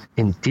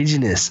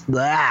 Indigenous.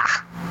 Blah.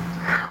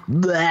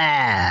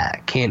 Blah.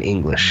 Can't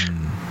English.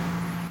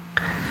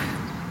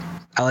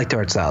 I like the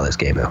art style of this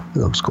game, though. It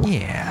looks cool.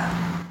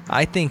 Yeah.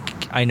 I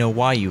think I know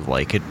why you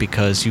like it,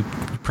 because you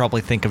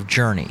probably think of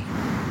Journey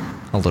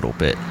a little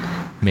bit,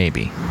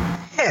 maybe.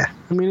 Yeah,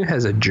 I mean, it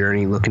has a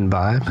Journey-looking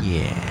vibe.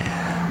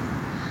 Yeah.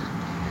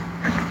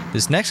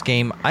 This next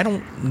game,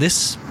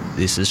 this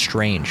is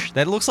strange.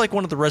 That looks like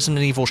one of the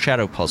Resident Evil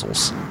shadow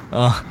puzzles.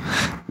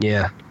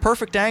 Yeah.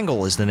 Perfect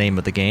Angle is the name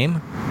of the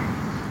game.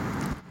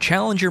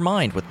 Challenge your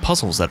mind with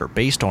puzzles that are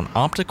based on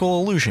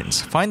optical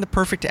illusions. Find the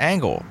perfect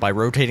angle by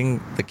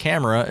rotating the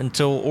camera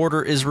until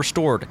order is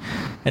restored,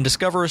 and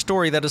discover a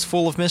story that is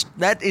full of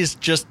That is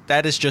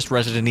just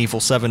Resident Evil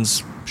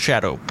 7's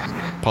shadow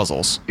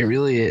puzzles. It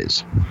really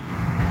is.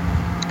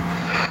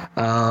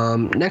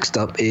 Next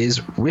up is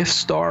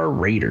Riftstar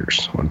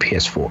Raiders on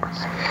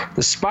PS4.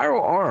 The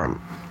Spiral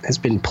Arm has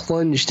been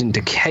plunged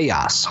into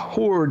chaos.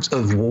 Hordes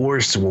of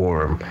War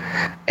Swarm,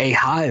 a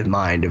hive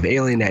mind of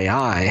alien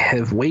AI,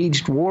 have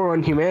waged war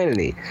on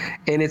humanity,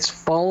 and it's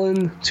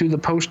fallen to the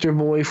poster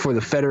boy for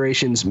the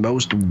Federation's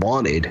most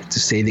wanted to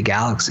save the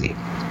galaxy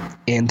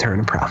and turn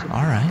a profit.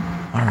 All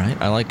right.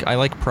 I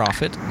like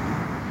profit.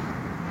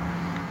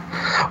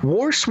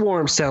 War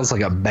Swarm sounds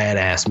like a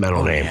badass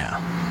metal name. Yeah.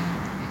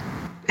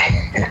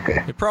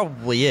 It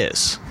probably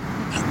is.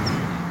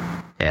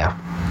 Yeah.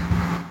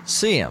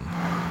 CM,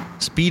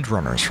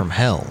 Speedrunners from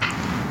Hell,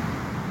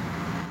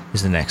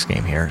 is the next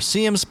game here.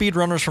 CM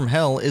Speedrunners from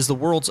Hell is the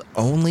world's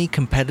only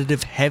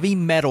competitive heavy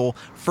metal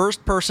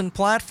first-person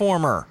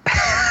platformer.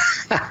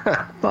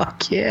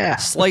 Fuck yeah.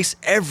 Slice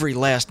every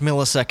last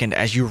millisecond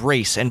as you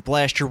race and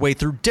blast your way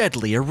through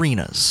deadly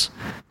arenas.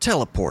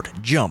 Teleport,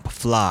 jump,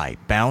 fly,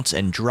 bounce,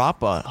 and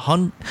drop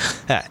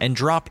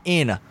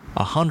in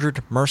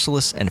 100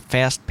 merciless and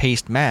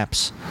fast-paced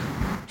maps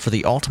for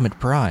the ultimate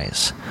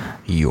prize,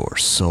 your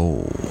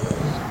soul.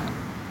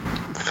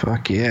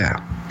 Fuck yeah.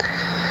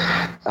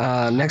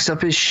 Next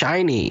up is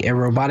Shiny, a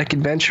robotic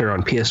adventure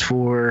on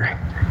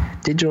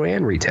PS4 digital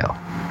and retail.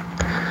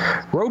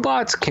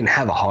 Robots can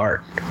have a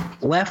heart.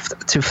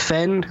 Left to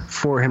fend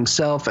for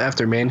himself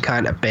after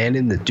mankind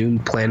abandoned the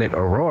doomed planet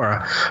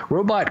Aurora,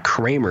 robot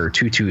Kramer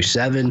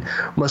 227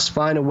 must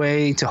find a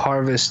way to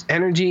harvest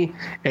energy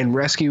and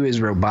rescue his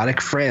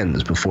robotic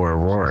friends before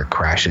Aurora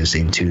crashes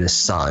into the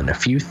sun. A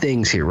few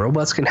things here.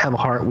 Robots can have a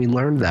heart. We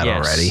learned that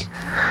already.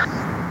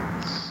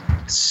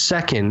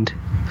 Second,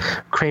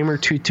 Kramer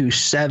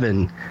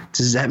 227.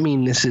 Does that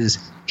mean this is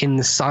in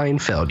the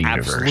Seinfeld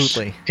universe?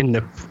 Absolutely.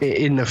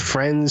 In the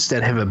friends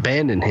that have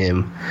abandoned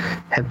him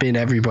have been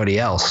everybody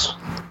else.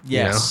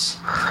 Yes.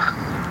 You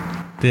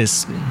know?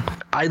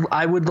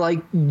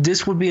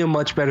 This would be a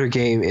much better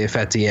game if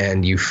at the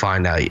end you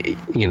find out,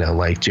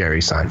 like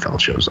Jerry Seinfeld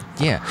shows up.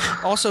 Yeah.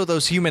 Also,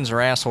 those humans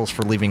are assholes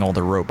for leaving all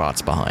their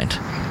robots behind.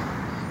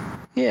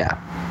 Yeah.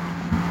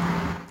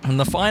 And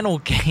the final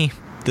game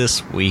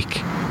this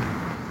week,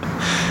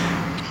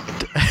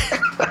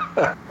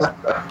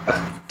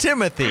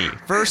 Timothy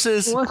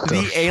versus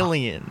the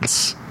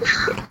Aliens.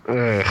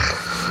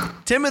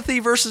 Timothy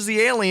versus the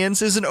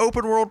Aliens is an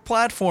open-world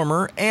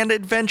platformer and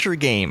adventure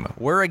game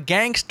where a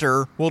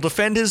gangster will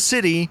defend his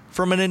city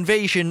from an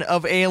invasion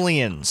of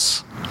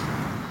aliens.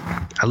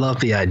 I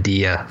love the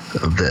idea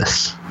of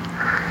this.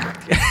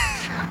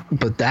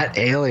 But that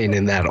alien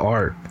in that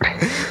art.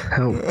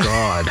 Oh,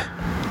 God.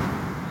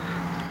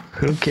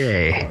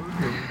 Okay.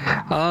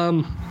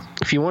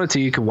 If you wanted to,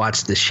 you could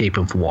watch The Shape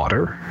of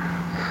Water.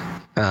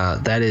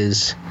 That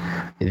is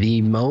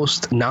the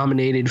most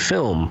nominated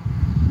film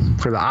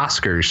for the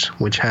Oscars,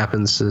 which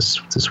happens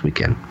this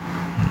weekend.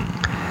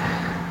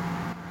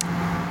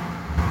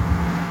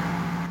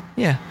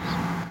 Yeah.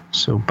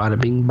 So bada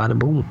bing, bada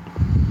boom.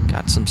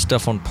 Got some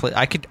stuff on play.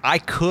 I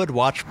could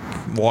watch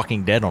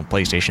Walking Dead on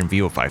PlayStation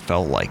View if I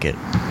felt like it.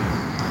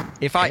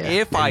 If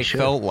I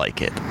felt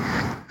like it.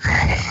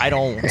 I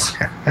don't.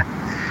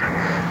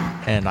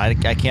 And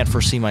I can't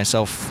foresee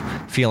myself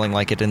feeling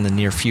like it in the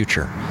near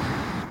future.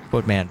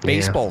 But man,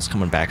 baseball's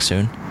coming back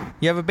soon.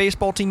 You have a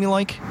baseball team you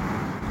like?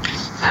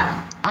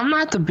 I'm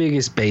not the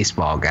biggest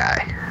baseball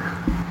guy.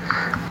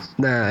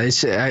 Nah,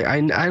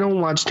 I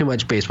don't watch too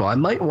much baseball. I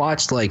might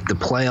watch like the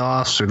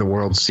playoffs or the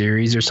World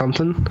Series or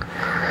something.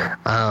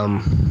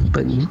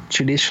 But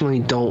traditionally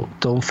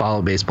don't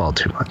follow baseball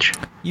too much.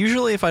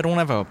 Usually if I don't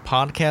have a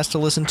podcast to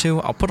listen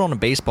to, I'll put on a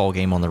baseball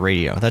game on the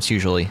radio. That's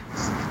usually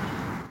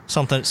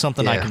something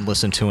I can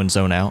listen to and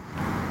zone out.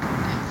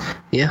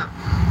 Yeah.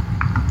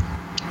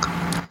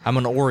 I'm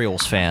an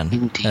Orioles fan,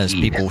 Indeed. as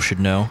people should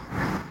know.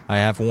 I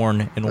have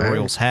worn an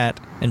Orioles hat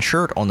and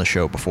shirt on the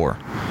show before.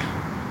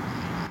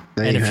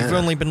 And if you've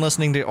only been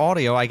listening to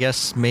audio, I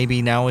guess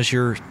maybe now is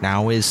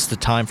the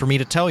time for me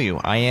to tell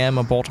you. I am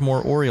a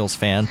Baltimore Orioles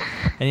fan,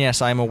 and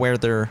yes, I am aware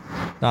they're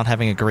not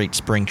having a great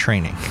spring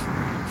training.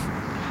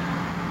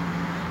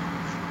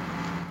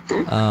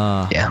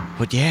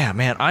 But yeah,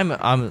 man,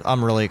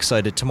 I'm really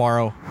excited.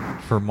 Tomorrow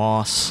for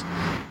Moss,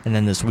 and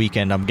then this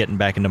weekend I'm getting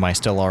back into my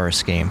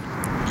Stellaris game.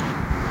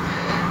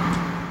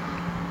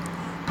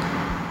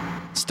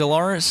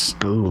 Stellaris.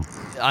 Boom.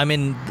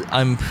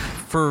 I'm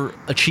for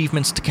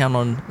achievements to count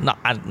on.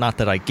 Not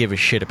that I give a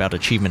shit about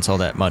achievements all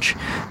that much,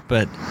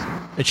 but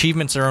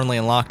achievements are only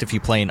unlocked if you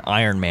play in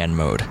Iron Man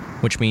mode,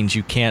 which means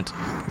you can't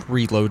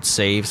reload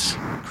saves,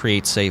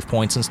 create save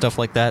points and stuff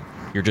like that.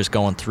 You're just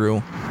going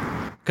through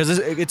because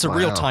it's a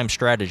real-time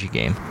strategy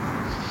game.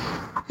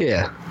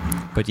 Yeah.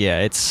 But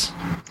yeah, that's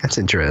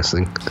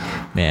interesting.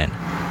 Man,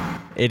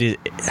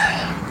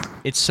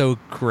 it's so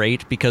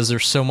great because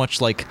there's so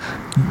much like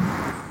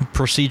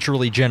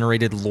procedurally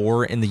generated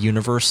lore in the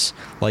universe.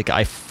 Like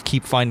I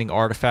keep finding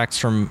artifacts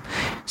from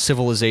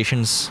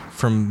civilizations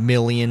from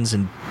millions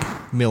and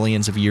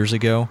millions of years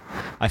ago.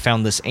 I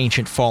found this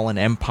ancient fallen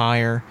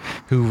empire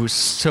who was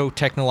so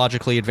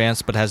technologically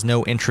advanced but has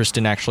no interest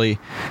in actually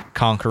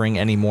conquering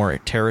any more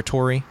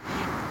territory.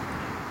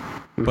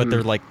 Mm-hmm. But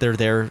they're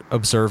there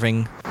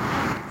observing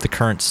the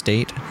current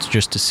state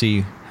just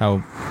to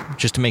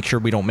make sure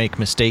we don't make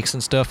mistakes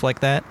and stuff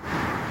like that.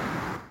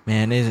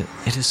 Man, it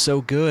is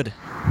so good.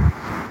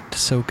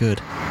 It's so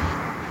good.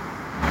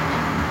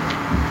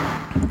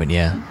 But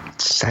yeah.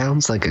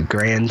 Sounds like a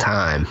grand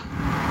time.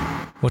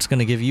 What's going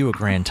to give you a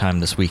grand time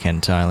this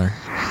weekend, Tyler?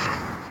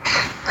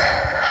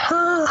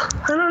 I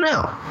don't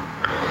know.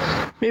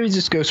 Maybe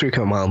just Ghost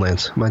Recon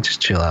Wildlands. Might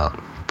just chill out.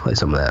 Play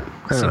some of that.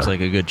 Seems like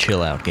a good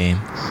chill out game.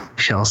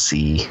 Shall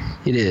see.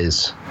 It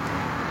is.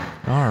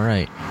 All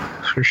right.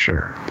 For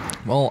sure.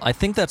 Well, I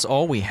think that's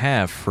all we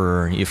have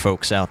for you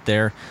folks out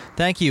there.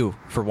 Thank you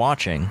for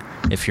watching,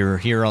 if you're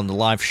here on the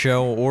live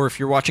show, or if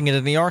you're watching it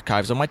in the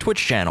archives on my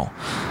Twitch channel.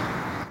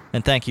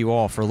 And thank you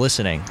all for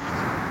listening.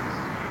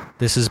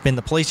 This has been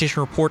the PlayStation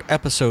Report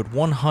episode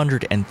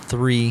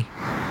 103. You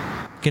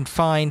can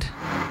find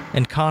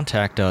and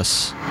contact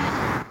us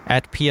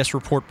at PS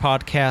Report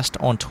Podcast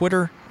on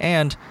Twitter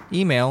and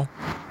email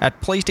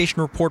at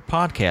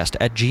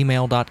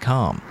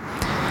PlayStationReportPodcast@gmail.com.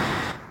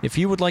 If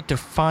you would like to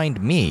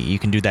find me, you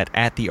can do that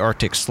at the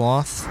Arctic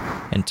Sloth.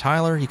 And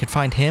Tyler, you can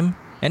find him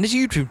and his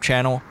YouTube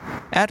channel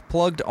at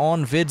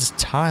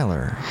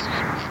PluggedOnVidsTyler.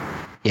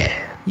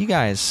 Yeah. You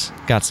guys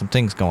got some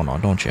things going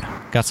on, don't you?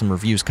 Got some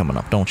reviews coming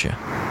up, don't you?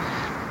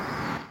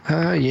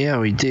 Yeah,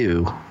 we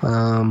do.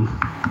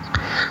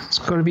 It's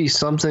going to be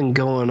something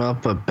going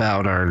up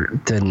about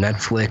the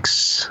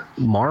Netflix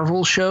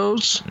Marvel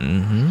shows.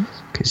 Mm-hmm.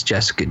 Because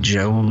Jessica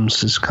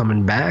Jones is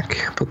coming back,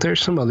 but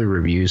there's some other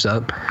reviews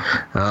up.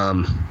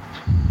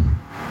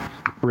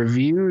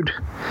 Reviewed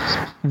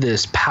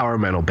this power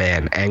metal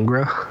band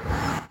Angra.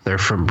 They're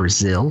from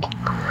Brazil,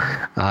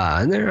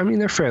 and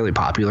they're fairly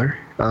popular.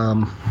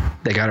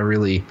 They got a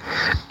really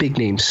big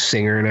name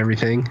singer and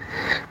everything.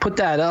 Put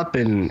that up,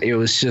 and it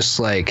was just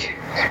like,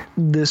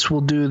 this will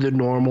do the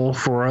normal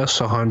for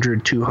us,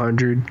 100,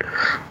 200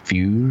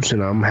 views,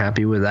 and I'm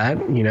happy with that.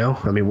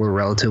 We're a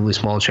relatively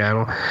small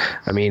channel.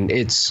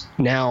 It's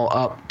now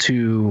up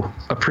to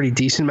a pretty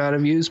decent amount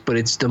of views, but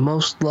it's the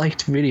most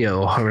liked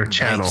video on our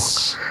channel.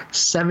 Nice.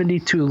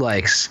 72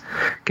 likes.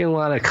 Getting a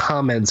lot of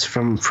comments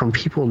from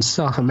people in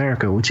South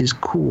America, which is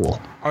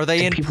cool. Are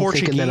they in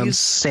Portuguese? That I'm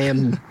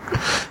Sam.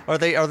 Are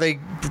they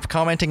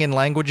commenting in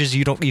languages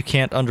you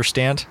can't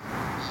understand?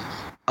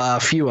 A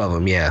few of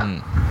them,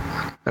 yeah.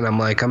 And I'm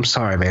like, I'm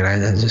sorry, man. I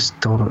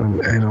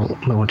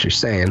don't know what you're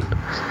saying.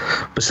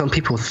 But some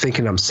people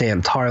thinking I'm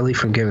Sam Tarley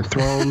from Game of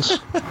Thrones.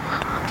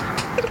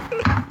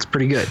 It's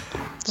pretty good.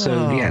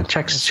 So yeah,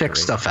 check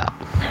stuff out.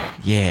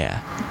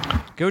 Yeah.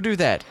 Go do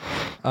that.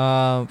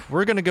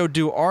 We're going to go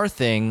do our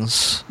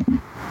things.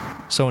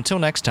 So until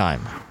next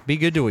time, be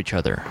good to each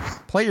other.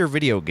 Play your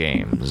video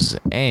games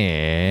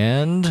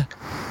and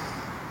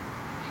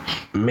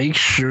make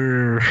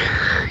sure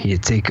you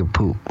take a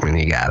poop when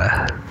you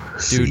gotta.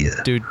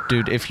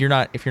 Dude, if you're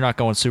not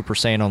going Super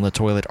Saiyan on the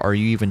toilet, are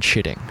you even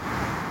shitting?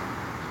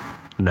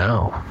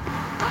 No.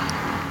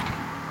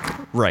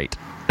 Right.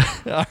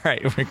 All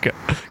right,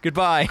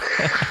 goodbye.